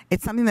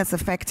 It's something that's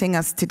affecting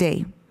us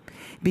today,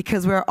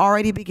 because we're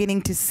already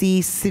beginning to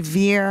see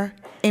severe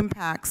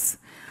impacts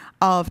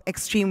of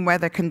extreme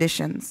weather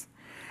conditions.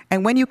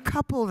 And when you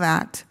couple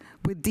that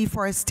with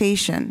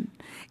deforestation,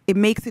 it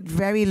makes it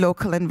very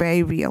local and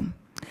very real.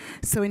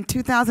 So in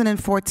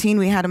 2014,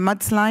 we had a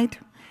mudslide,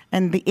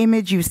 and the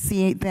image you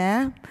see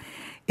there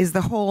is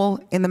the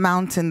hole in the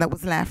mountain that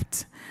was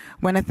left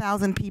when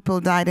 1,000 people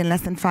died in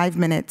less than 5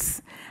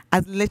 minutes,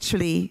 as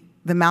literally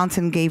the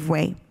mountain gave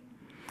way.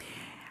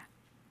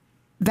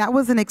 That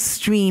was an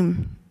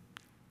extreme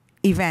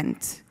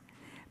event,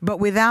 but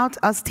without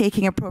us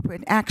taking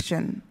appropriate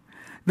action,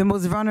 the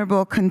most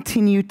vulnerable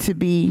continue to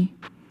be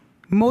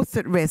most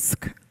at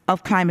risk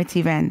of climate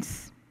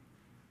events.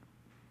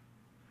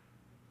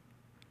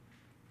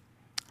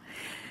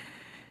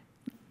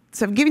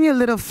 So I've given you a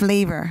little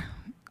flavor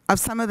of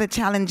some of the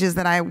challenges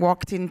that I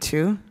walked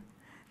into.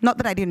 Not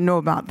that I didn't know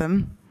about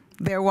them.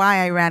 They're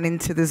why I ran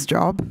into this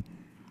job.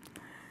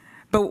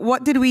 But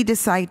what did we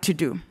decide to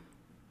do?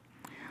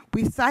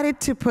 We decided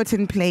to put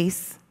in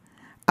place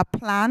a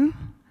plan,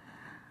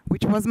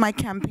 which was my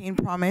campaign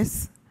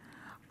promise,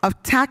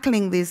 of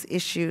tackling these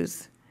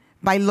issues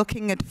by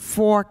looking at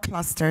 4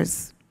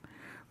 clusters: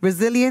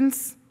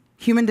 resilience,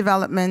 human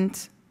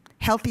development,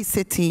 healthy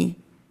city,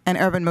 and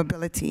urban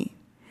mobility.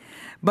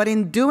 But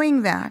in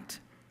doing that,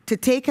 to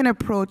take an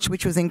approach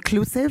which was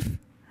inclusive,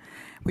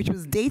 which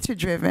was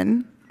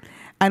data-driven,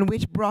 and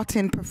which brought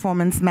in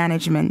performance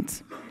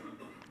management.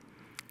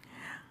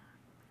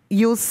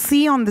 You'll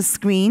see on the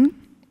screen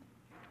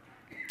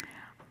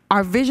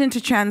our vision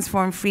to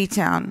transform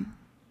Freetown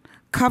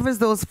covers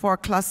those 4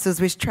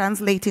 clusters, which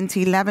translate into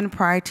 11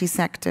 priority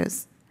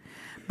sectors.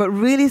 But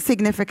really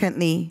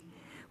significantly,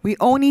 we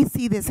only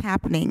see this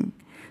happening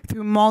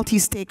through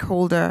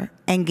multi-stakeholder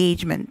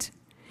engagement.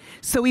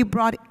 So we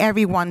brought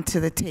everyone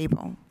to the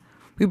table.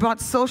 We brought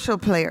social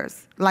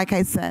players, like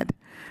I said,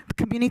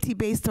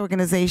 community-based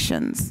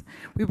organizations.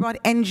 We brought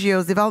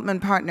NGOs,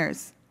 development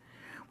partners.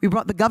 We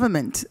brought the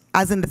government,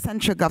 as in the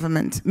central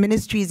government,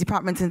 ministries,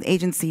 departments, and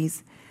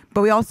agencies,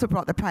 but we also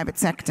brought the private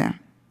sector.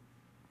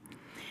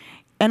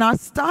 And our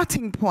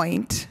starting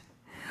point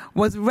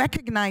was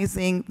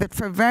recognizing that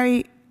for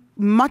very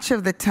much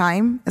of the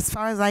time, as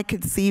far as I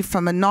could see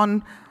from a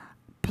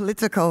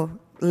non-political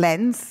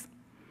lens,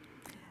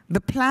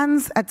 the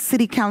plans at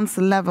city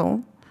council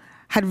level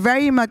had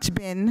very much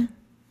been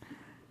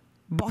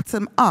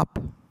bottom up.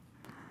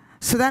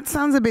 So that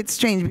sounds a bit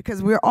strange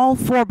because we're all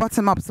for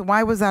bottom up, so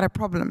why was that a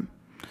problem?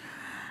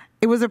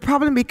 It was a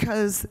problem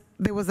because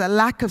there was a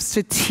lack of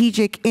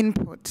strategic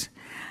input.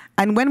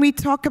 And when we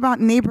talk about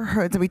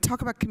neighborhoods and we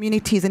talk about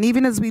communities, and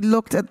even as we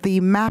looked at the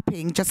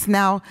mapping just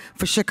now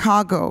for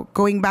Chicago,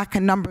 going back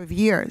a number of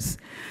years,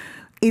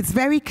 it's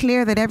very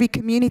clear that every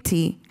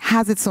community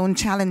has its own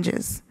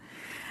challenges.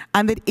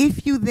 And that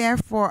if you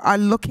therefore are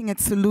looking at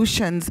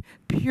solutions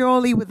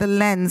purely with the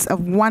lens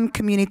of one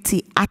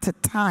community at a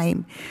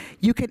time,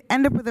 you can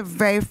end up with a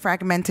very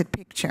fragmented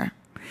picture.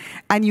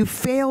 And you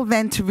fail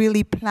then to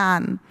really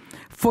plan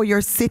for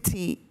your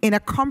city in a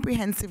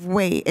comprehensive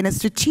way, in a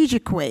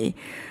strategic way,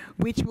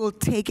 which will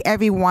take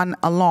everyone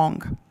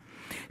along.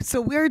 So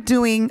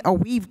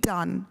we've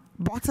done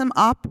bottom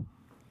up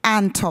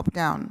and top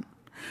down.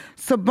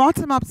 So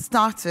bottom up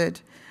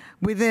started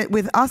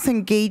with us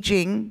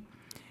engaging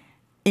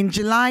in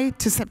July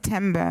to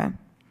September,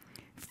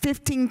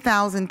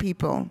 15,000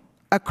 people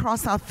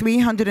across our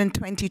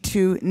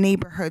 322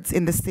 neighborhoods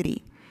in the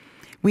city.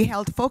 We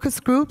held focus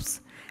groups,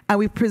 and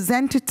we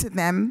presented to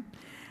them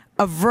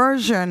a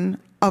version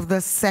of the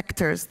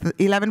sectors, the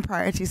 11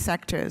 priority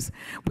sectors,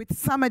 with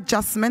some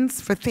adjustments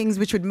for things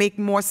which would make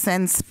more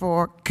sense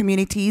for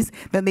communities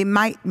than they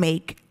might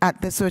make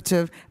at the sort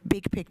of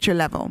big picture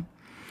level.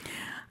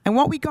 And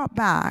what we got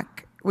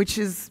back, which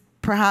is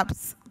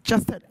perhaps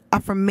just an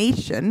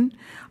affirmation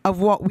of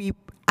what we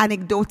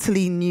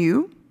anecdotally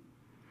knew,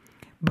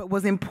 but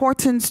was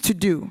important to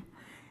do,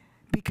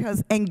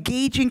 because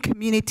engaging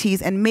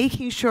communities and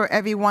making sure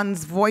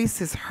everyone's voice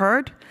is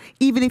heard,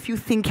 even if you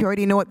think you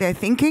already know what they're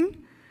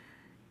thinking,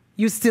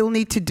 you still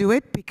need to do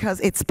it because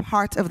it's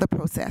part of the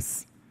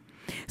process.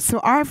 So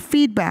our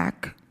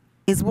feedback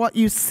is what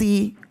you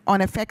see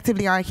on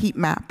effectively our heat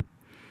map,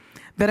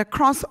 that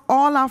across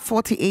all our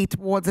 48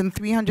 wards and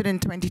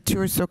 322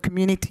 or so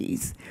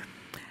communities,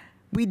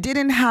 we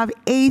didn't have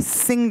a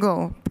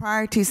single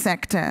priority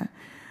sector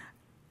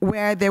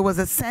where there was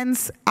a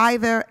sense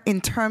either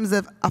in terms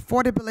of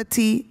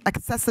affordability,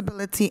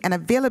 accessibility, and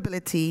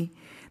availability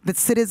that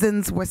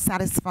citizens were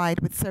satisfied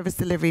with service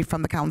delivery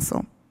from the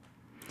council.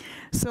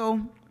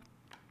 So,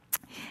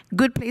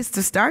 good place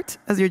to start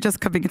as you're just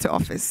coming into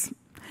office.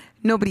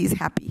 Nobody's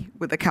happy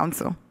with the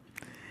council.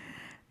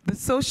 The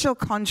social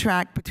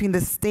contract between the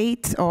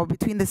state or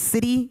between the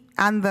city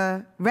and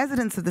the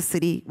residents of the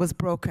city was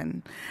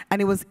broken.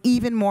 And it was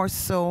even more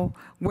so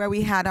where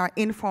we had our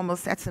informal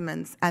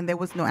settlements and there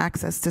was no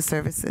access to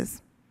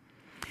services.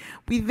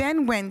 We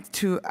then went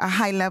to a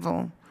high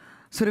level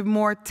sort of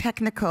more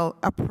technical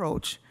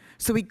approach.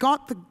 So we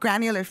got the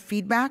granular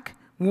feedback,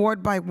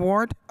 ward by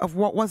ward, of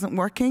what wasn't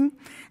working,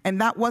 and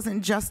that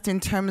wasn't just in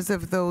terms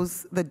of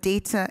the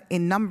data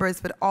in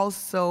numbers, but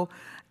also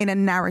in a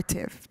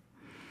narrative.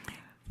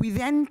 We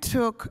then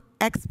took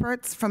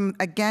experts from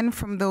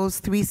those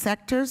 3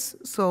 sectors,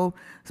 so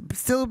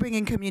still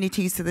bringing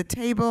communities to the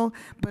table,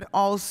 but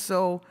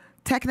also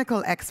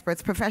technical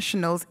experts,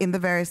 professionals in the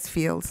various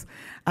fields,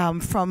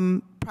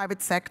 from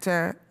private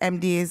sector,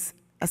 MDs,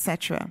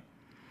 etc.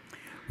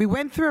 We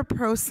went through a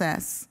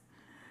process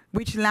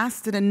which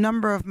lasted a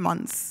number of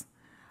months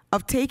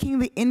of taking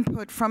the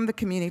input from the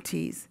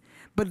communities,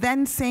 but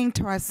then saying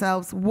to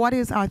ourselves, what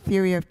is our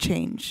theory of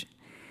change?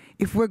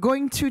 If we're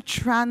going to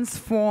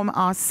transform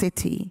our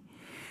city,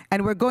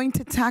 and we're going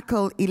to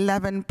tackle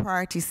 11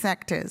 priority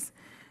sectors,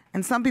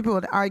 and some people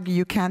would argue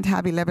you can't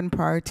have 11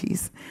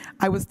 priorities.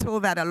 I was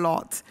told that a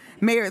lot.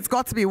 Mayor, it's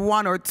got to be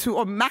 1 or 2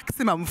 or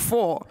maximum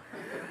 4.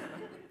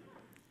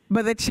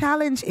 But the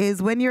challenge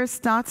is when you're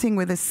starting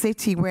with a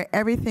city where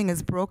everything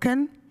is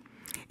broken,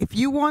 if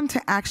you want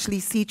to actually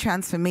see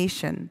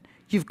transformation,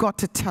 you've got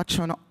to touch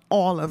on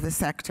all of the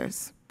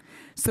sectors.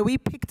 So we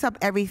picked up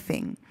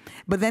everything,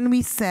 but then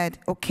we said,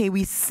 okay,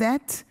 we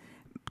set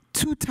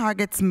 2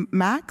 targets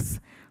max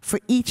for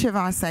each of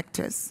our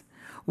sectors.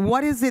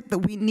 What is it that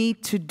we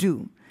need to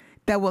do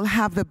that will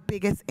have the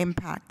biggest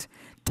impact,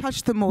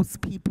 touch the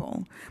most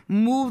people,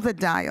 move the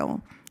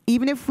dial?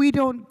 Even if we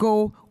don't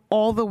go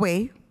all the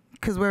way,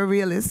 because we're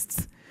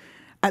realists,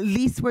 at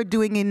least we're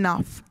doing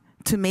enough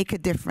to make a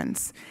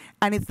difference.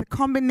 And it's the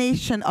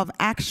combination of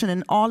action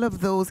in all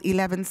of those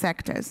 11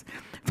 sectors,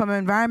 from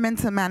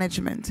environmental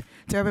management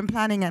to urban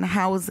planning and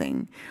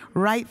housing,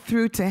 right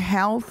through to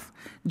health,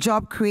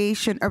 job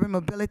creation, urban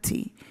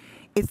mobility.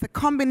 It's the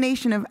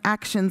combination of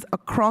actions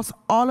across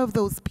all of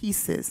those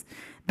pieces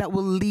that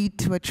will lead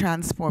to a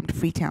transformed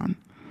Freetown.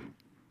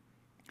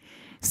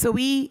 So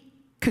we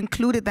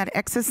concluded that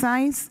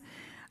exercise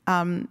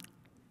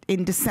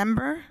in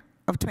December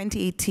of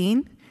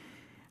 2018,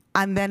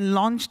 and then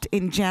launched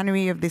in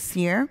January of this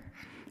year.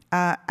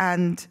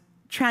 And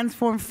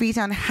Transform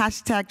Freetown,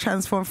 hashtag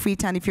Transform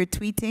Freetown. If you're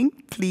tweeting,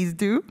 please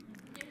do.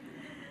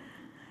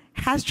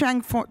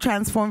 Hashtag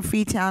Transform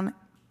Freetown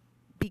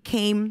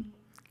became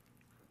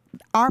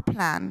our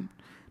plan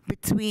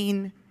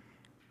between,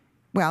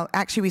 well,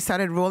 actually we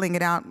started rolling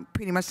it out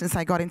pretty much since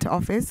I got into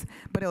office,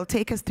 but it'll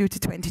take us through to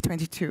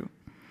 2022.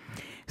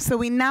 So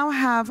we now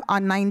have our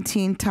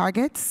 19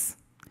 targets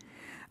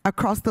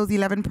across those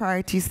 11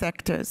 priority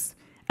sectors,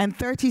 and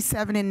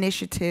 37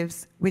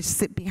 initiatives which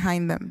sit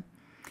behind them.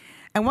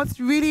 And what's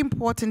really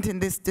important in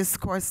this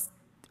discourse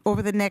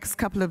over the next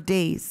couple of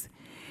days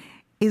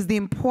is the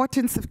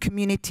importance of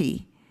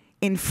community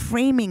in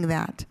framing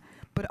that,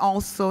 but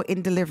also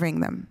in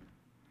delivering them.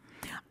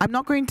 I'm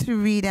not going to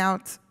read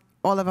out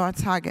all of our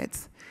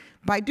targets,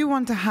 but I do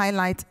want to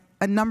highlight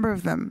a number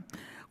of them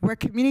where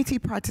community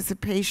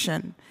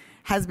participation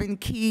has been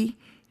key,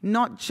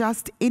 not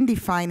just in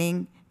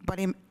defining, but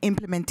in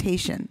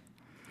implementation.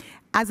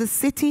 As a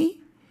city,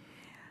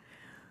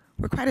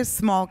 we're quite a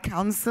small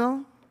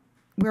council.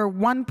 We're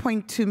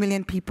 1.2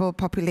 million people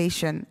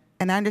population,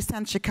 and I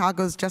understand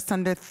Chicago's just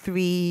under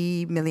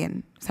 3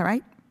 million. Is that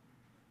right?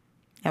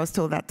 I was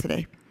told that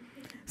today,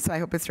 so I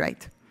hope it's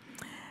right.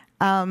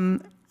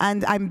 And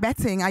I'm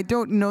betting, I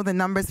don't know the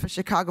numbers for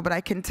Chicago, but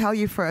I can tell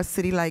you for a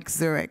city like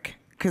Zurich,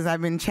 because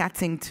I've been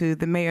chatting to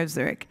the mayor of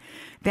Zurich.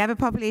 They have a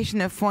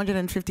population of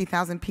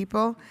 450,000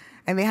 people,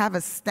 and they have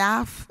a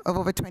staff of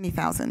over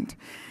 20,000.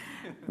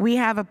 We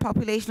have a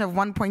population of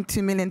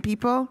 1.2 million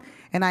people,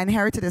 and I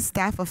inherited a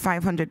staff of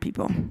 500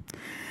 people.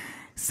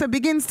 So it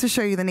begins to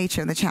show you the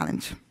nature of the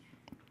challenge.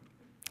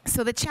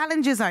 So the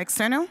challenges are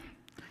external,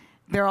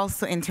 they're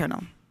also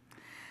internal.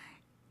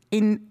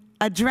 In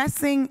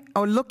addressing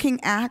or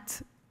looking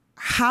at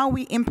how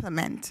we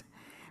implement,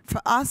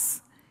 for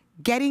us,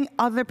 getting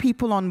other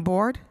people on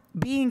board,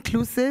 being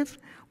inclusive,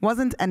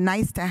 wasn't a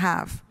nice to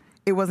have,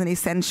 it was an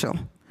essential,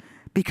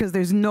 because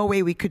there's no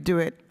way we could do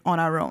it on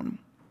our own.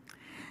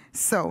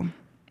 So,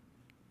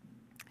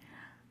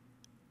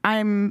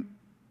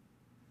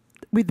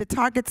 with the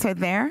targets are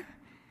there,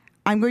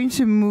 I'm going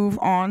to move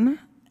on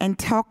and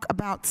talk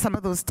about some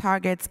of those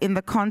targets in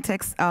the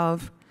context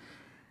of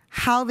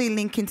how they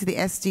link into the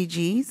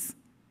SDGs.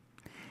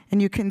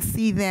 And you can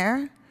see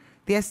there,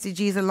 the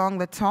SDGs along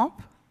the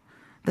top,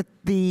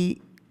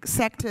 the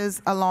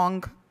sectors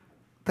along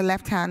the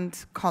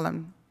left-hand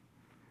column.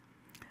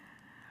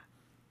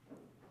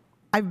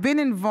 I've been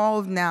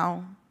involved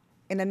now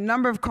in a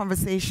number of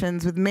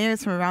conversations with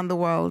mayors from around the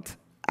world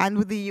and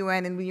with the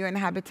UN and with UN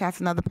Habitat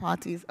and other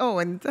parties. Oh,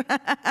 and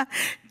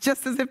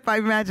just as if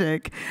by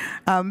magic,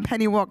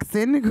 Penny walks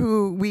in,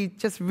 who we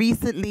just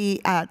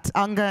recently at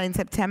UNGA in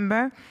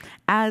September,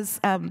 as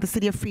the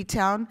city of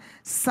Freetown,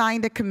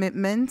 signed a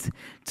commitment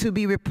to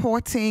be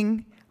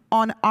reporting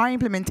on our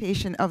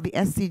implementation of the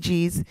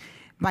SDGs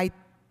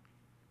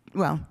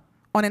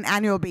on an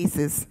annual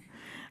basis.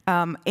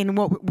 In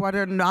what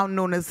are now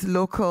known as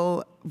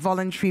local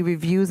voluntary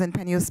reviews, and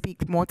Penny will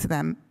speak more to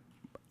them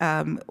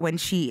when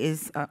she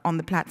is on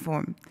the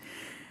platform.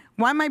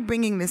 Why am I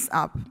bringing this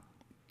up?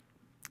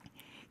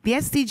 The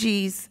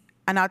SDGs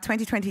and our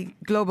 2020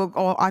 global,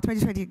 or our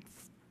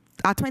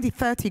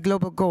 2030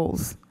 global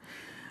goals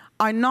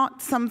are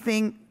not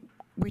something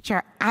which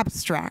are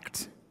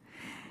abstract.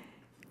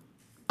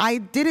 I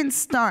didn't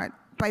start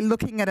by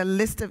looking at a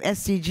list of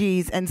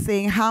SDGs and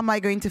saying, how am I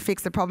going to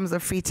fix the problems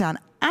of Freetown?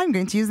 I'm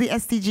going to use the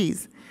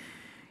SDGs.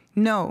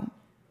 No,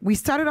 we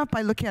started off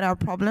by looking at our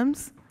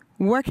problems,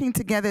 working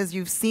together, as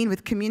you've seen,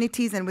 with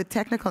communities and with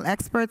technical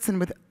experts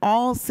and with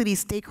all city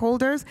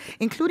stakeholders,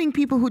 including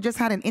people who just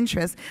had an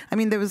interest. I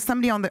mean, there was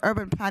somebody on the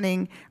urban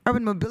planning,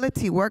 urban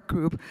mobility work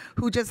group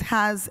who just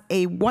has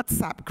a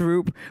WhatsApp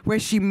group where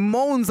she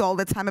moans all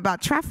the time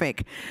about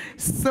traffic.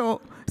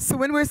 So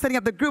when we were setting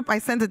up the group, I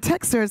sent a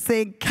text to her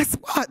saying, guess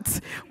what?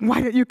 Why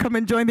don't you come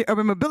and join the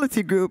urban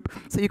mobility group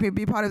so you can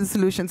be part of the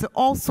solution? So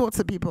all sorts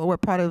of people were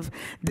part of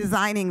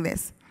designing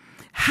this.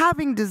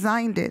 Having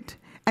designed it,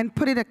 and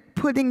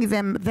putting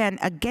them then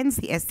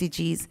against the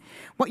SDGs,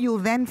 what you'll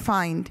then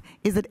find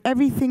is that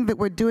everything that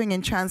we're doing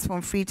in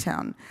Transform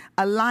Freetown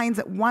aligns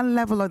at one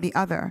level or the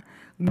other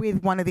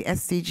with one of the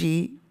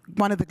SDG,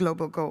 one of the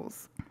global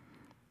goals.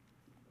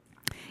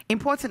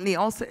 Importantly,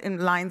 also in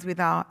lines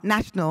with our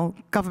national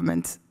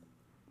government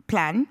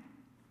plan.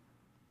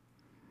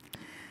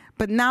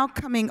 But now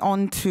coming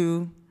on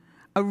to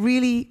a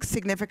really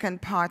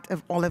significant part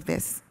of all of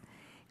this.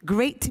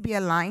 Great to be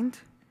aligned,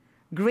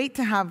 great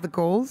to have the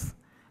goals,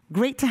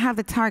 great to have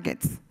the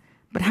targets,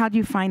 but how do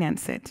you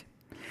finance it?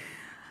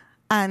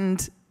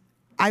 And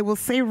I will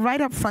say right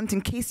up front,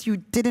 in case you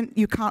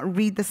can't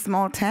read the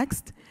small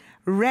text,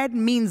 red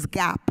means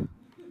gap.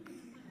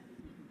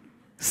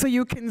 So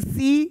you can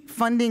see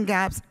funding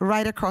gaps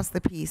right across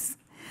the piece.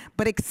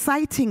 But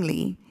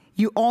excitingly,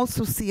 you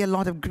also see a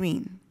lot of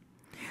green,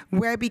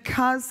 where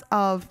because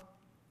of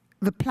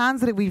the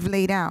plans that we've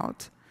laid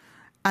out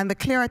and the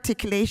clear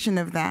articulation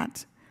of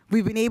that,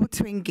 we've been able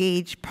to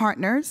engage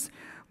partners,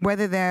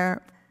 whether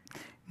they're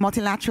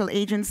multilateral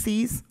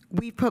agencies.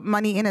 We put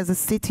money in as a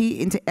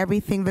city into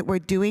everything that we're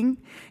doing.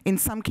 In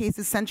some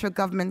cases, central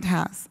government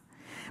has.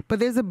 But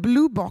there's a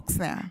blue box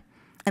there,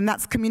 and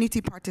that's community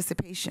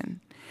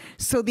participation.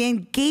 So the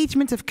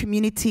engagement of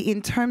community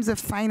in terms of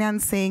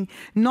financing,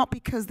 not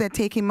because they're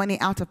taking money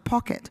out of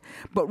pocket,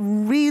 but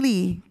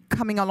really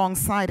coming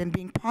alongside and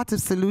being part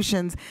of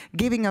solutions,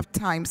 giving of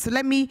time. So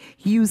let me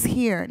use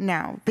here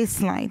now, this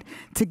slide,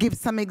 to give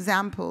some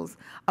examples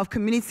of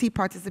community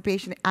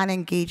participation and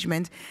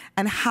engagement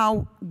and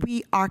how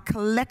we are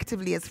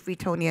collectively as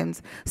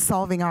Freetonians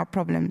solving our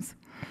problems.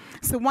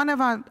 So one of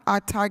our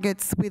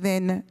targets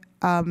within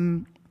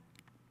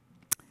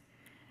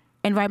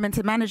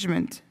environmental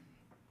management.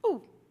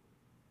 Oh,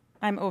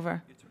 I'm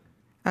over.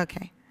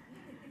 Okay.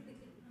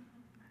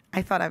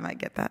 I thought I might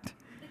get that.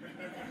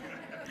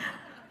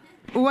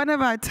 One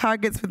of our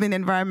targets within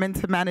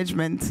environmental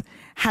management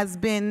has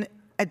been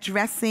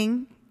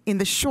addressing, in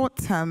the short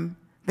term,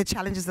 the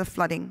challenges of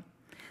flooding.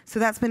 So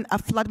that's been a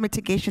flood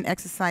mitigation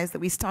exercise that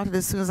we started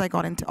as soon as I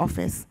got into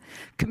office.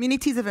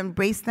 Communities have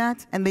embraced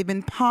that, and they've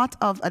been part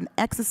of an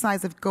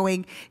exercise of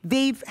going,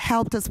 they've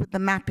helped us with the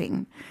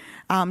mapping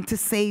to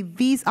say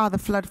these are the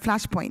flood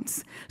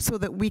flashpoints, so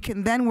that we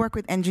can then work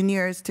with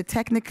engineers to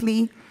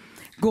technically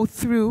go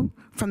through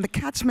from the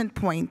catchment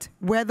point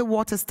where the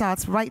water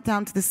starts right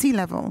down to the sea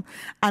level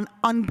and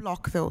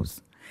unblock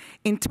those.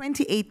 In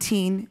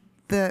 2018,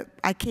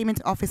 I came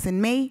into office in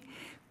May.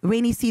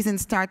 Rainy season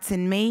starts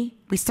in May.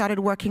 We started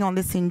working on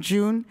this in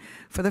June.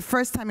 For the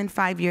first time in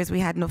 5 years, we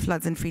had no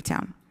floods in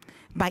Freetown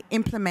by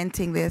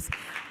implementing this.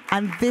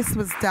 And this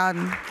was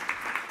done.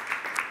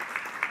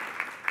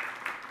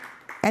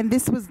 And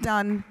this was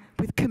done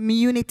with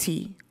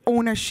community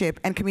ownership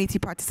and community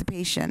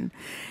participation.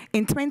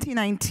 In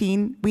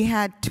 2019, we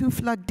had 2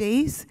 flood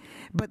days,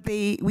 but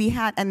they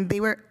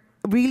were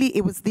really,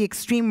 it was the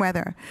extreme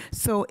weather.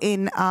 So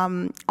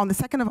on the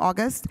 2nd of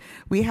August,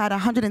 we had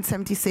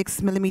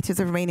 176 millimeters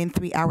of rain in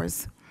 3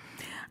 hours.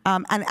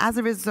 And as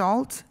a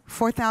result,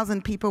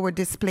 4,000 people were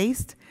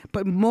displaced,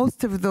 but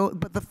most of those,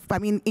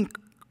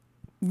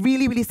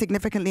 really, really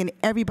significantly, and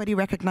everybody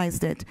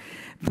recognized it,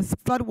 the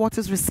flood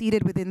waters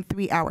receded within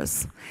 3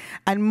 hours.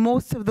 And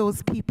most of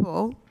those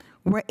people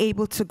were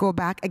able to go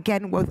back,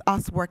 again, with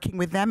us working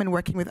with them and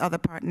working with other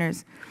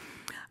partners.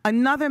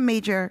 Another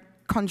major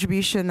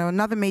contribution, or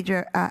another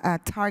major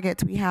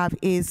target we have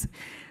is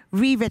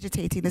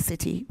revegetating the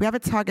city. We have a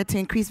target to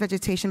increase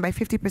vegetation by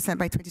 50%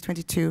 by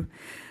 2022.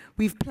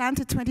 We've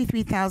planted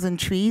 23,000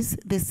 trees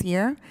this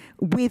year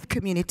with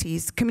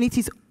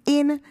communities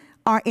in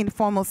our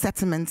informal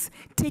settlements,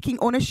 taking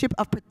ownership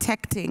of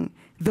protecting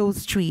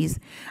those trees.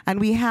 And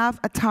we have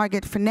a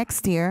target for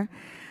next year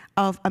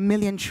of 1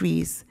 million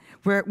trees,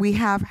 where we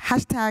have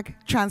hashtag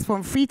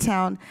Transform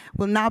Freetown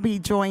will now be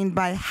joined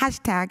by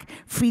hashtag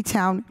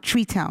Freetown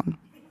Treetown.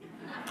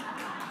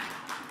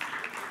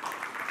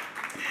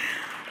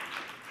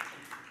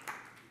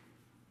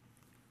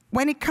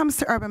 When it comes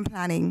to urban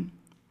planning,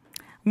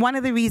 One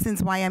of the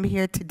reasons why I'm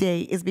here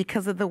today is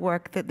because of the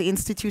work that the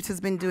Institute has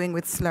been doing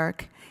with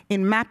SLRC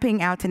in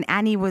mapping out, and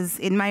Annie was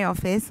in my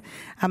office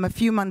a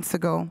few months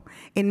ago,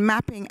 in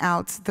mapping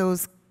out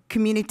those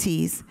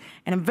communities.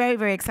 And I'm very,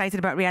 very excited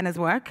about Rhiannan's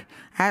work.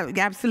 I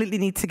absolutely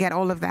need to get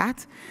all of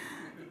that.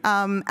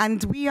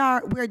 And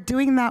we're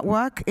doing that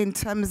work in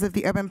terms of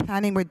the urban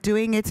planning. We're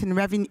doing it in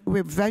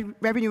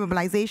revenue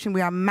mobilization.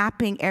 We are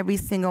mapping every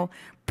single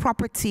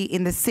property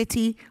in the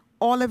city,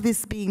 all of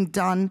this being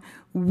done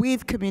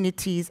with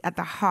communities at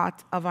the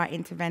heart of our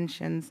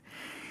interventions.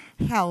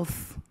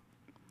 Health,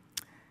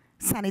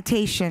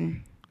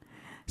 sanitation.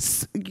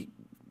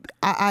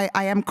 I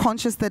am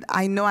conscious that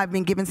I know I've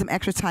been given some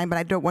extra time, but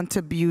I don't want to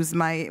abuse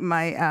my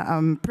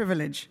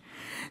privilege.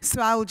 So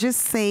I'll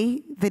just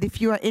say that if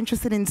you are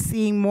interested in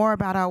seeing more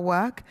about our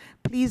work,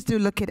 please do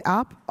look it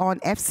up on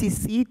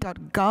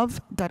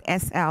fcc.gov.sl,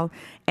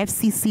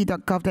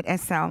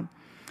 fcc.gov.sl.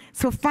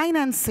 So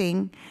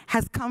financing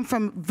has come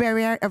from a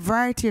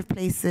variety of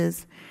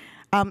places.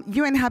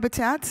 UN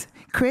Habitat,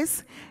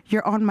 Chris,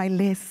 you're on my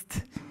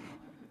list.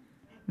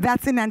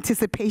 That's in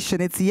anticipation.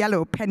 It's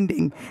yellow,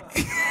 pending.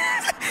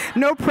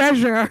 No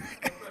pressure.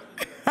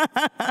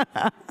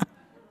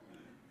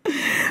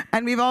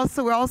 And we're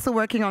also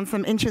working on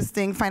some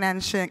interesting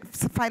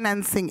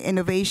financing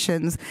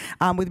innovations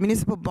with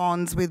municipal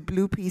bonds, with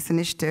Blue Peace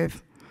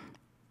Initiative.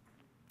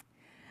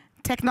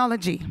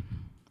 Technology.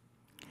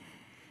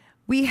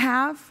 We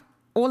have,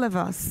 all of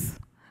us,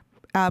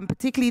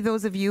 particularly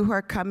those of you who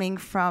are coming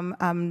from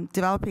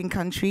developing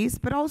countries,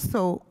 but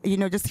also,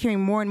 just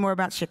hearing more and more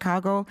about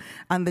Chicago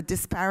and the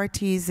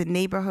disparities in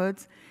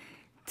neighborhoods.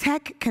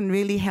 Tech can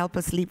really help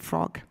us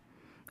leapfrog,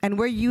 and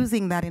we're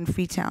using that in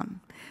Freetown.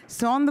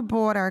 So on the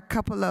board are a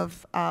couple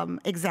of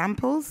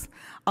examples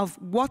of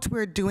what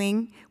we're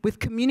doing with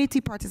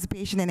community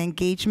participation and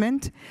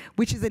engagement,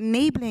 which is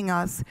enabling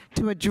us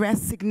to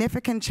address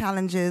significant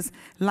challenges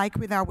like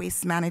with our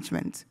waste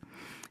management.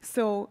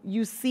 So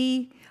you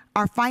see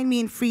our Find Me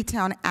in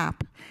Freetown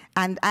app,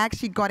 and I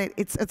actually got it.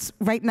 It's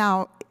right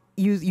now.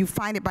 You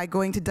find it by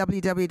going to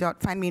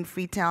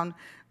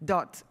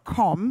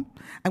www.findmeinfreetown.com,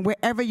 and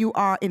wherever you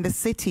are in the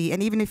city,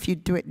 and even if you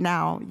do it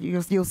now,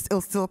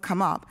 it'll still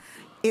come up.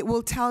 It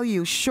will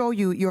show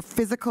you your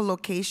physical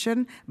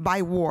location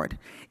by ward.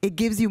 It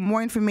gives you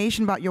more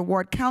information about your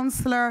ward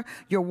councillor,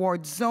 your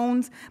ward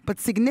zones, but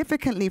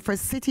significantly for a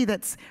city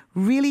that's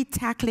really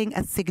tackling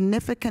a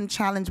significant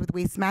challenge with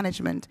waste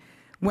management.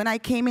 When I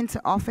came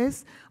into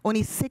office,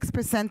 only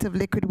 6% of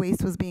liquid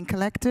waste was being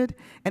collected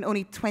and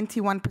only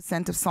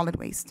 21% of solid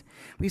waste.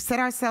 We've set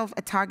ourselves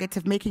a target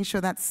of making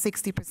sure that's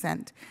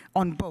 60%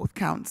 on both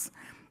counts.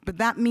 But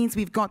that means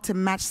we've got to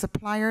match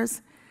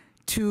suppliers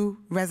to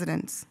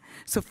residents.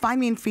 So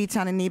Find Me in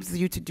Freetown enables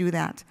you to do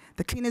that.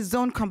 The Cleanest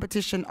Zone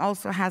competition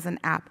also has an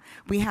app.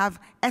 We have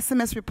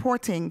SMS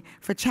reporting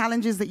for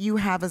challenges that you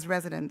have as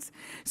residents.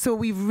 So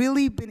we've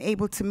really been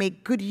able to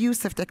make good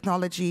use of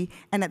technology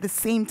and at the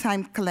same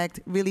time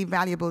collect really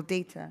valuable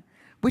data,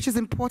 which is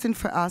important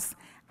for us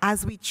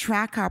as we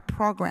track our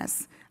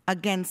progress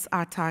against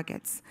our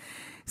targets.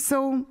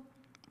 So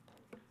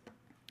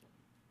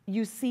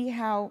you see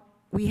how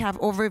we have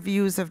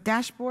overviews of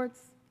dashboards.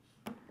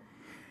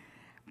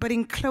 But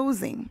in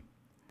closing,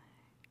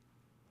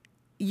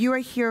 you are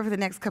here over the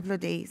next couple of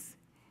days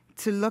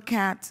to look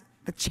at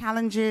the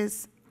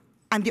challenges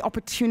and the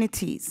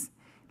opportunities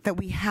that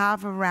we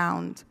have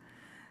around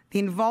the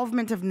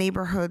involvement of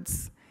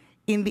neighborhoods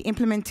in the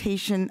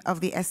implementation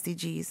of the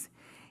SDGs,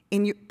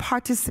 in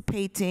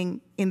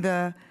participating in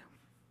the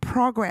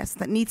progress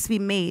that needs to be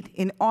made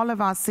in all of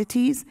our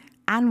cities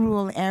and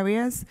rural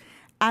areas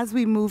as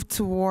we move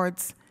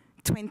towards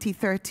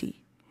 2030.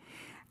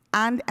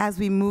 And as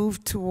we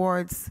move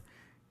towards,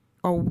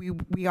 or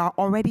we are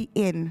already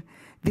in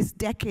this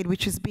decade,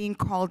 which is being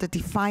called a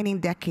defining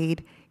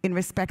decade in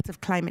respect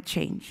of climate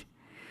change.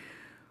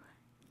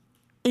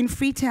 In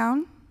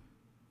Freetown,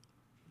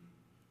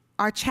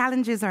 our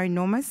challenges are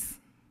enormous,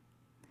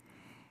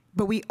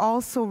 but we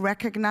also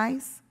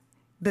recognize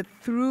that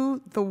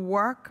through the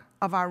work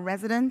of our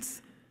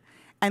residents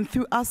and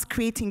through us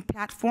creating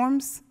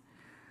platforms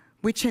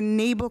which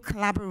enable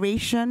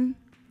collaboration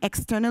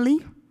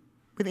externally,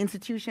 with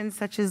institutions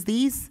such as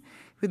these,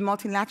 with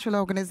multilateral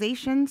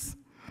organizations,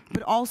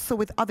 but also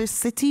with other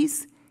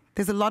cities.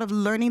 There's a lot of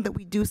learning that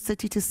we do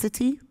city to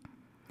city,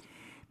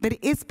 that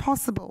it is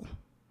possible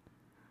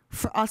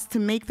for us to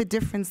make the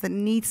difference that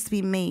needs to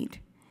be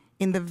made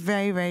in the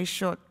very, very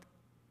short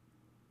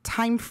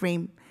time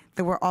frame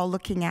that we're all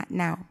looking at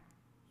now.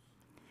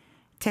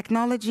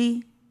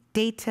 Technology,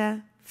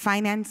 data,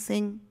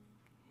 financing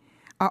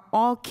are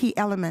all key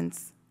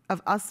elements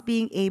of us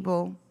being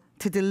able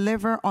to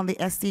deliver on the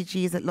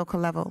SDGs at local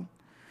level.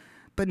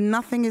 But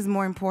nothing is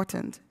more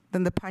important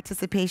than the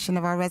participation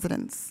of our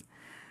residents,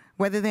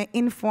 whether they're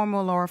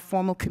informal or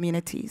formal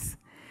communities.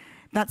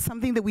 That's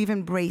something that we've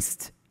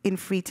embraced in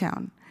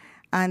Freetown,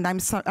 and I'm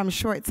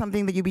sure it's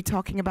something that you'll be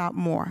talking about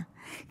more.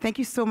 Thank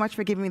you so much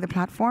for giving me the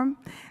platform,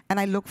 and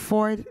I look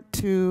forward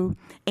to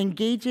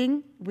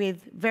engaging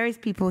with various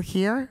people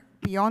here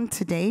beyond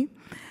today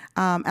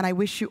And I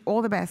wish you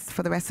all the best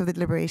for the rest of the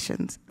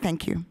deliberations.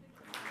 Thank you.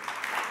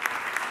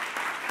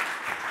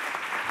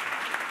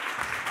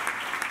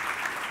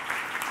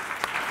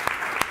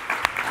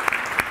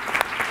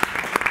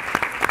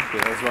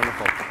 That was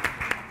wonderful.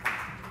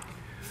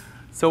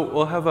 So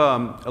we'll have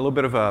a little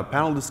bit of a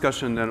panel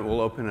discussion, then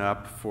we'll open it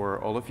up for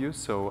all of you,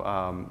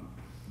 so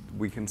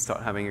we can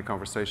start having a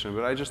conversation.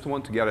 But I just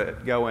want to get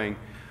it going,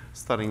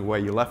 starting where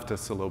you left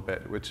us a little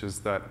bit, which is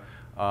that,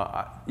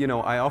 you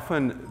know, I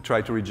often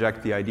try to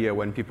reject the idea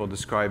when people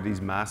describe these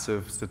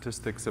massive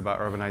statistics about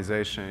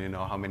urbanization, you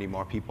know, how many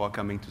more people are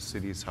coming to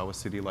cities, how a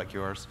city like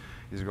yours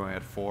is growing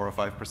at 4 or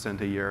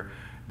 5% a year,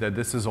 that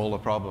this is all a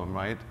problem,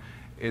 right?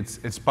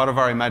 It's part of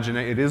our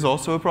imagination. It is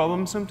also a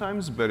problem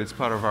sometimes, but it's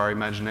part of our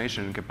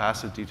imagination and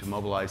capacity to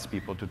mobilize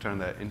people to turn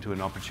that into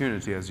an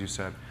opportunity, as you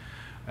said.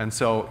 And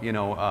so, you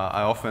know,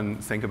 I often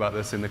think about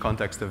this in the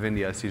context of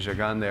India. I see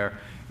Jagan there.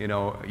 You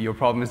know, your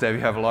problem is that you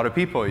have a lot of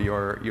people.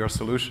 Your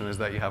solution is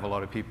that you have a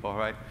lot of people,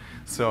 right?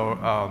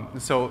 So,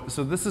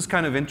 so this is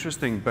kind of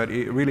interesting, but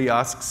it really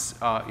asks,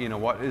 you know,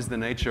 what is the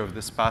nature of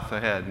this path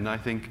ahead? And I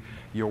think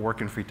your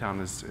work in Freetown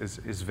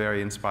is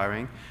very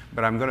inspiring.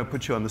 But I'm going to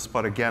put you on the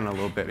spot again a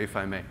little bit, if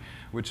I may,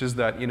 which is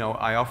that, you know,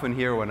 I often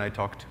hear when I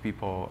talk to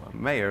people,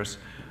 mayors,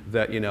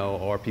 that, you know,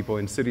 or people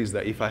in cities,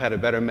 that if I had a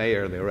better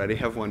mayor, they already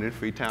have one in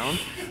Freetown,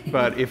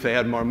 but if they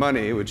had more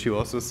money, which you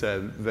also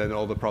said, then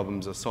all the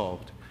problems are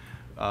solved.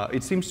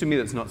 It seems to me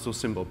that's not so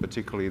simple,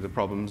 particularly the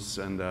problems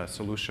and the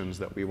solutions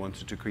that we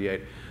wanted to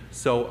create.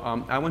 So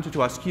I wanted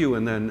to ask you,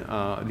 and then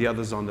the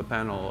others on the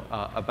panel,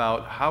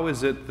 about how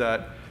is it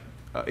that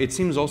it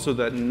seems also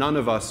that none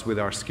of us with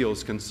our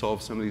skills can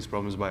solve some of these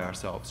problems by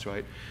ourselves,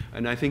 right?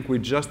 And I think we're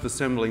just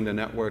assembling the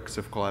networks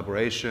of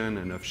collaboration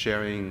and of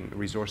sharing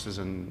resources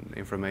and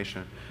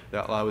information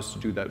that allow us to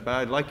do that. But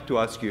I'd like to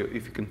ask you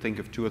if you can think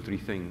of 2 or 3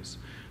 things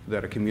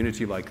that a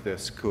community like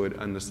this could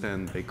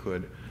understand they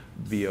could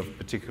be of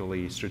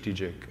particularly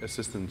strategic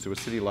assistance to a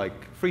city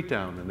like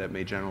Freetown, and that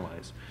may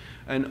generalize.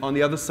 And on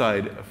the other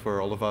side,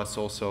 for all of us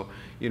also,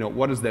 you know,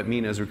 what does that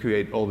mean as we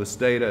create all this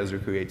data, as we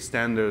create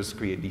standards,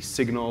 create these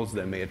signals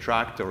that may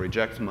attract or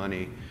reject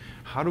money?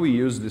 How do we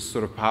use this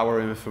sort of power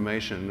of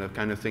information, the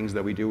kind of things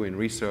that we do in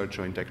research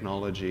or in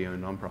technology or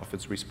in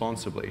nonprofits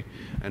responsibly?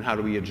 And how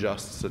do we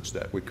adjust such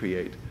that we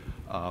create,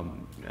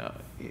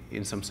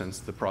 in some sense,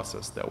 the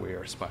process that we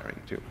are aspiring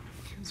to?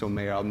 So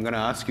Mayor, I'm going to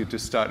ask you to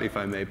start, if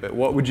I may, but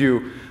what's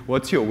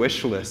your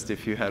wish list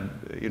if you had,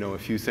 you know, a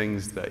few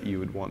things that you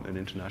would want an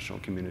international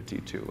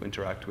community to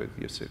interact with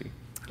your city?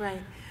 Right.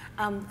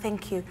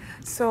 Thank you.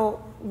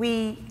 So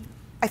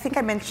I think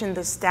I mentioned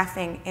the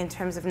staffing in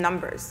terms of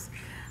numbers,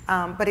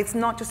 but it's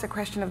not just a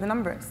question of the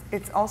numbers.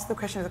 It's also the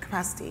question of the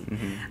capacity.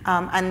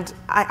 Mm-hmm. And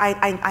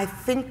I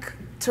think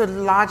to a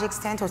large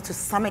extent, or to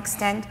some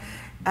extent,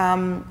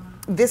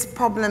 this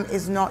problem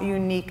is not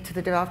unique to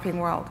the developing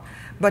world.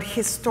 But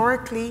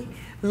historically,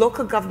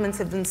 local governments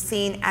have been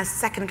seen as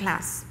second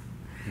class.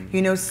 Mm-hmm.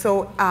 You know,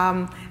 so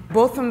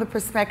both from the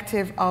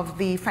perspective of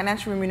the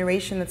financial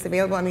remuneration that's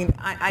available, I mean,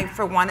 I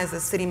for one, as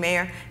a city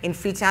mayor in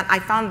Freetown, I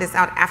found this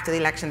out after the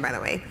election, by the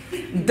way,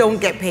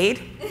 don't get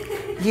paid.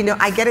 You know,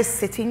 I get a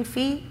sitting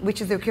fee, which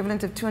is the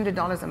equivalent of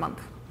 $200 a month.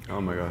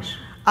 Oh my gosh.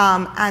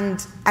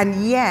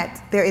 And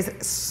yet there is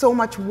so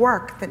much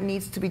work that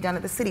needs to be done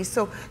at the city.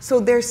 So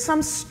there's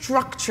some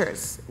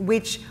structures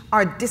which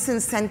are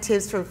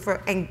disincentives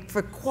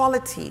for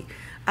quality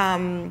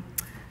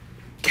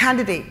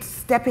candidates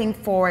stepping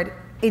forward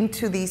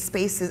into these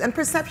spaces. And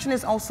perception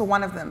is also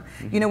one of them.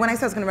 Mm-hmm. You know, when I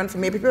said I was going to run for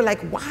mayor, people were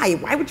like, why?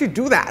 Why would you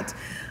do that?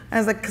 And I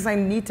was like, because I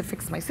need to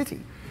fix my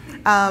city.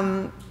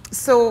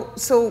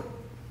 So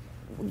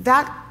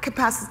that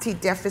capacity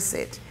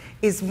deficit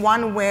is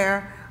one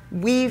where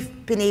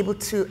we've been able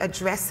to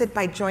address it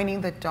by joining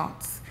the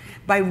dots,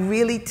 by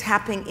really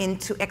tapping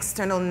into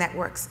external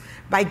networks,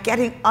 by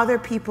getting other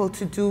people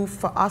to do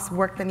for us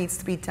work that needs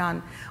to be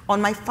done. On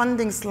my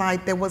funding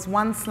slide, there was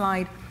one,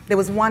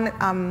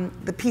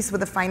 the piece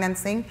with the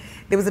financing.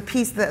 There was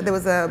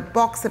a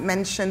box that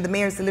mentioned the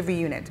Mayor's Delivery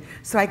Unit.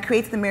 So I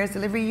created the Mayor's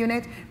Delivery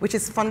Unit, which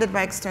is funded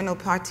by external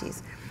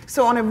parties.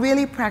 So on a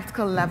really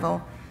practical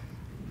level,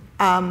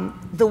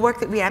 the work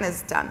that Rhiannan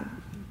has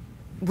done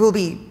will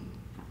be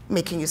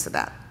making use of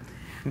that.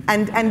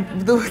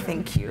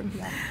 Thank you.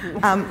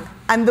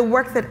 And the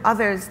work that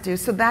others do,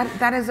 so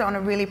that is on a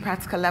really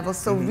practical level.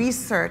 So mm-hmm.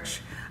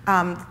 research,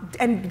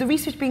 and the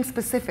research being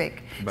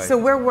specific. Right. So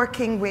we're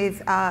working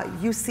with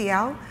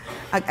UCL.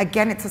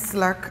 Again, it's a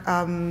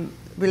SLURC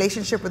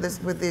relationship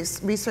with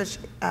this research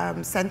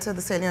center,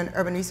 the Sierra Leone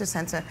Urban Research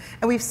Center,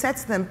 and we've said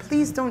to them,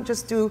 please don't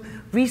just do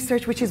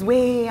research which is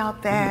way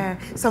out there,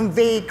 some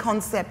vague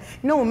concept.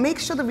 No, make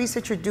sure the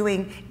research you're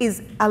doing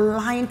is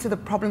aligned to the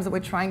problems that we're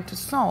trying to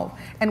solve,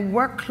 and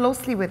work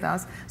closely with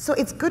us. So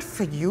it's good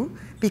for you,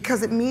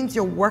 because it means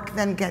your work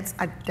then gets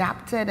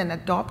adapted and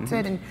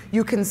adopted, mm-hmm. and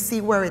you can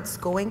see where it's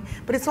going.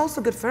 But it's also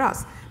good for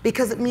us,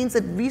 because it means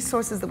that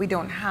resources that we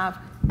don't have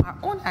our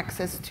own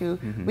access to,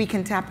 mm-hmm. we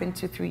can tap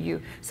into through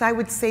you. So I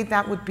would say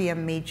that would be a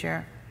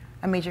major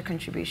a major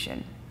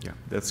contribution. Yeah,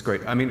 that's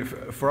great. I mean,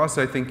 for us,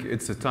 I think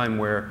it's a time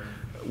where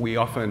we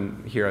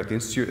often here at the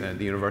Institute, at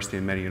the university,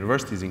 and many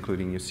universities,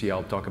 including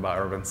UCL, talk about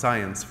urban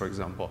science, for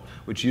example,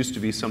 which used to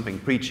be something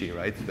preachy,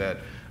 right? That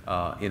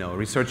you know,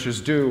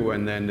 researchers do,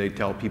 and then they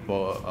tell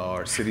people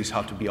or cities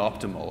how to be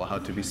optimal, how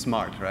to be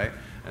smart, right?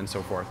 And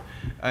so forth.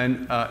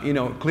 And you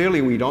know,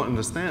 clearly we don't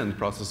understand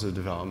process of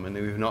development,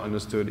 and we've not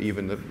understood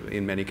even,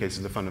 in many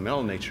cases, the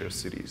fundamental nature of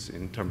cities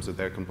in terms of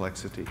their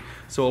complexity.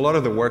 So a lot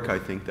of the work, I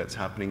think, that's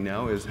happening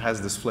now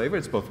has this flavor.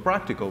 It's both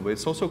practical, but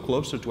it's also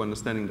closer to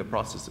understanding the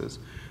processes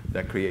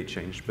that create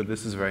change. But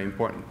this is very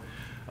important.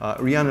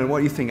 Rhiannan, what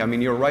do you think? I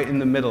mean, you're right in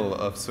the middle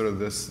of sort of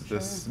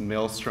this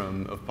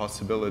maelstrom of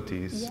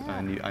possibilities,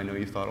 and I know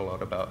you thought a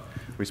lot about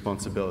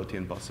responsibility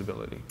and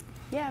possibility.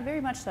 Yeah,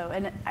 very much so.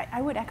 And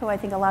I would echo, I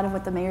think, a lot of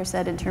what the mayor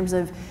said in terms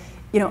of,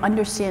 you know,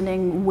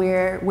 understanding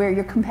where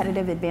your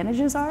competitive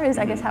advantages are is,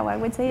 I guess, how I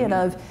would say it,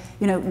 of,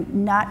 you know,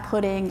 not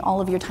putting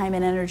all of your time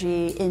and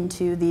energy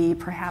into the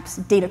perhaps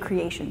data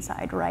creation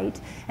side,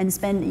 right? And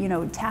spend, you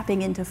know,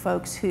 tapping into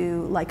folks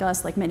who, like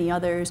us, like many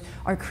others,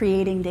 are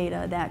creating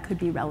data that could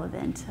be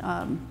relevant.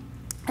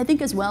 I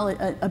think as well,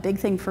 a big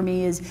thing for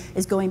me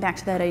is going back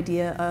to that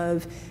idea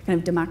of kind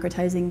of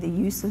democratizing the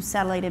use of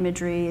satellite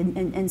imagery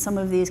and some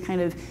of these kind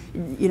of,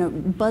 you know,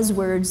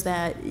 buzzwords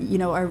that, you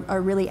know,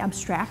 are really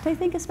abstract, I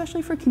think,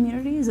 especially for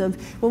communities of,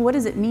 well, what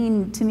does it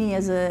mean to me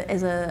as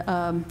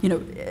you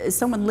know, as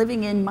someone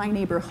living in my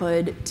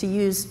neighborhood to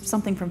use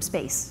something from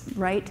space,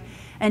 right?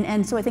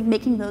 And so I think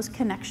making those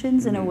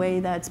connections in a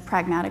way that's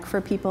pragmatic for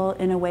people,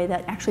 in a way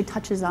that actually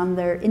touches on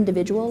their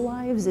individual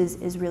lives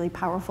is really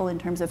powerful in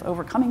terms of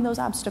overcoming those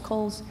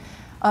obstacles.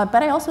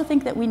 But I also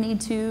think that we need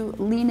to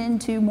lean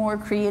into more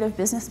creative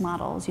business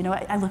models. You know,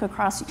 I look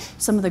across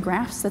some of the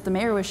graphs that the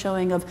mayor was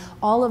showing of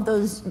all of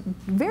those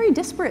very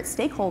disparate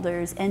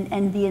stakeholders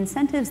and the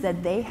incentives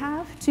that they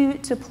have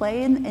to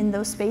play in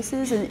those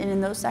spaces and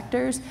in those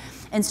sectors,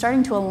 and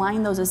starting to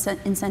align those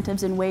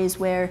incentives in ways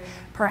where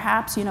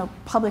perhaps, you know,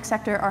 public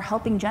sector are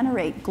helping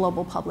generate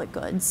global public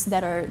goods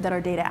that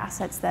are data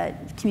assets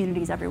that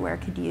communities everywhere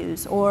could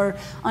use, or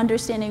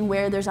understanding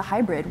where there's a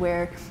hybrid,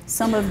 where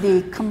some of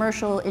the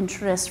commercial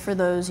interests for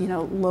those, you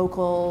know,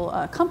 local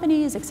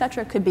companies, et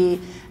cetera, could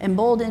be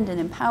emboldened and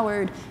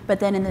empowered, but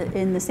then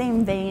in the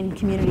same vein,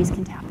 communities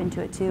can tap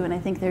into it too. And I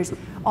think there's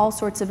all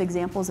sorts of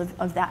examples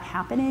of that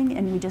happening,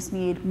 and we just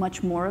need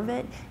much more of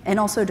it, and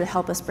also to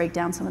help us break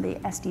down some of the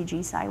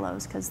SDG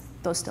silos, because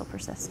those still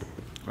persist.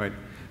 Right.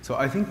 So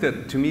I think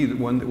that, to me,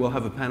 we'll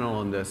have a panel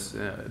on this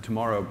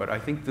tomorrow, but I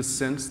think the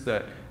sense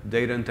that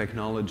data and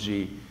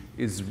technology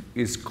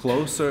is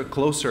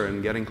closer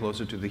and getting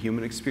closer to the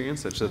human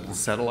experience, such that the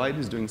satellite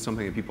is doing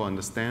something that people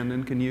understand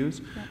and can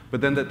use, but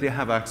then that they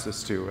have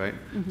access to, right?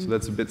 So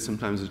that's a bit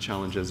sometimes a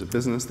challenge as a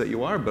business that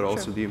you are, but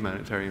also the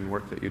humanitarian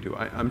work that you do.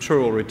 I'm sure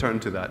we'll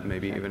return to that,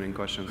 maybe even in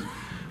questions.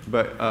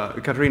 But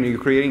Katharina, you're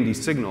creating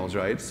these signals,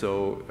 right?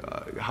 So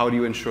how do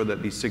you ensure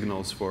that these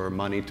signals for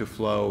money to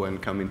flow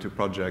and come into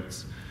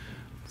projects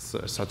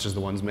such as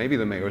the ones maybe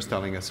the mayor is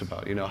telling us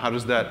about? You know, how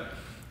does that,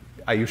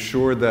 are you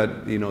sure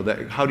that, you know,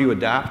 that, how do you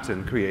adapt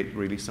and create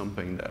really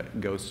something that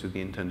goes to the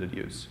intended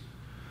use?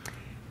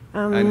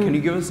 And can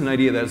you give us an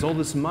idea? There's all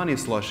this money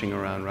sloshing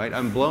around, right?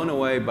 I'm blown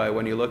away by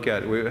when you look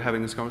at, we were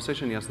having this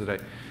conversation yesterday,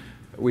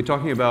 we're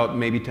talking about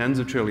maybe tens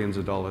of trillions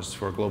of dollars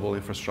for global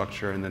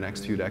infrastructure in the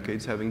next few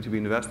decades having to be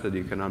invested.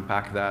 You can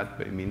unpack that,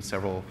 but it means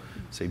several,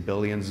 say,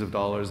 billions of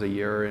dollars a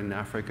year in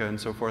Africa and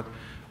so forth.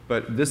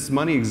 But this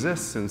money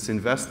exists and it's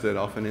invested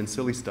often in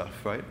silly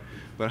stuff, right?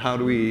 But how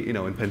do we, you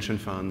know, in pension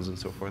funds and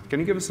so forth. Can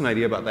you give us an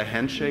idea about the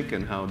handshake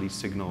and how these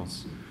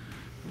signals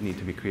need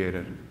to be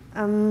created?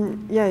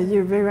 Yeah,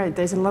 you're very right.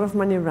 There's a lot of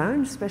money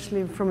around,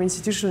 especially from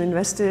institutional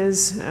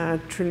investors,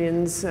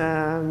 trillions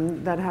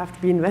that have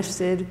to be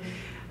invested.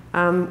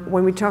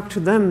 When we talk to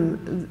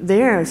them,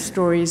 their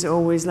story is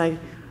always like,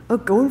 oh,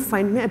 go and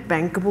find me a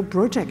bankable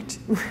project.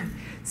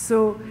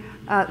 So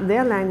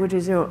their language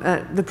is, you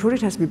know, the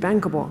project has to be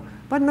bankable,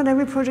 but not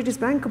every project is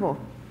bankable.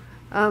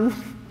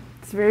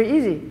 It's very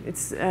easy.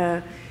 It's,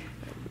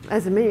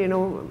 as a mayor, you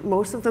know,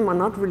 most of them are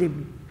not really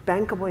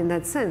bankable in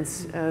that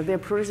sense. Their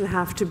projects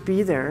have to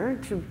be there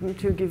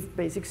to give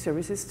basic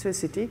services to a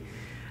city,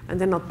 and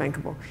they're not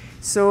bankable.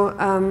 So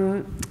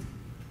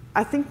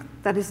I think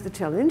that is the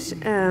challenge.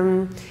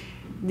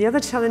 The other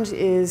challenge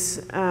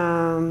is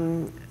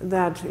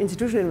that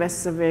institutional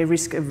investors are very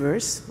risk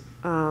averse.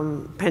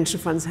 Pension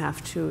funds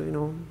have to, you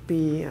know,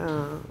 be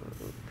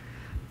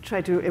try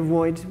to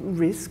avoid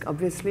risk,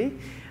 obviously.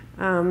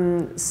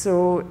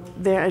 So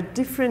there are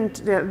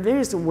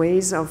various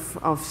ways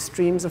of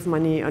streams of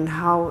money on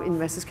how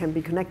investors can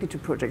be connected to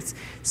projects.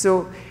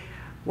 So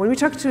when we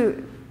talk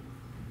to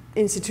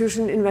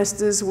institutional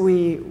investors,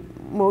 we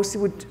mostly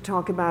would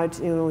talk about,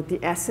 you know,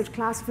 the asset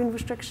class of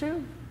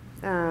infrastructure.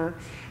 From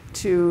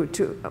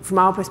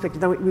our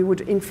perspective, that we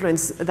would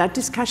influence that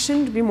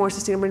discussion to be more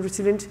sustainable and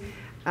resilient.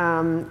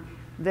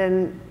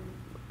 Then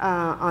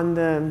on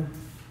the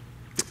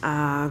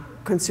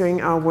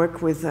concerning our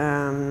work with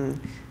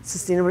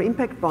sustainable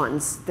impact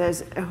bonds.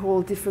 There's a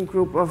whole different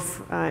group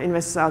of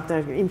investors out there,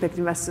 impact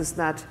investors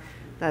that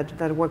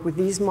work with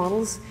these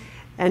models.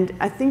 And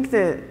I think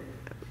a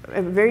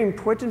very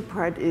important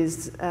part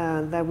is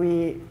that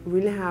we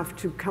really have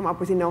to come up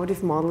with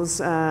innovative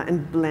models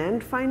and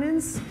blend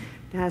finance.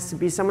 There has to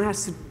be, someone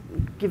has to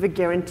give a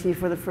guarantee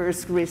for the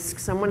first risk.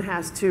 Someone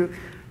has to,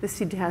 the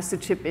city has to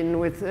chip in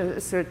with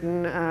a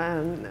certain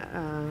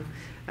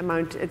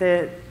amount.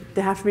 There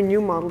have to be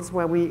new models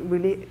where we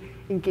really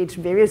engage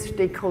various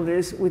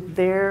stakeholders with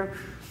their,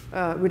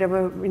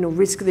 whatever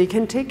risk they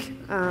can take,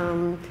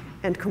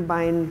 and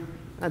combine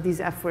these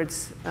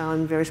efforts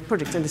on various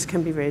projects. And this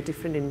can be very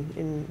different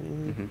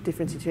in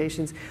different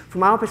situations.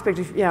 From our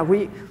perspective, yeah,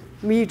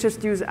 we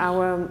just use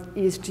our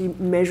ESG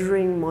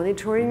measuring,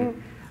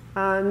 monitoring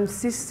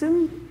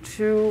system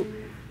to,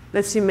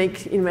 let's say,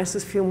 make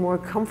investors feel more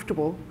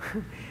comfortable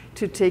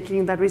to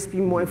taking that risk, be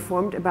more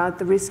informed about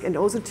the risk, and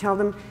also tell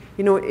them,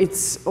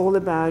 it's all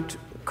about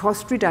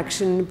cost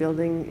reduction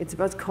building, it's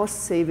about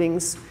cost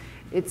savings,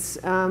 it's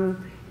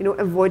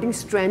avoiding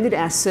stranded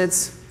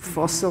assets,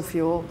 fossil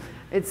fuel.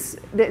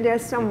 There are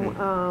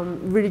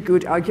some really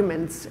good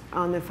arguments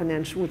on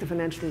with the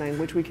financial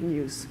language we can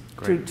use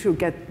to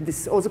get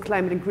this also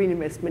climate and green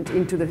investment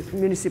into the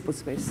municipal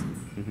space.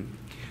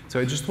 So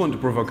I just want to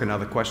provoke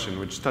another question,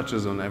 which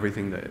touches on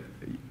everything that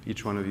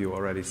each one of you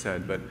already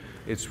said, but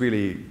it's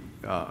really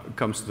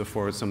comes to the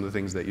fore some of the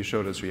things that you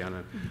showed us,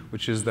 Rhiannan,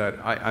 which is that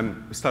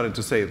I'm started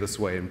to say it this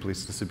way, and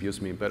please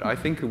disabuse me, but I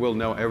think we'll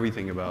know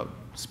everything about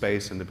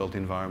space and the built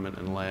environment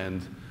and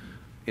land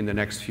in the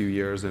next few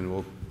years, and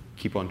we'll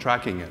keep on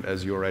tracking it,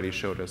 as you already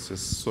showed us, is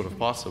sort of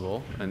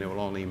possible, and it will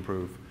only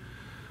improve.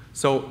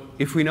 So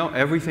if we know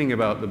everything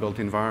about the built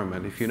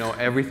environment, if you know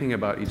everything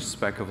about each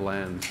speck of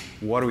land,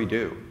 what do we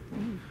do,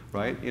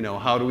 right?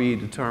 How do we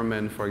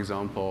determine, for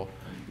example,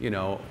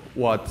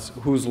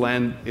 whose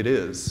land it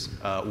is,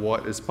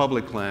 what is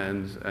public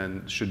land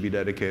and should be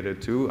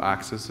dedicated to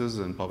accesses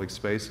and public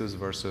spaces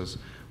versus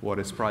what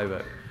is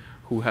private?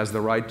 Who has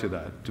the right to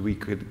that? Do we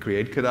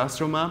create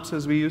cadastral maps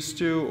as we used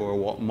to, or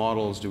what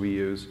models do we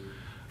use?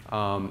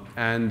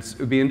 And it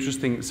would be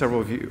interesting,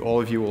 all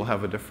of you will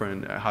have a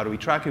different, how do we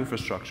track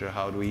infrastructure?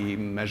 How do we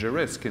measure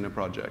risk in a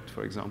project,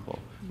 for example,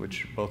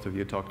 which both of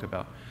you talked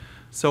about.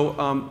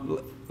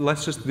 So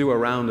let's just do a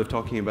round of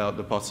talking about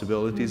the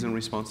possibilities and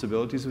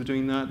responsibilities of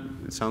doing that.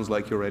 It sounds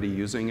like you're already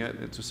using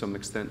it to some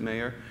extent,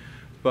 Mayor.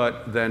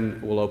 But then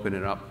we'll open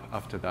it up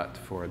after that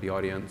for the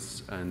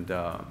audience. And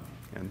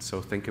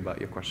so think about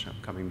your question.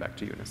 I'm coming back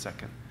to you in a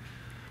second.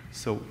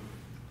 So.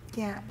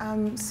 Yeah,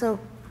 so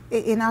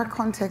in our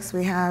context,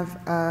 we have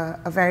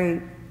a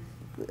very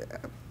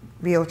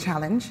real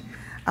challenge,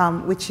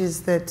 which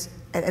is that,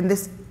 and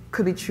this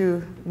could be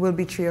true, will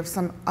be true of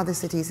some other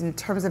cities in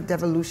terms of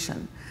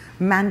devolution,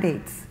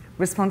 mandates,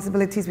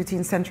 responsibilities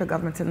between central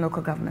government and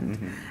local government.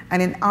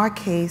 And in our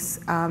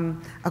case,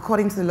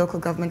 according to the Local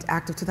Government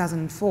Act of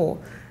 2004,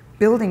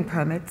 building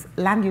permits,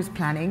 land use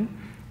planning,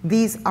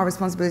 these are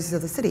responsibilities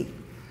of the city.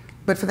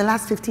 But for the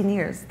last 15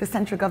 years, the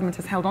central government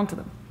has held on to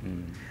them,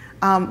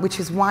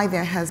 which is why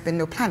there has been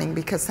no planning,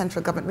 because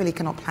central government really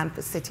cannot plan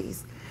for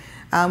cities.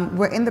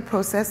 We're in the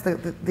process,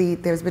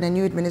 there's been a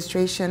new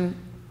administration.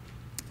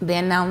 They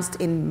announced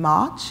in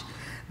March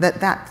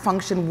that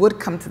function would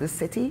come to the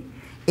city.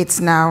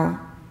 It's now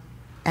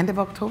end of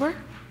October,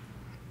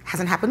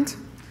 hasn't happened.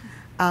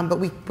 But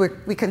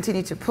we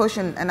continue to push,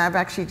 and I've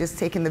actually just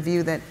taken the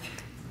view that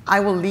I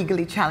will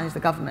legally challenge the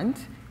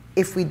government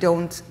if they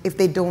don't,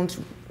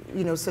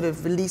 sort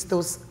of release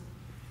those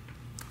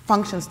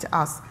functions to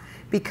us,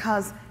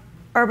 because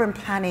urban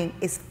planning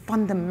is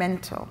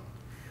fundamental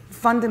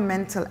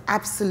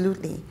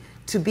absolutely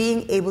to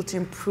being able to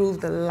improve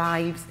the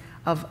lives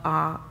of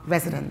our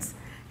residents,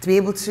 to be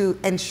able to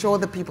ensure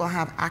that people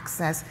have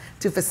access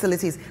to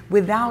facilities.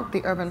 Without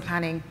the urban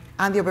planning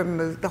and the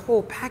urban, the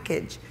whole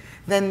package,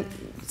 then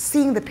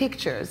seeing the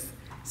pictures,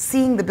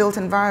 seeing the built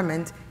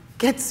environment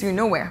gets you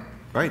nowhere.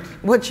 Right.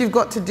 What you've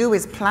got to do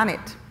is plan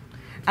it.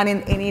 And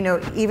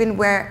even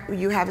where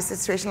you have a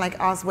situation like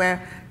us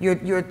where you're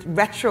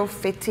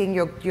retrofitting,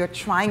 you're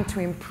trying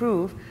to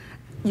improve,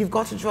 you've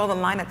got to draw the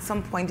line at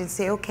some point and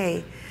say,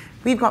 okay,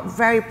 we've got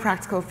very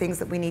practical things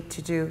that we need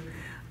to do.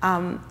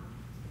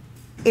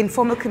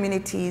 Informal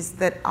communities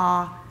that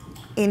are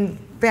in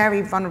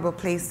very vulnerable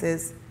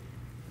places,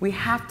 we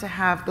have to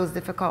have those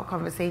difficult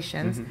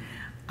conversations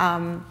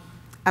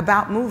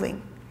about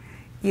moving.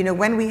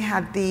 When we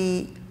had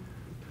the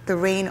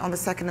rain on the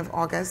 2nd of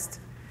August,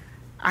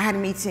 I had a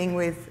meeting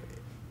with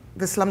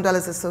the Slum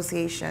Dwellers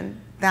Association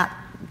that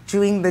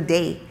during the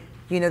day,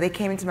 they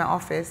came into my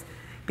office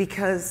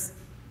because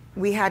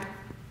we had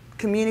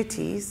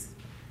communities,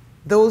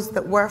 those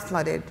that were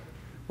flooded,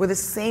 were the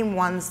same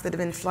ones that have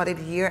been flooded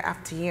year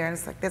after year. And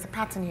it's like, there's a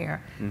pattern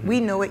here. We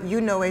know it, you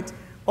know it,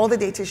 all the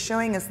data is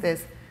showing us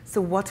this.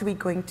 So what are we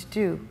going to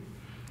do?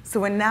 So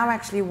we're now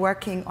actually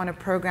working on a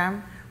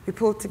program. We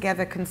pulled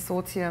together a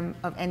consortium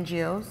of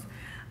NGOs,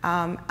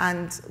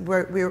 and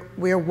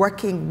we're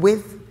working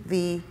with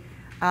the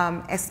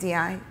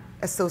SDI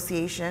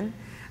Association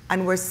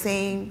and we're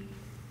saying,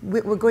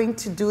 we're going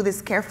to do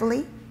this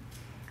carefully.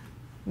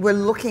 We're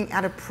looking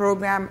at a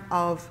program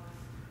of,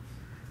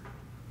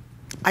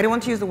 I don't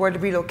want to use the word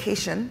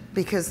relocation,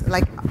 because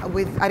like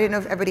I don't know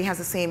if everybody has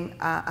the same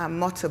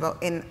motto,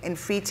 but in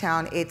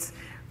Freetown, it's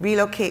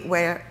relocate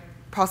where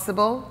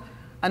possible.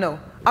 No,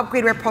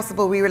 upgrade where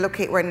possible, we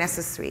relocate where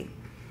necessary.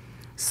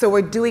 So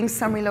we're doing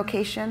some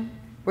relocation,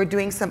 we're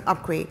doing some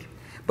upgrade,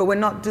 but we're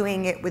not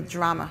doing it with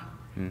drama.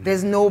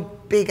 There's no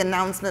big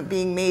announcement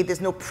being made,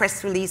 there's no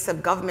press release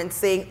of government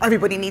saying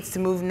everybody needs to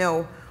move.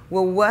 No,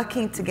 we're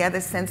working together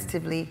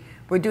sensitively.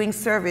 We're doing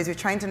surveys, we're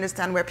trying to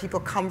understand where people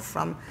come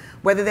from,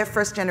 whether they're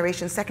first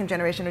generation, second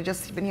generation, or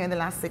just been here in the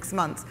last 6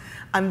 months.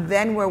 And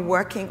then we're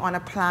working on a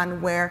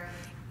plan where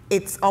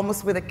it's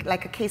almost with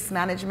like a case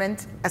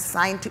management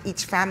assigned to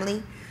each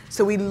family.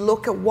 So we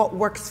look at what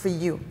works for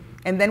you.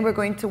 And then we're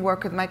going to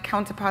work with my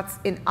counterparts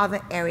in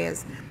other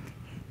areas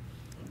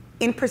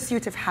in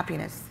pursuit of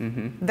happiness.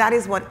 That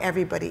is what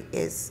everybody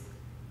is,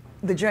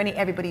 the journey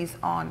everybody's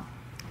on.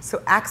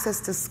 So access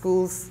to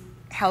schools,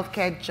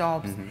 healthcare,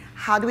 jobs.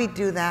 How do we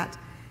do that?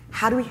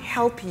 How do we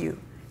help you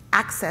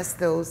access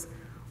those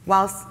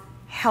whilst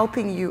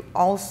helping you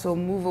also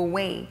move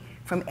away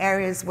from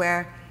areas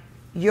where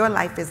your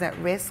life is at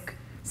risk,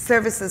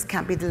 services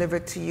can't be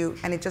delivered to you,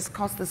 and it just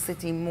costs the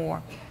city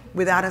more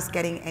without us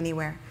getting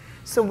anywhere.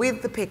 So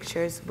with the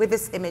pictures, with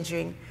this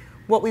imaging,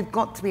 what we've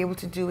got to be able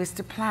to do is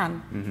to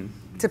plan,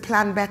 to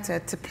plan better,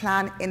 to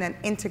plan in an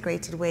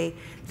integrated way,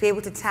 to be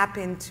able to tap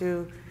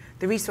into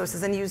the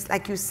resources. And use,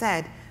 like you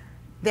said,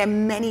 there are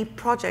many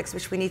projects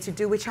which we need to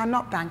do which are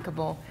not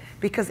bankable,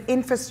 because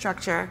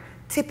infrastructure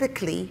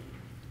typically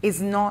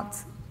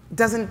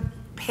doesn't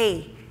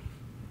pay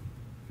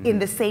in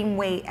the same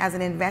way as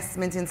an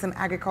investment in some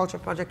agriculture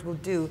project will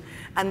do.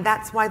 And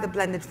that's why the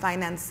blended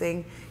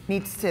financing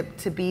needs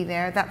to be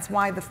there. That's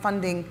why the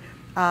funding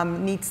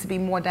needs to be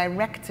more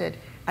directed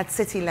at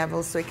city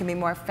levels so it can be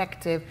more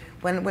effective.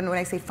 When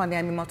I say funding,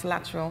 I mean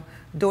multilateral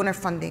donor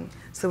funding.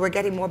 So we're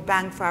getting more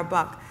bang for our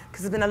buck,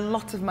 because there's been a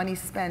lot of money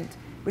spent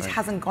which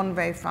hasn't gone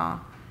very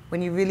far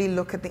when you really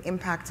look at the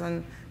impact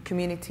on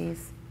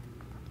communities.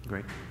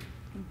 Great.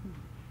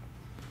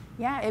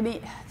 Yeah, I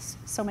mean,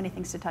 so many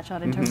things to touch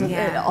on in terms of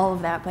all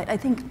of that, but I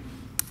think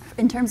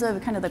in terms of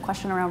kind of the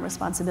question around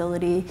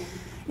responsibility,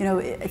 you know,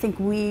 I think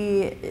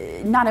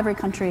not every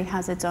country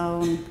has its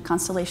own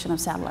constellation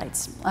of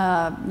satellites.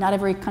 Not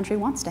every country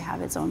wants to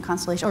have its own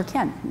constellation, or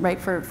can, right,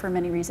 for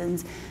many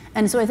reasons.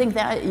 And so I think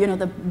that, you know,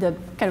 the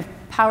kind of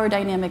power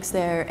dynamics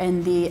there,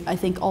 and I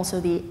think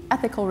also the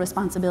ethical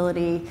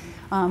responsibility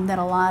that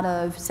a lot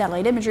of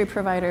satellite imagery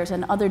providers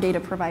and other data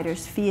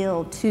providers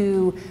feel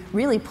to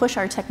really push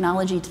our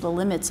technology to the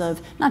limits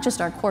of not just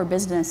our core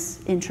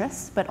business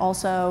interests, but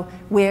also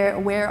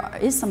where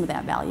is some of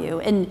that value.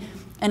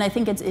 And I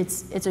think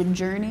it's a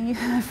journey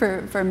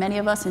for many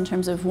of us in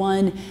terms of,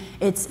 one,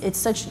 it's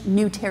such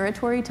new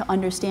territory to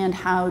understand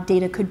how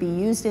data could be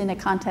used in a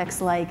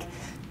context like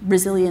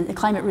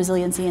climate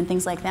resiliency and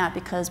things like that,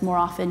 because more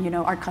often, you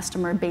know, our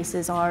customer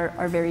bases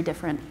are very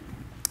different.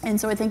 And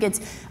so I think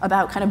it's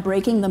about kind of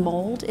breaking the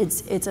mold.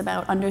 It's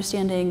about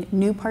understanding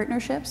new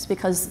partnerships,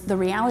 because the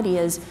reality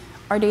is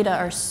our data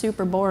are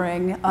super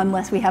boring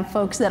unless we have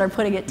folks that are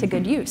putting it to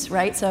good use,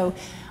 right? So,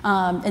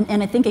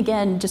 and I think,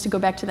 again, just to go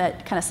back to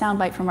that kind of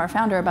soundbite from our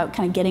founder about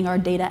kind of getting our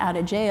data out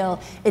of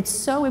jail, it's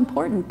so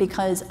important,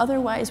 because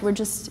otherwise we're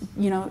just,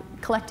 you know,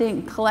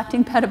 collecting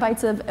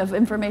petabytes of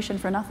information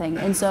for nothing.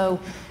 And so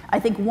I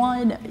think,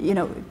 one, you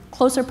know,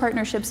 closer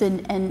partnerships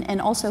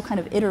and also kind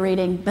of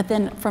iterating, but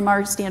then from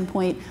our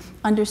standpoint,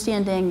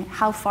 understanding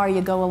how far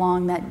you go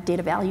along that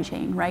data value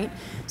chain, right?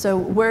 So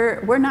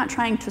we're not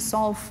trying to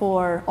solve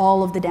for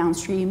all of the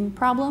downstream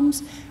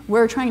problems.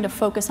 We're trying to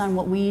focus on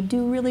what we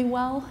do really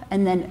well,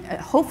 and then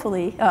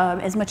hopefully,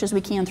 as much as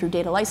we can through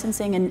data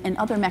licensing and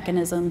other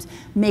mechanisms,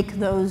 make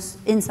those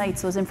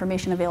insights, those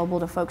information available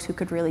to folks who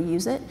could really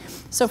use it.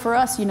 So for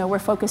us, you know, we're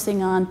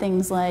focusing on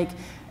things like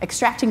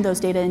extracting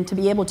those data and to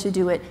be able to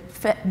do it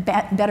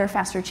better,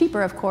 faster,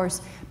 cheaper, of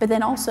course, but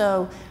then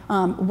also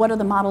what are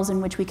the models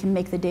in which we can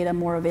make the data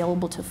more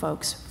available to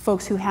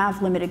folks who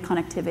have limited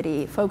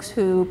connectivity, folks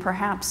who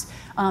perhaps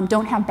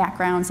don't have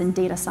backgrounds in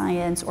data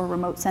science or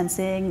remote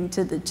sensing,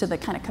 to the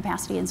kind of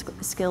capacity and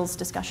skills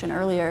discussion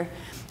earlier.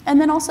 And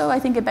then also, I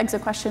think it begs the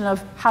question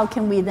of how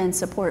can we then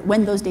support,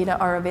 when those data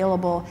are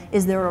available,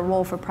 is there a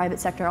role for private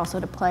sector also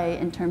to play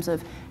in terms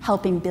of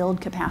helping build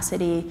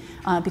capacity?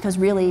 Because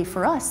really,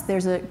 for us,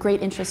 there's a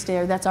great interest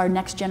there. That's our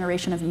next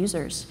generation of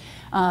users.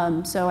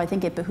 So I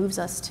think it behooves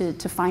us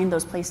to find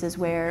those places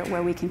where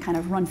we can kind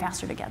of run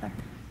faster together.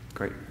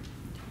 Great.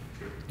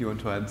 Do you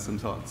want to add some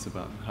thoughts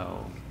about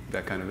how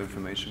that kind of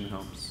information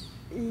helps?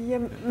 Yeah,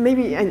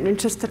 maybe, and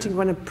just touching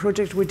on a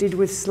project we did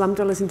with Slum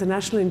Dwellers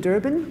International in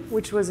Durban,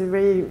 which was a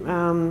very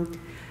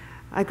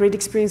a great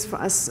experience for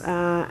us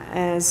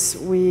as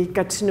we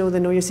got to know the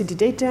Know Your City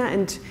data.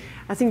 And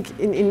I think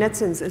in that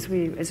sense, as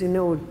you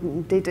know,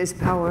 data is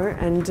power,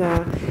 and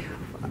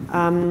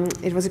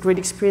it was a great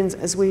experience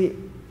as we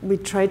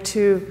tried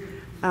to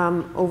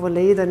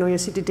overlay the Know Your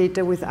City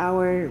data with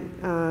our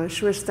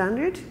SURE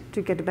standard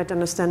to get a better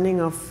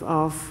understanding of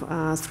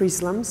 3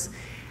 slums.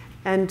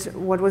 And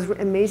what was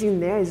amazing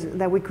there is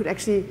that we could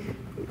actually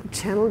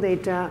channel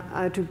data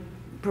to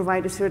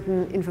provide a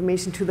certain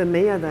information to the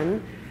mayor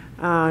then,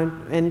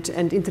 and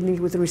interlink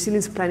with the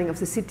resilience planning of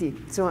the city.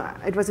 So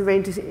it was a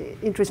very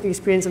interesting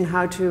experience on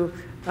how to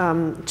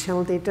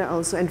channel data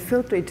also and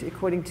filter it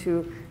according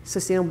to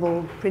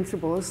sustainable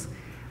principles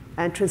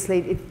and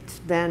translate it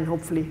then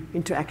hopefully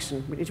into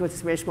action. It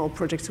was a very small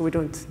project, so we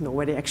don't know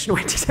where the action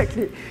went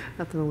exactly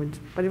at the moment.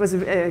 But it was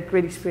a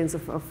great experience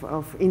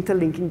of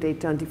interlinking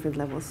data on different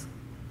levels.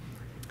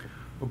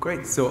 Well,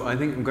 great. So I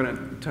think I'm going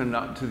to turn it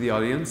out to the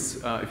audience,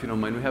 if you don't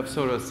mind. We have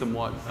sort of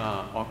somewhat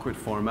awkward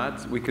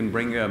format. We can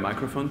bring a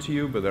microphone to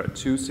you, but there are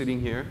 2 sitting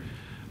here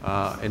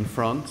in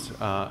front.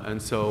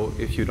 And so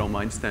if you don't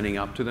mind standing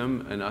up to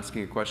them and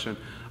asking a question,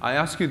 I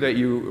ask you that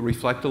you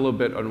reflect a little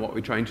bit on what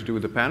we're trying to do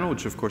with the panel,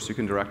 which of course you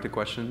can direct a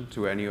question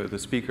to any of the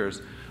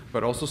speakers,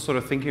 but also sort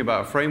of thinking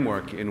about a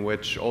framework in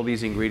which all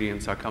these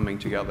ingredients are coming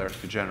together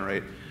to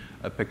generate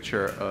a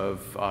picture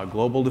of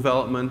global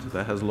development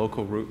that has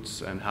local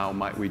roots, and how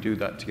might we do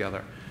that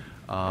together.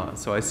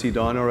 So I see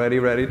Don already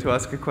ready to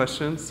ask a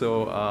question,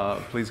 so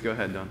please go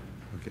ahead, Don.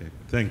 Okay,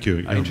 thank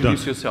you.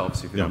 Introduce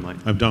yourselves, if you don't mind.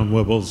 I'm Don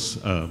Webbles,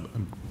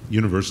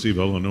 University of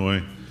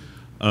Illinois.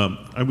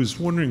 I was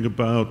wondering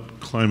about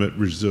climate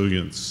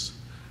resilience,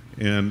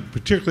 and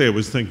particularly I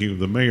was thinking of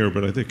the mayor,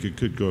 but I think it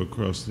could go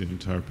across the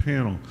entire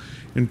panel,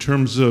 in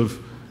terms of,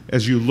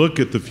 as you look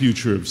at the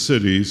future of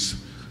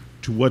cities,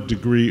 to what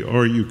degree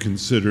are you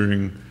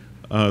considering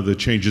the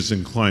changes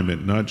in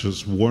climate, not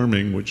just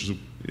warming, which is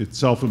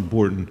itself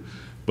important,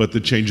 but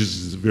the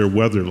changes in severe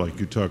weather like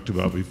you talked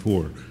about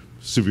before.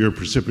 Severe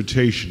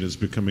precipitation is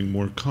becoming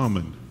more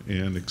common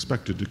and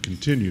expected to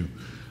continue.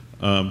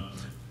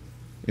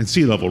 And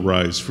sea level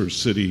rise for a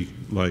city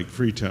like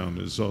Freetown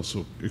is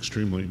also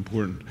extremely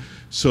important.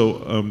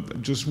 So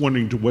just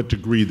wondering to what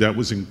degree that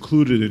was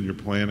included in your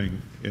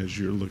planning as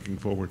you're looking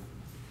forward.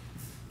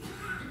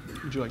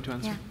 Would you like to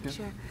answer? Yeah,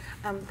 sure.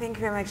 Thank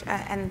you very much.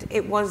 And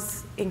it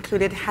was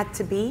included, had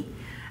to be.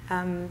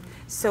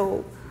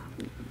 So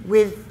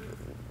with,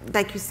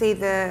 like you say,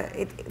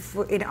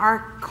 in our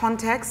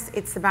context,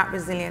 it's about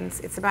resilience,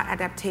 it's about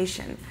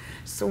adaptation.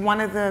 So one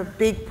of the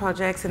big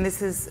projects, and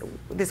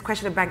this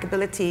question of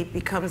bankability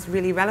becomes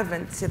really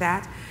relevant to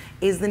that,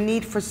 is the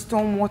need for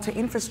stormwater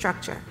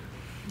infrastructure.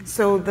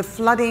 So the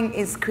flooding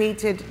is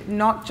created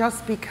not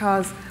just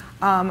because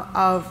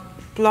of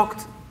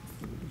blocked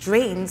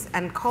drains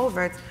and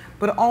culverts,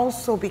 but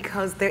also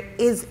because there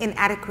is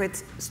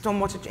inadequate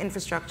stormwater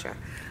infrastructure.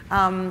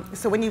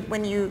 So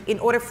in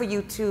order for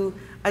you to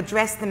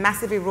address the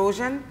massive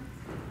erosion,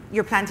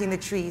 you're planting the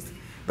trees.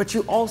 But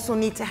you also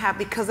need to have,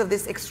 because of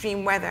this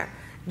extreme weather,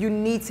 you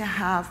need to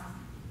have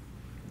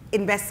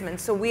investment.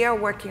 So we are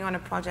working on a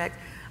project,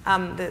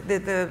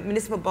 the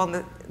municipal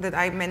bond that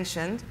I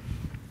mentioned,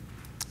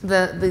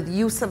 the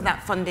use of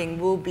that funding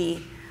will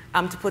be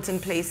to put in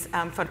place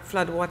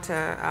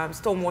floodwater,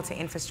 stormwater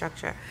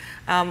infrastructure.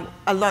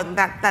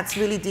 That's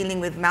really dealing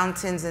with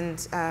mountains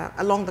and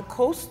along the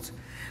coast.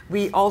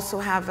 We also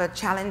have a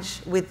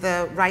challenge with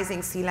the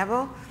rising sea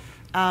level.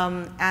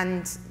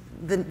 And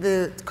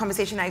the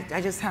conversation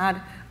I just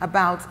had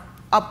about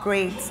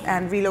upgrades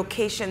and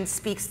relocation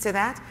speaks to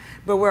that.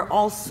 But we're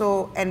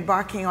also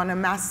embarking on a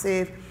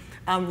massive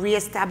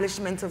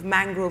reestablishment of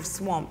mangrove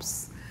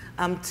swamps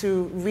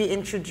to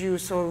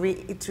reintroduce or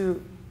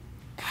to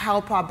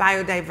help our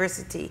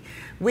biodiversity,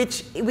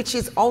 which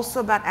is also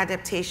about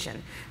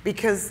adaptation,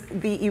 because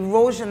the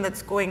erosion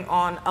that's going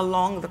on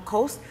along the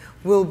coast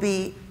will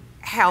be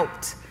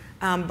helped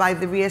by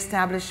the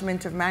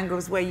reestablishment of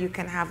mangroves where you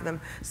can have them.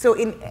 So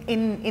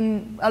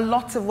in a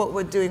lot of what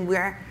we're doing,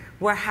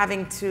 we're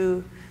having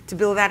to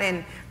build that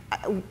in.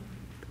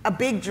 A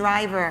big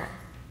driver,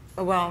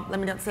 well, let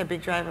me not say a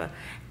big driver,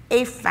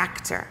 a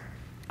factor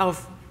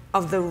of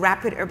the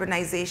rapid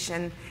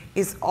urbanization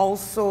is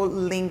also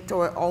linked,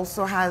 or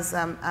also has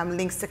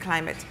links to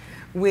climate,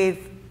 with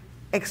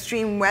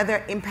extreme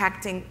weather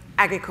impacting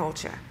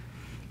agriculture.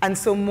 And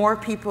so more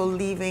people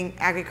leaving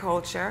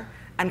agriculture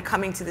and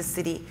coming to the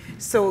city.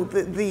 So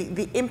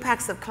the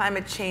impacts of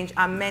climate change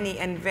are many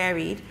and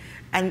varied.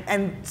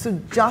 And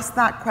so just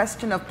that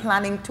question of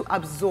planning to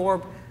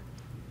absorb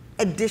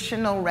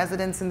additional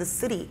residents in the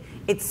city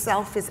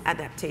itself is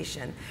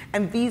adaptation.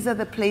 And these are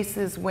the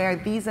places where,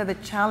 these are the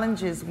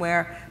challenges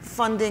where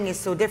funding is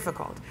so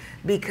difficult,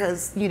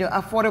 because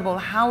affordable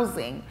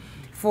housing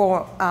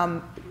for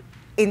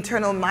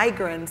internal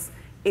migrants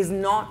is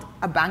not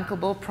a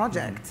bankable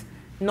project,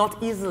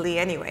 not easily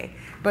anyway.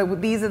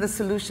 But these are the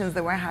solutions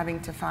that we're having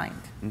to find.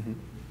 Mm-hmm.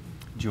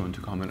 Do you want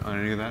to comment on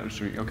any of that? Or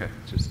should we, okay,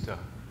 just.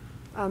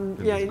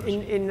 Yeah,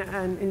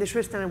 in the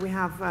SURE standard we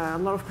have a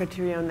lot of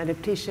criteria on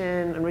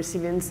adaptation and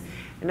resilience,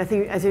 and I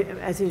think,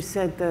 as you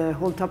said, the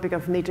whole topic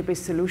of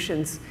nature-based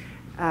solutions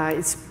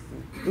is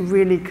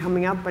really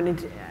coming up,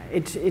 and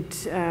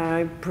it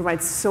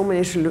provides so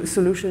many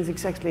solutions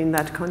exactly in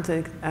that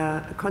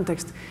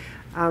context.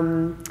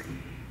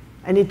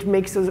 and it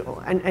makes us,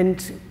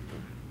 and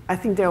I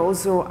think there are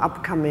also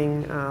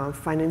upcoming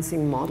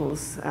financing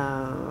models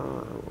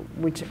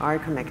which are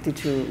connected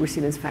to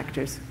resilience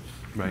factors.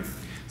 Right.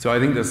 So I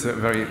think that's a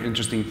very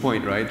interesting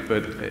point, right?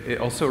 But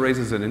it also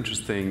raises an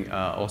interesting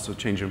also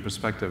change in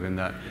perspective in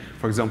that,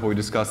 for example, we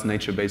discussed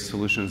nature-based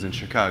solutions in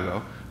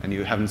Chicago, and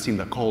you haven't seen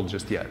the cold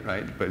just yet,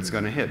 right? But it's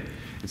going to hit.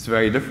 It's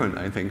very different,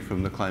 I think,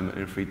 from the climate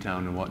in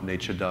Freetown and what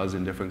nature does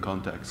in different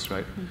contexts,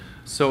 right? Mm-hmm.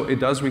 So it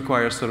does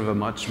require sort of a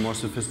much more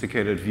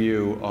sophisticated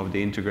view of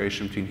the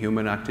integration between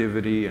human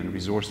activity and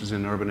resources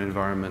in urban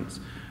environments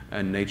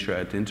and nature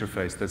at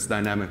interface that's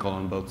dynamical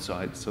on both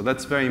sides. So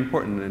that's very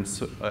important and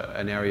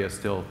an area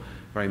still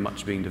very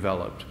much being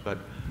developed. But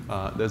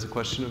there's a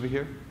question over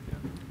here. Yeah.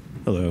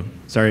 Hello.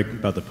 Sorry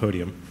about the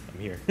podium. I'm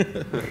here.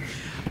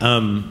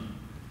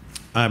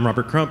 I'm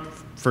Robert Crump,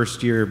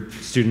 first-year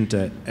student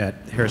at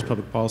Harris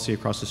Public Policy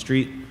across the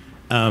street.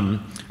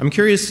 I'm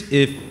curious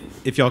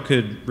if y'all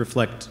could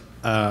reflect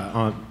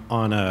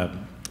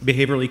on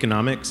behavioral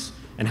economics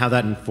and how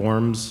that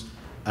informs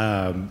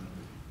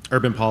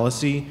urban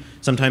policy.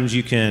 Sometimes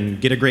you can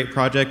get a great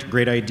project,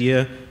 great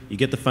idea, you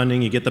get the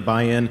funding, you get the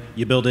buy-in,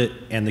 you build it,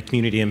 and the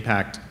community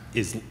impact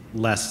is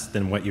less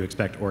than what you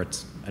expect, or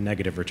it's a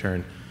negative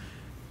return.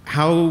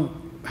 How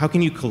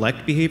can you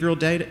collect behavioral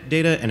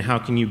data, and how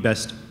can you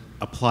best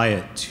apply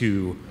it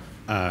to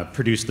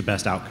produce the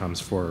best outcomes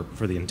for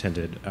the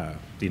intended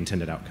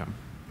outcome?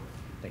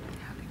 Thank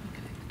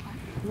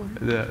you.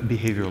 The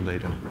behavioral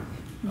data.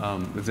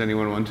 Does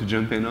anyone want to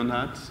jump in on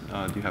that?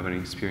 Do you have any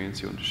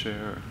experience you want to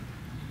share?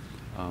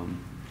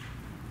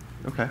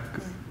 Okay.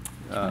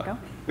 Go?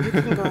 You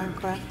can go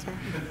after.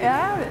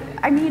 Yeah,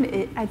 I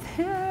mean,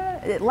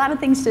 a lot of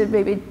things to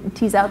maybe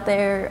tease out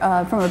there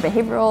from a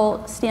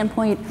behavioral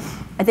standpoint.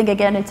 I think,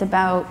 again, it's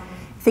about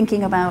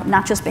thinking about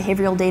not just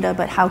behavioral data,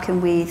 but how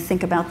can we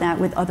think about that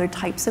with other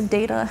types of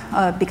data,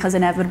 because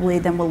inevitably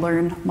then we'll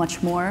learn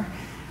much more.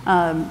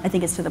 I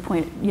think it's to the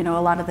point,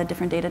 a lot of the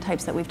different data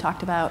types that we've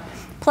talked about.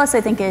 Plus,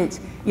 I think it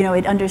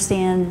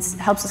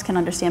helps us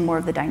understand more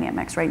of the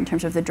dynamics, right, in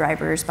terms of the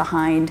drivers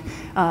behind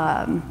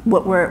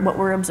what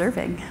we're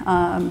observing.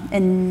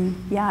 And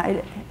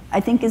yeah, I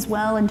think as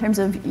well in terms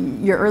of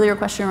your earlier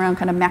question around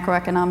kind of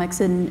macroeconomics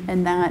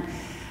and that.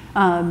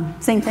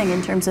 Same thing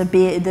in terms of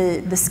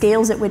the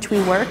scales at which we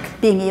work,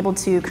 being able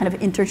to kind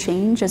of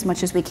interchange as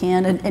much as we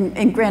can.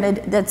 And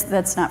granted,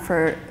 that's not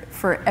for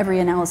every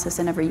analysis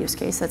and every use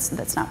case.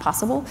 That's not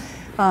possible.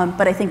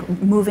 But I think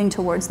moving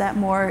towards that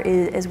more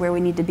is where we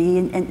need to be,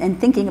 and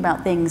thinking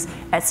about things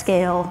at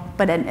scale,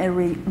 but at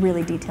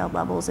really detailed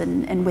levels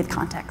and with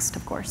context,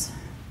 of course.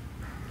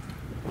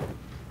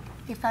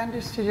 If I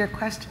understood your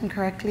question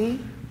correctly.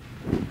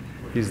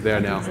 He's there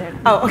now.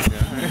 Oh, okay.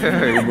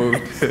 Yeah, he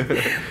moved.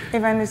 If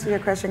I understood your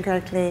question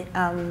correctly,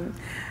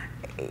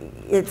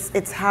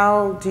 it's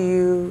how do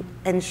you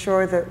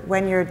ensure that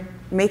when you're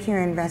making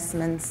your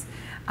investments,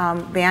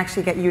 they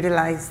actually get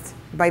utilized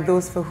by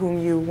those for whom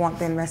you want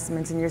the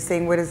investments, and you're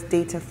saying where does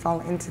data fall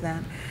into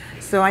that?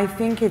 So I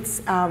think it's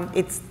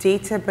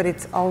data, but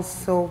it's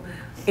also,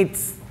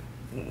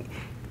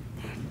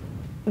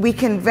 we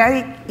can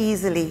very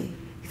easily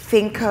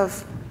think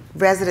of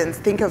residents,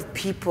 think of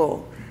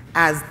people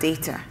as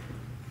data.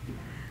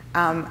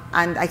 And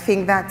I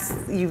think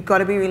you've got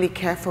to be really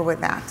careful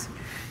with that.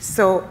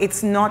 So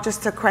it's not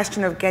just a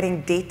question of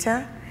getting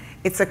data,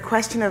 it's a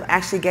question of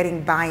actually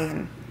getting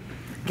buy-in,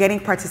 getting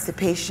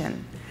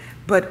participation.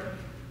 But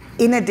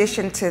in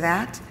addition to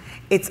that,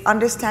 it's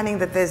understanding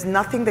that there's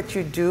nothing that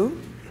you do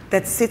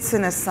that sits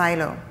in a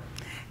silo.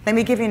 Let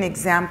me give you an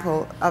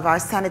example of our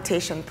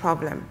sanitation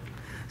problem.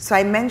 So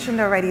I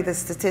mentioned already the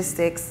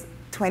statistics,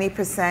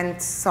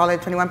 20%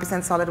 solid,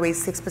 21% solid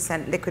waste,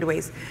 6% liquid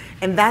waste.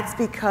 And that's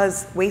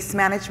because waste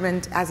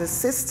management as a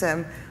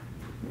system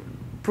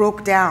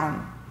broke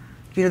down.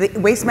 The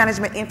waste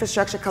management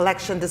infrastructure,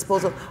 collection,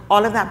 disposal,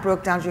 all of that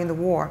broke down during the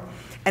war.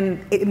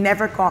 And it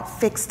never got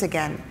fixed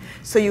again.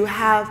 So you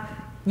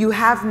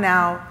have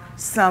now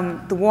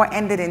the war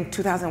ended in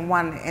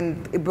 2001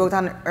 and it broke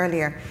down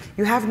earlier.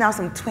 You have now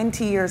some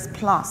 20 years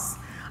plus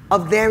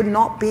of there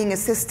not being a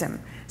system.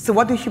 So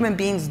what do human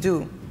beings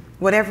do?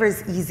 Whatever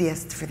is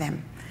easiest for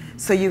them.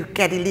 So you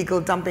get illegal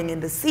dumping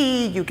in the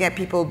sea, you get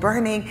people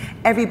burning,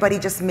 everybody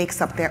just makes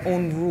up their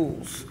own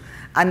rules.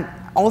 And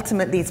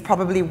ultimately, it's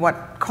probably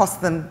what costs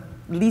them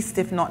least,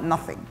 if not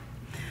nothing.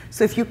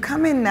 So if you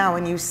come in now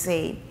and you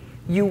say,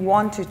 you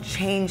want to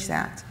change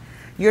that,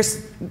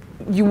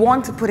 you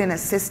want to put in a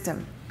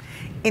system.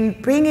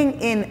 In bringing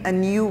in a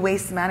new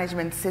waste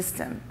management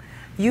system,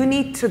 you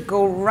need to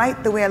go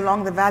right the way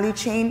along the value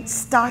chain,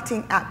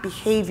 starting at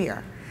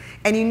behavior.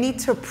 And you need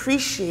to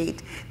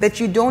appreciate that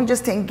you don't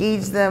just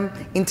engage them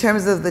in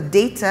terms of the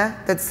data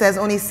that says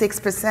only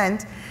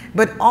 6%,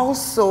 but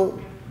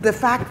also the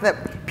fact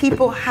that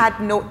people had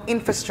no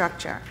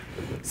infrastructure.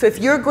 So if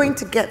you're going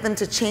to get them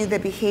to change their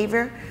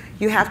behavior,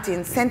 you have to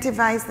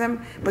incentivize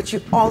them, but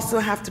you also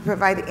have to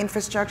provide the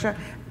infrastructure,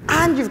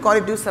 and you've got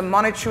to do some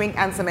monitoring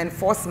and some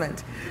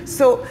enforcement.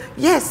 So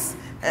yes,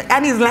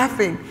 Annie's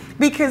laughing.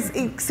 Because,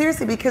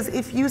 seriously, because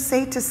if you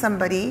say to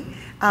somebody,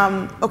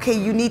 okay,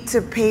 you need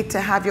to pay to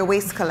have your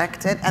waste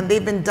collected, and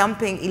they've been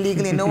dumping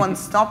illegally and no one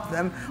stopped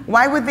them,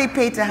 why would they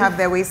pay to have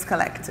their waste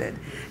collected?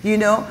 You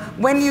know,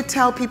 when you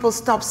tell people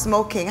stop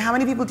smoking, how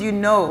many people do you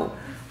know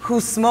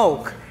who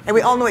smoke? And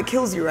we all know it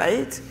kills you,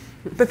 right?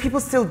 But people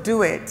still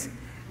do it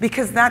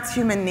because that's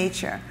human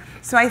nature.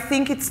 So I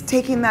think it's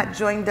taking that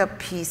joined up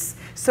piece.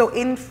 So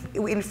in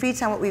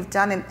Freetown, what we've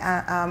done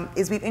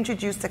is we've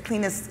introduced a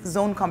cleanest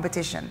zone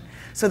competition.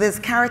 So there's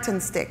carrot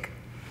and stick.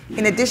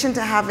 In addition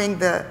to having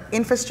the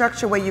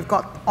infrastructure where you've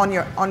got on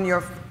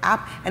your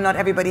app, and not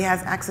everybody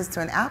has access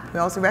to an app, we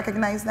also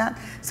recognize that.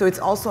 So it's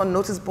also on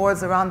notice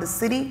boards around the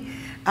city.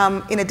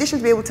 In addition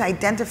to be able to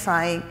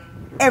identify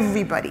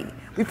everybody,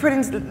 we put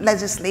in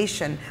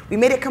legislation. We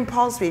made it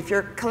compulsory. If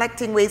you're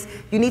collecting waste,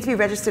 you need to be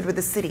registered with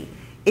the city.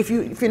 If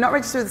you're not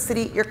registered with the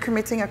city, you're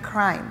committing a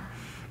crime.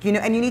 You know,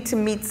 and you need to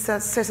meet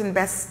certain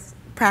best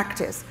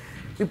practice.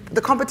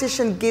 The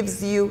competition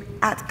gives you,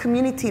 at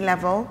community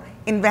level,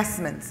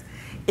 investments.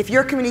 If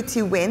your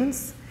community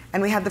wins,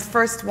 and we had the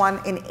first one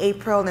in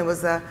April, and it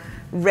was a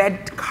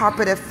red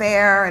carpet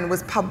affair, and it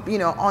was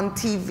on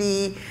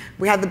TV.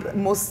 We had the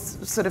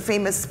most sort of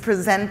famous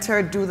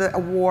presenter do the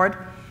award.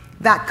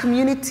 That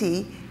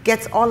community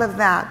gets all of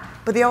that,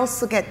 but they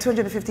also get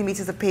 250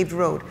 meters of paved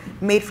road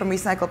made from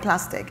recycled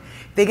plastic.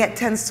 They get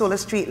 10 solar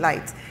street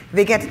lights.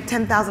 They get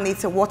 10,000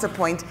 litre water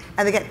point,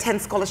 and they get 10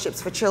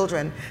 scholarships for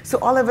children. So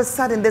all of a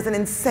sudden, there's an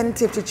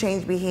incentive to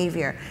change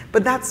behavior.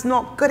 But that's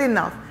not good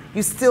enough.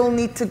 You still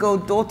need to go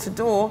door to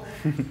door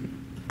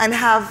and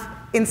have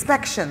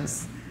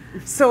inspections.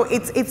 So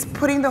it's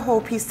putting the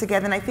whole piece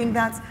together, and I think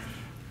that's,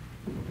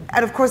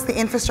 and of course the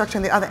infrastructure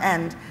on the other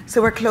end.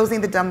 So we're closing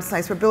the dump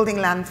sites, we're building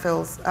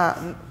landfills.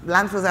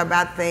 Landfills are a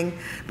bad thing,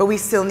 but we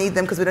still need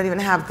them because we don't even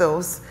have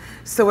those.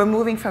 So we're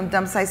moving from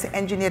dump sites to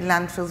engineered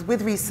landfills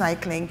with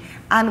recycling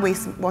and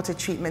wastewater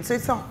treatment. So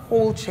it's a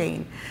whole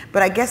chain.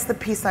 But I guess the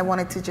piece I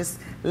wanted to just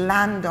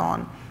land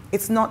on,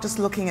 it's not just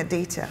looking at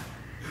data,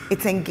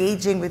 it's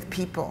engaging with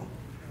people.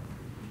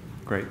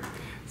 Great.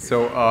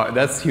 So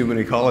that's human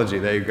ecology.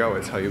 There you go.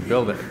 It's how you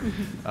build it.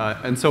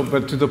 And so,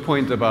 but to the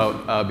point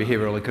about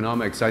behavioral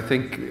economics, I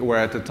think we're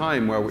at a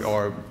time where we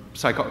are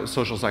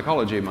social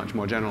psychology much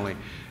more generally.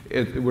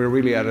 We're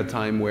really at a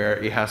time where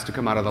it has to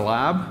come out of the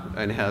lab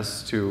and it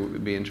has to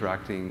be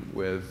interacting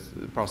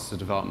with process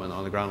development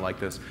on the ground like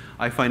this.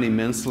 I find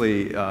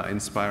immensely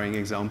inspiring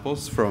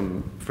examples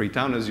from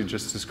Freetown, as you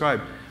just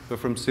described, but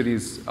from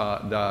cities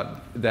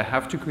that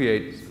have to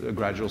create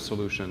gradual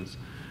solutions.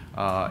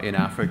 In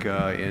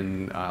Africa,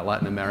 in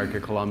Latin America,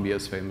 Colombia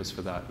is famous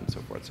for that, and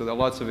so forth. So there are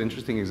lots of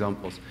interesting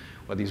examples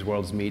where these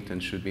worlds meet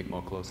and should meet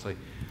more closely.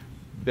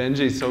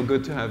 Benji, so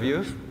good to have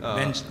you.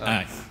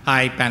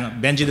 Hi, panel.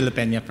 Benji de la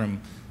Peña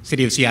from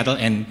City of Seattle,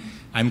 and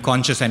I'm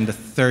conscious I'm the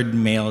third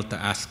male to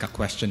ask a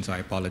question, so I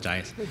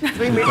apologize.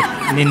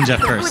 Ninja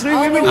first.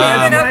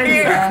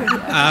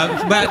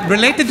 But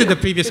related to the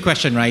previous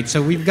question, right?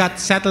 So we've got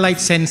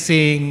satellite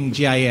sensing,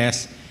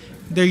 GIS.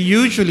 They're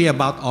usually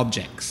about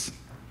objects.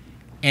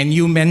 And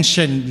you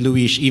mentioned,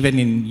 Luis, even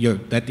in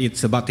that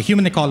it's about the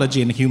human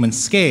ecology and the human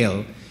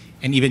scale,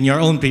 and even your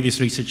own previous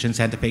research in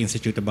Santa Fe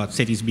Institute about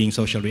cities being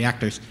social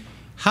reactors.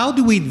 How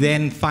do we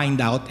then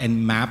find out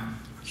and map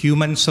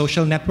human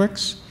social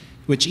networks,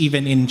 which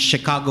even in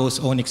Chicago's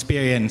own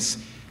experience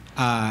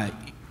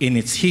in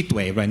its heat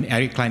wave, and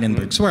Eric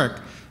Kleinenberg's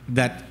work,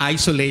 that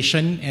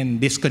isolation and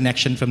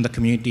disconnection from the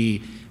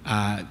community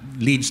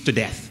leads to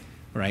death,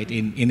 right,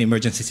 in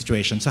emergency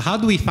situations. So how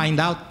do we find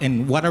out,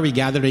 and what are we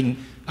gathering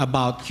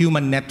about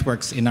human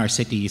networks in our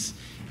cities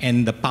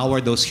and the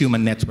power those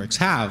human networks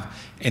have?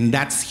 And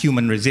that's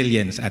human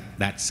resilience at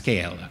that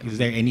scale. Is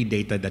there any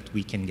data that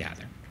we can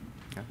gather?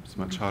 Yeah, it's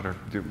much harder.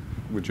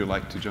 Would you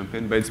like to jump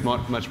in? But it's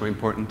much more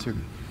important too.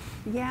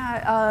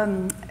 Yeah,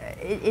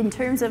 in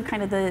terms of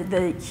kind of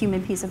the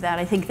human piece of that,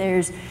 I think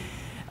there's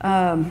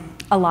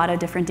a lot of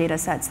different data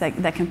sets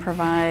that can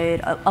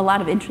provide a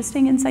lot of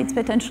interesting insights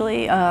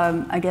potentially.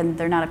 Again,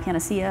 they're not a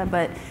panacea,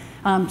 but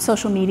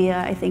social media,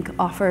 I think,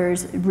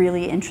 offers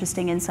really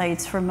interesting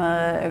insights from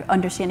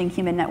understanding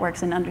human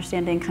networks and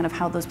understanding kind of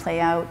how those play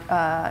out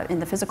in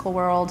the physical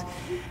world.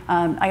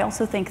 I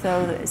also think,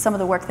 though, some of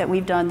the work that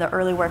we've done, the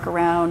early work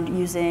around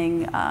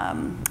using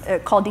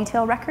call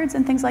detail records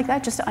and things like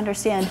that, just to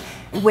understand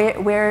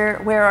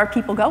where are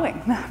people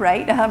going,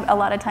 right? A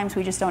lot of times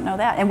we just don't know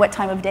that. And what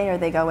time of day are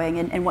they going,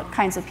 and what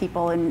kinds of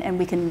people, and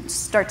we can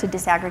start to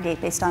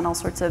disaggregate based on all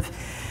sorts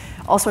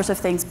of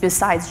things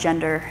besides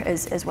gender,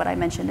 is what I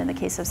mentioned in the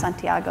case of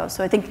Santiago.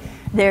 So I think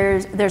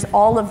there's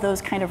all of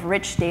those kind of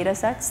rich data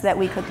sets that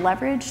we could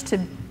leverage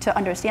to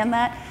understand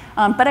that.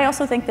 But I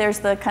also think there's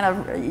the kind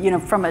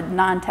of, from a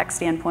non-tech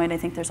standpoint, I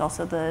think there's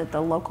also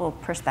the local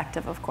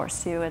perspective, of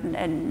course, too,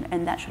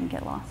 and that shouldn't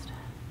get lost.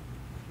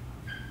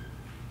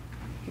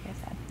 You guys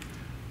had.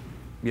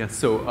 Yeah,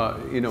 so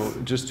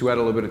just to add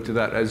a little bit to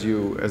that, as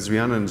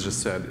Rhiannan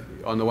just said,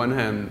 on the one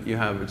hand, you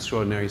have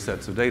extraordinary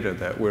sets of data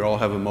that we all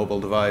have a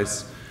mobile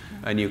device,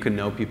 and you can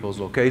know people's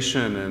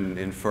location and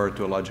infer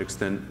to a large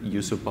extent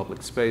use of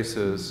public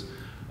spaces,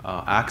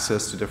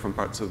 access to different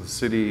parts of the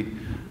city,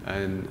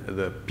 and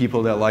the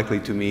people they're likely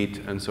to meet,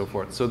 and so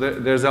forth. So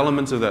there's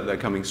elements of that that are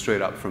coming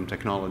straight up from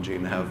technology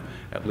and have,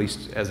 at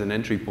least as an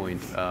entry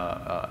point,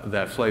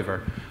 that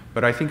flavor.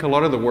 But I think a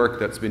lot of the work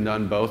that's been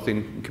done both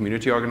in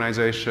community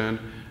organization,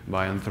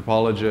 by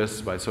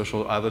anthropologists, by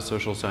other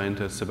social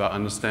scientists, about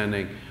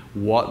understanding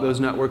what those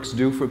networks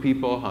do for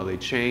people, how they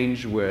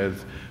change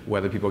with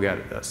whether people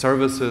get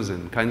services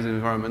and kinds of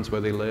environments where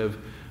they live.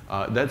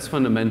 That's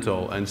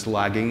fundamental, and it's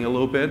lagging a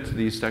little bit,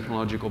 these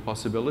technological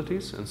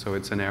possibilities, and so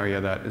it's an area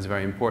that is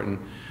very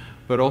important.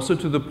 But also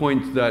to the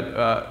point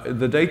that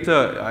the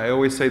data, I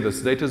always say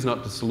this, data is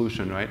not the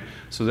solution, right?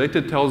 So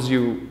data tells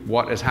you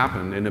what has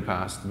happened in the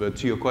past, but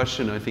to your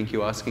question, I think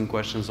you're asking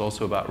questions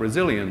also about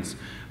resilience,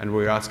 and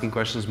we're asking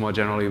questions more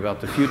generally about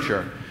the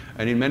future.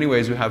 And in many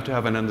ways, we have to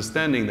have an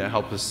understanding that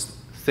helps us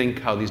think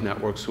how these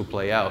networks will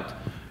play out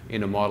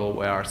in a model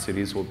where our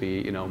cities will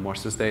be, more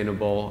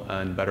sustainable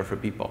and better for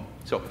people.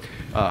 So,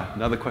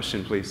 another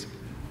question, please.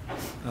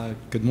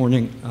 Good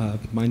morning.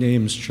 My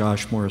name's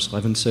Josh Morris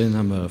Levinson.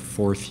 I'm a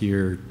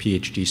fourth-year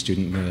PhD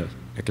student in the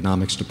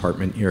economics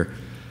department here.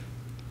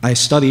 I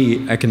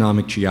study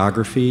economic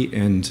geography,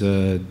 and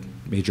a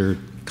major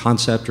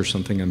concept or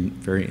something I'm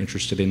very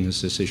interested in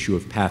is this issue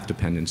of path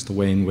dependence, the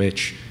way in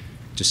which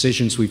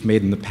decisions we've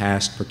made in the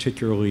past,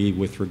 particularly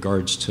with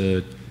regards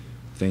to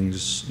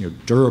things,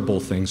 durable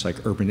things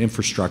like urban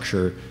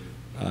infrastructure,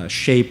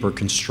 shape or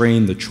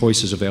constrain the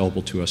choices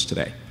available to us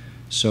today.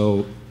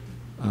 So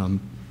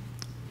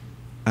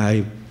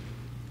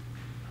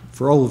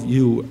for all of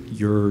you,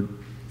 you're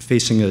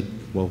facing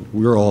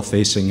we're all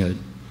facing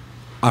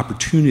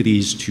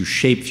opportunities to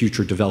shape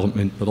future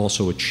development, but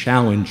also a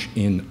challenge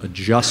in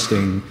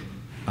adjusting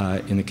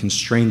in a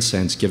constrained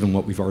sense, given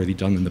what we've already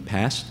done in the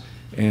past.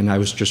 And I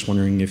was just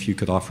wondering if you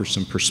could offer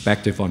some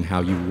perspective on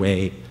how you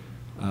weigh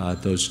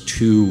those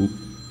two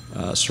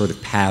sort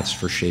of paths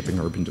for shaping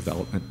urban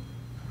development.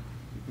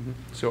 Mm-hmm.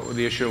 So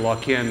the issue of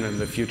lock-in and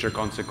the future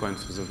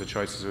consequences of the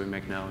choices we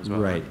make now as well.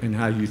 Right, and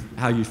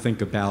how you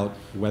think about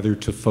whether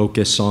to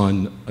focus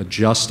on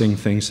adjusting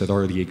things that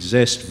already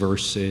exist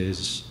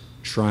versus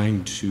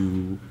trying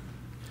to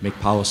make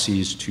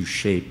policies to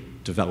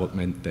shape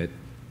development that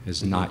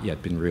has not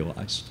yet been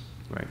realized.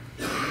 Right.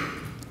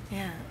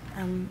 Yeah,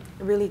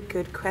 a really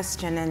good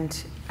question,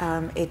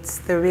 and it's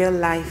the real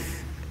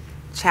life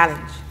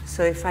challenge.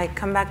 So if I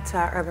come back to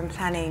our urban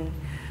planning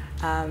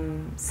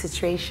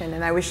situation,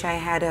 and I wish I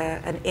had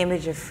an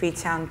image of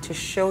Freetown to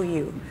show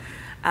you.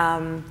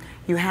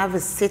 You have a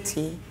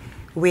city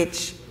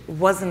which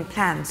wasn't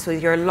planned, so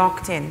you're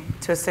locked in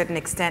to a certain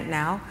extent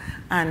now,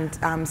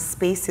 and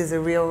space is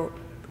of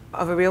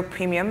a real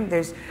premium.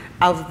 There's,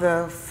 of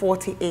the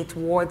 48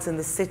 wards in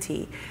the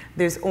city,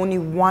 there's only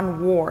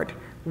one ward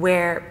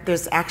where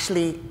there's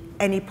actually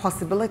any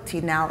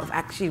possibility now of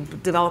actually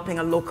developing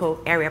a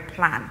local area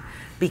plan,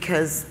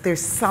 because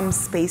there's some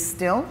space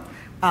still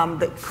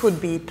that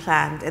could be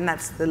planned, and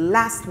that's the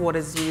last ward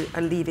as you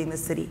are leaving the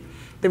city.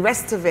 The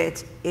rest of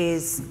it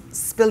is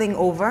spilling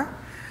over,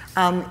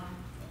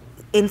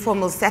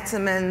 informal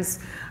settlements,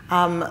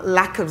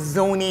 lack of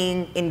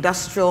zoning,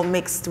 industrial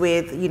mixed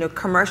with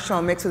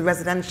commercial mixed with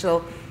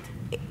residential.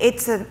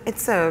 It's a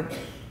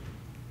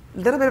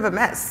little bit of a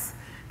mess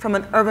from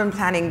an urban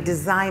planning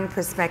design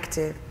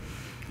perspective.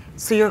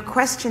 So your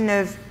question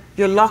of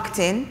you're locked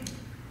in,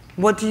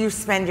 what do you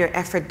spend your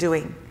effort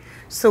doing?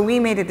 So we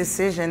made a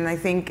decision, I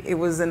think it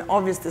was an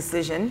obvious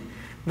decision,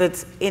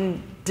 that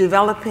in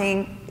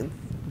developing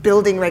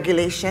building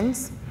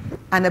regulations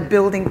and a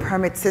building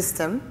permit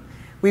system,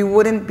 we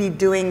wouldn't be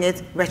doing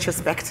it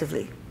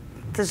retrospectively.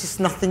 There's just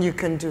nothing you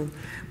can do.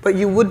 But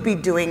you would be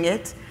doing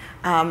it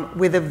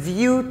with a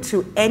view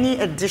to any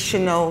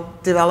additional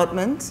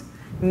development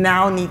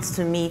now needs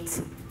to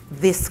meet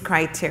this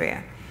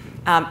criteria.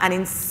 And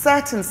in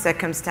certain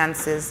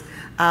circumstances,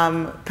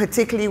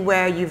 particularly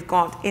where you've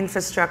got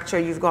infrastructure,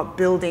 you've got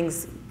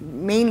buildings,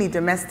 mainly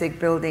domestic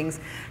buildings,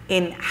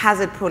 in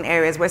hazard-prone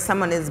areas where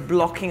someone is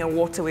blocking a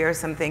waterway or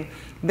something,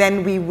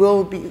 then we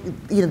will be,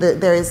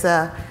 there's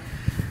a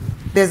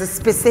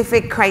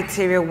specific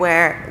criteria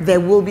where there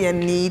will be a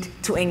need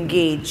to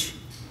engage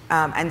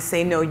and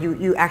say, no,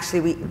 you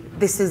actually,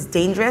 this is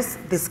dangerous,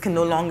 this can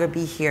no longer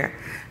be here.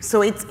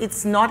 So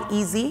it's not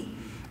easy.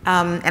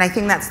 And I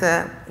think that's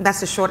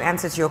the short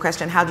answer to your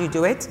question. How do you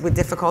do it? With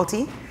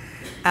difficulty.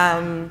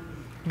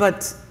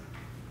 But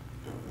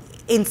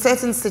in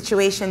certain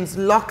situations,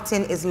 locked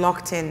in is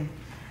locked in.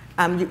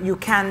 You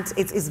can't,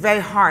 it's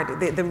very hard.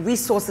 The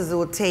resources it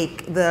will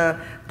take, the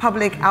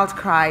public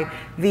outcry,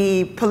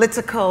 the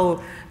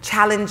political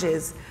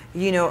challenges,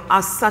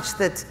 are such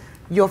that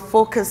your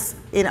focus,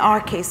 in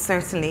our case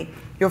certainly,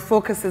 your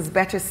focus is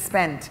better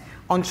spent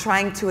on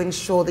trying to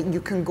ensure that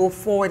you can go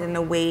forward in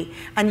a way,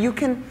 and you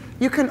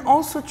can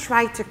also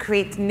try to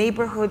create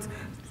neighborhoods,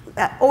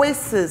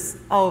 oases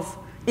of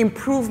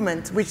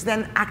improvement, which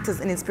then act as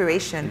an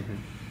inspiration.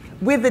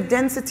 Mm-hmm. With the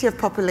density of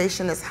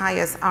population as high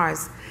as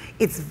ours,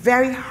 it's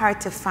very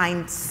hard to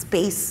find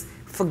space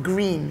for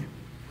green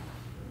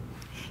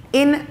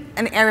in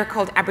an area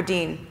called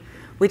Aberdeen,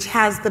 which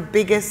has the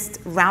biggest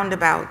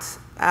roundabout,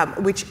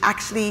 which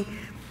actually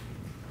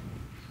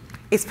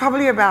is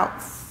probably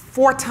about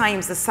 4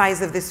 times the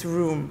size of this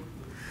room.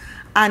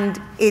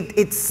 And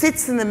it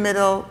sits in the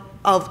middle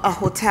of a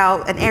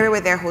hotel, an area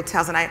where there are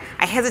hotels. And I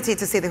hesitate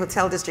to say the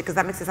hotel district because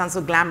that makes it sound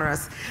so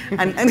glamorous.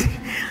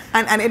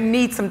 and it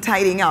needs some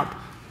tidying up.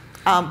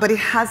 But it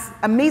has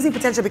amazing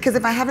potential, because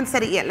if I haven't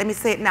said it yet, let me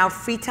say it now.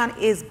 Freetown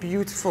is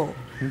beautiful.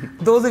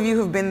 Those of you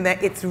who've been there,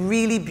 it's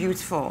really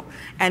beautiful.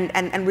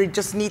 And we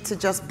just need to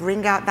just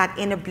bring out that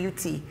inner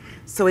beauty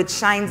so it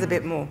shines a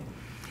bit more.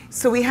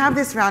 So we have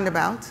this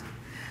roundabout,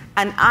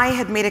 and I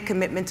had made a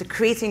commitment to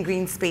creating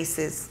green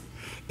spaces.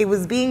 It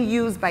was being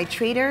used by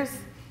traders.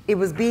 It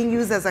was being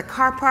used as a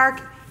car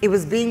park. It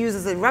was being used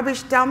as a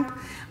rubbish dump.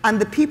 And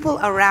the people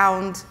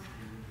around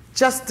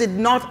just did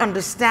not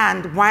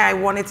understand why I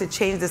wanted to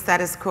change the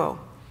status quo.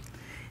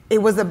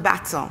 It was a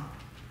battle.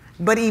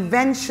 But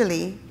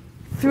eventually,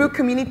 through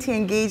community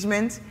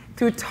engagement,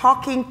 through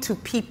talking to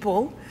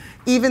people,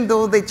 even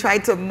though they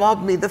tried to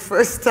mob me the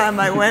first time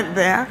I went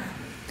there,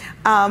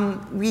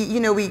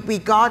 we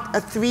got a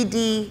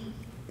 3D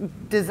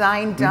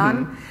design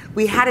done.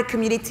 We had a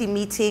community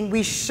meeting.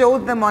 We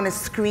showed them on a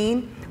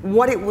screen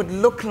what it would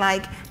look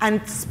like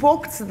and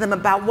spoke to them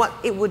about what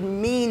it would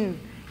mean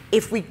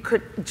if we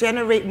could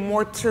generate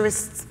more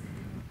tourist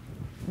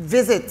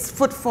visits,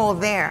 footfall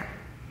there.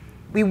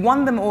 We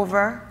won them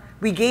over.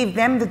 We gave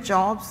them the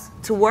jobs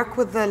to work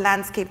with the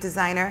landscape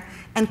designer.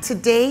 And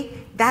today,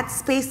 that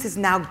space is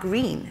now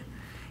green.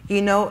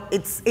 You know,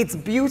 it's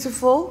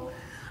beautiful,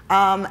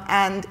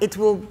 and it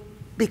will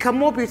become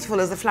more beautiful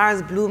as the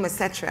flowers bloom,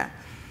 etc.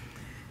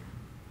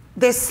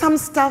 There's some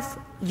stuff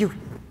you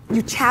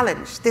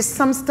challenge. There's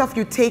some stuff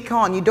you take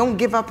on. You don't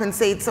give up and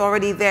say it's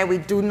already there, we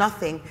do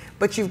nothing.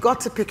 But you've got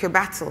to pick your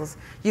battles.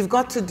 You've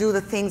got to do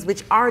the things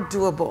which are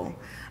doable.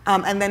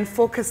 And then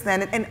focus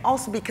then. And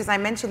also, because I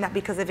mentioned that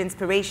because of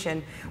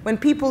inspiration, when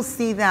people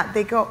see that,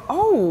 they go,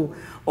 oh,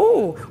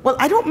 well,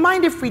 I don't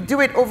mind if we do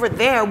it over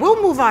there.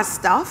 We'll move our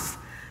stuff.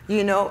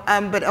 You know,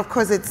 but of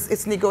course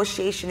it's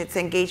negotiation, it's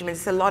engagement,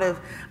 it's a lot of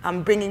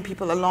bringing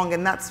people along,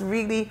 and that's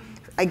really,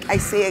 I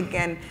say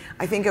again,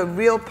 I think a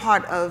real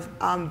part of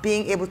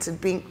being able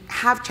to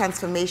have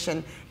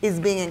transformation is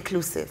being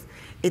inclusive.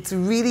 It's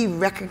really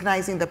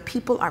recognizing that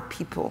people are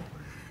people,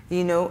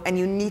 you know, and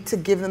you need to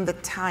give them the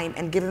time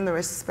and give them the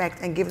respect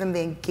and give them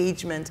the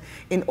engagement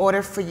in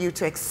order for you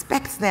to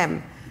expect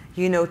them,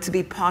 you know, to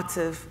be part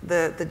of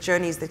the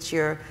journeys that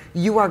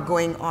you are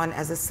going on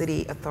as a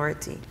city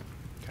authority.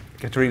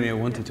 Katharina, I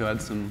wanted to add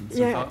some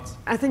thoughts.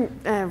 I think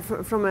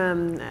from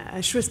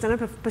a sure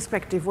standard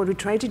perspective, what we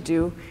try to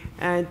do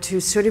to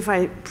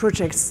certify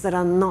projects that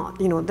are not,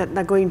 you know, that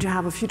are going to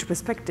have a future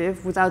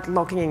perspective without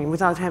locking in,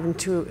 without having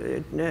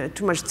too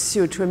much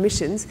CO2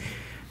 emissions,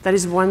 that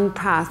is one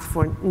path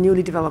for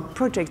newly developed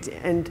projects.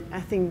 And I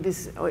think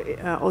this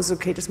also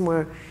caters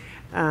more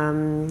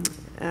to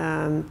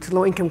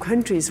low-income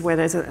countries where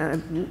there's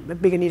a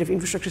bigger need of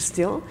infrastructure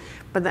still.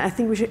 But I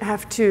think we should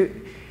have to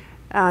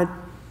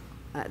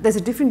there's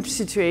a different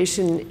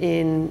situation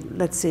in,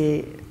 let's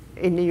say,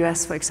 in the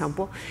US, for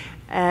example,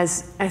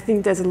 as I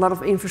think there's a lot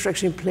of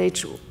infrastructure in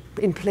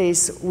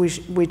place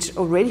which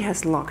already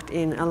has locked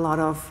in a lot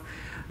of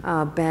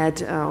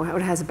or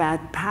has a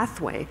bad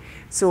pathway.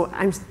 So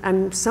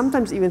I'm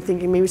sometimes even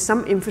thinking maybe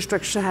some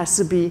infrastructure has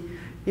to be,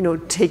 you know,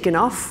 taken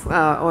off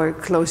or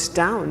closed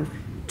down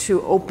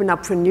to open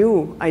up for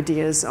new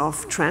ideas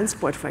of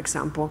transport, for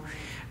example.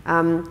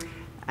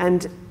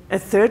 And a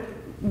third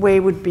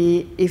way would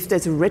be if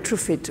there's a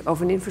retrofit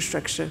of an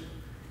infrastructure,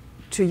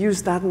 to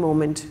use that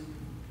moment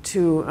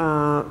to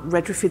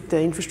retrofit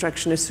the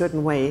infrastructure in a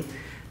certain way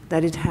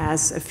that it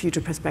has a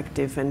future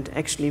perspective and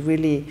actually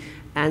really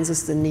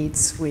answers the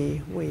needs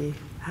we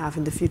have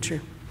in the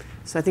future.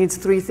 So I think it's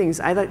 3 things.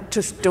 Either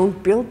just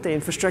don't build the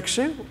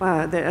infrastructure.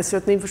 There are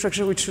certain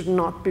infrastructure which should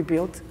not be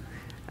built.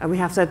 We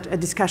have a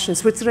discussion in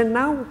Switzerland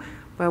now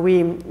where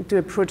we do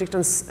a project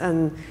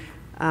on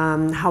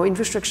how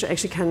infrastructure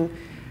actually can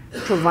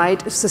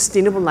provide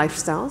sustainable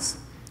lifestyles.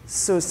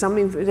 So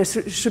there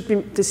should be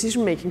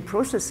decision-making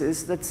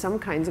processes that some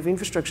kinds of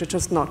infrastructure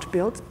just not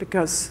built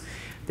because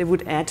they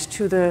would add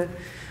to the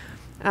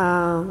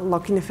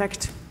lock-in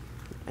effect.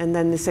 And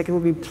then the second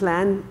would be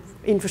plan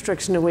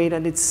infrastructure in a way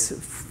that it's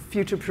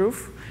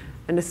future-proof.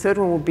 And the third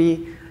one would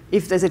be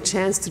if there's a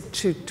chance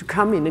to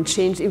come in and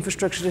change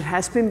infrastructure that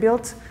has been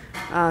built,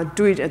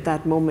 do it at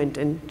that moment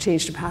and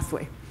change the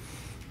pathway.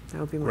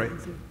 That would be my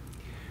answer.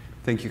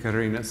 Thank you,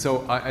 Katharina.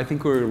 So I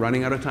think we're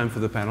running out of time for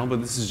the panel,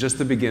 but this is just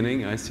the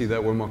beginning. I see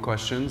there were more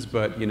questions,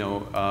 but you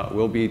know,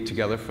 we'll be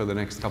together for the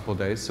next couple of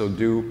days. So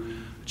do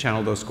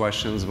channel those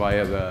questions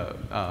via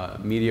the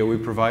media we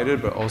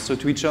provided, but also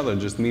to each other.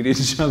 Just meet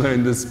each other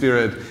in the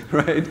spirit,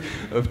 right,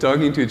 of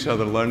talking to each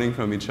other, learning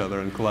from each other,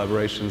 and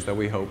collaborations that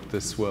we hope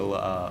this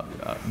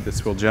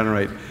will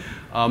generate.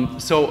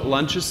 So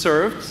lunch is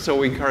served, so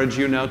we encourage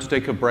you now to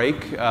take a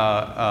break.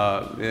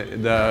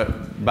 The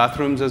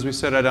bathrooms, as we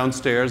said, are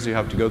downstairs. You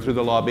have to go through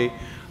the lobby.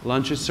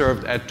 Lunch is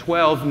served at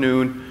 12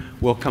 noon.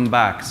 We'll come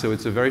back, so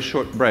it's a very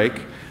short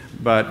break.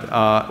 But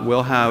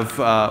we'll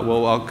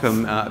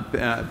welcome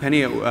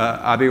Penny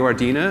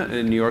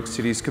Abiwardena, New York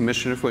City's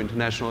Commissioner for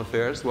International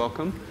Affairs.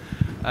 Welcome.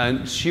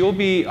 And she'll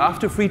be,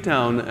 after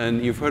Freetown,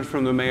 and you've heard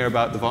from the mayor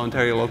about the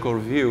voluntary local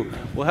review,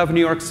 we'll have New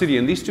York City.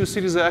 And these two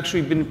cities have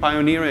actually been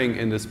pioneering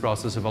in this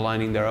process of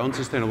aligning their own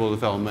sustainable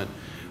development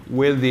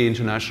with the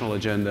international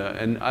agenda.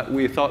 And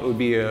we thought it would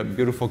be a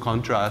beautiful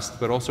contrast,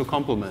 but also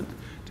complement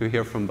to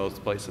hear from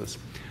both places.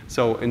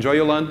 So enjoy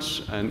your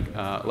lunch, and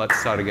let's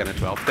start again at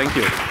 12. Thank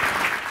you.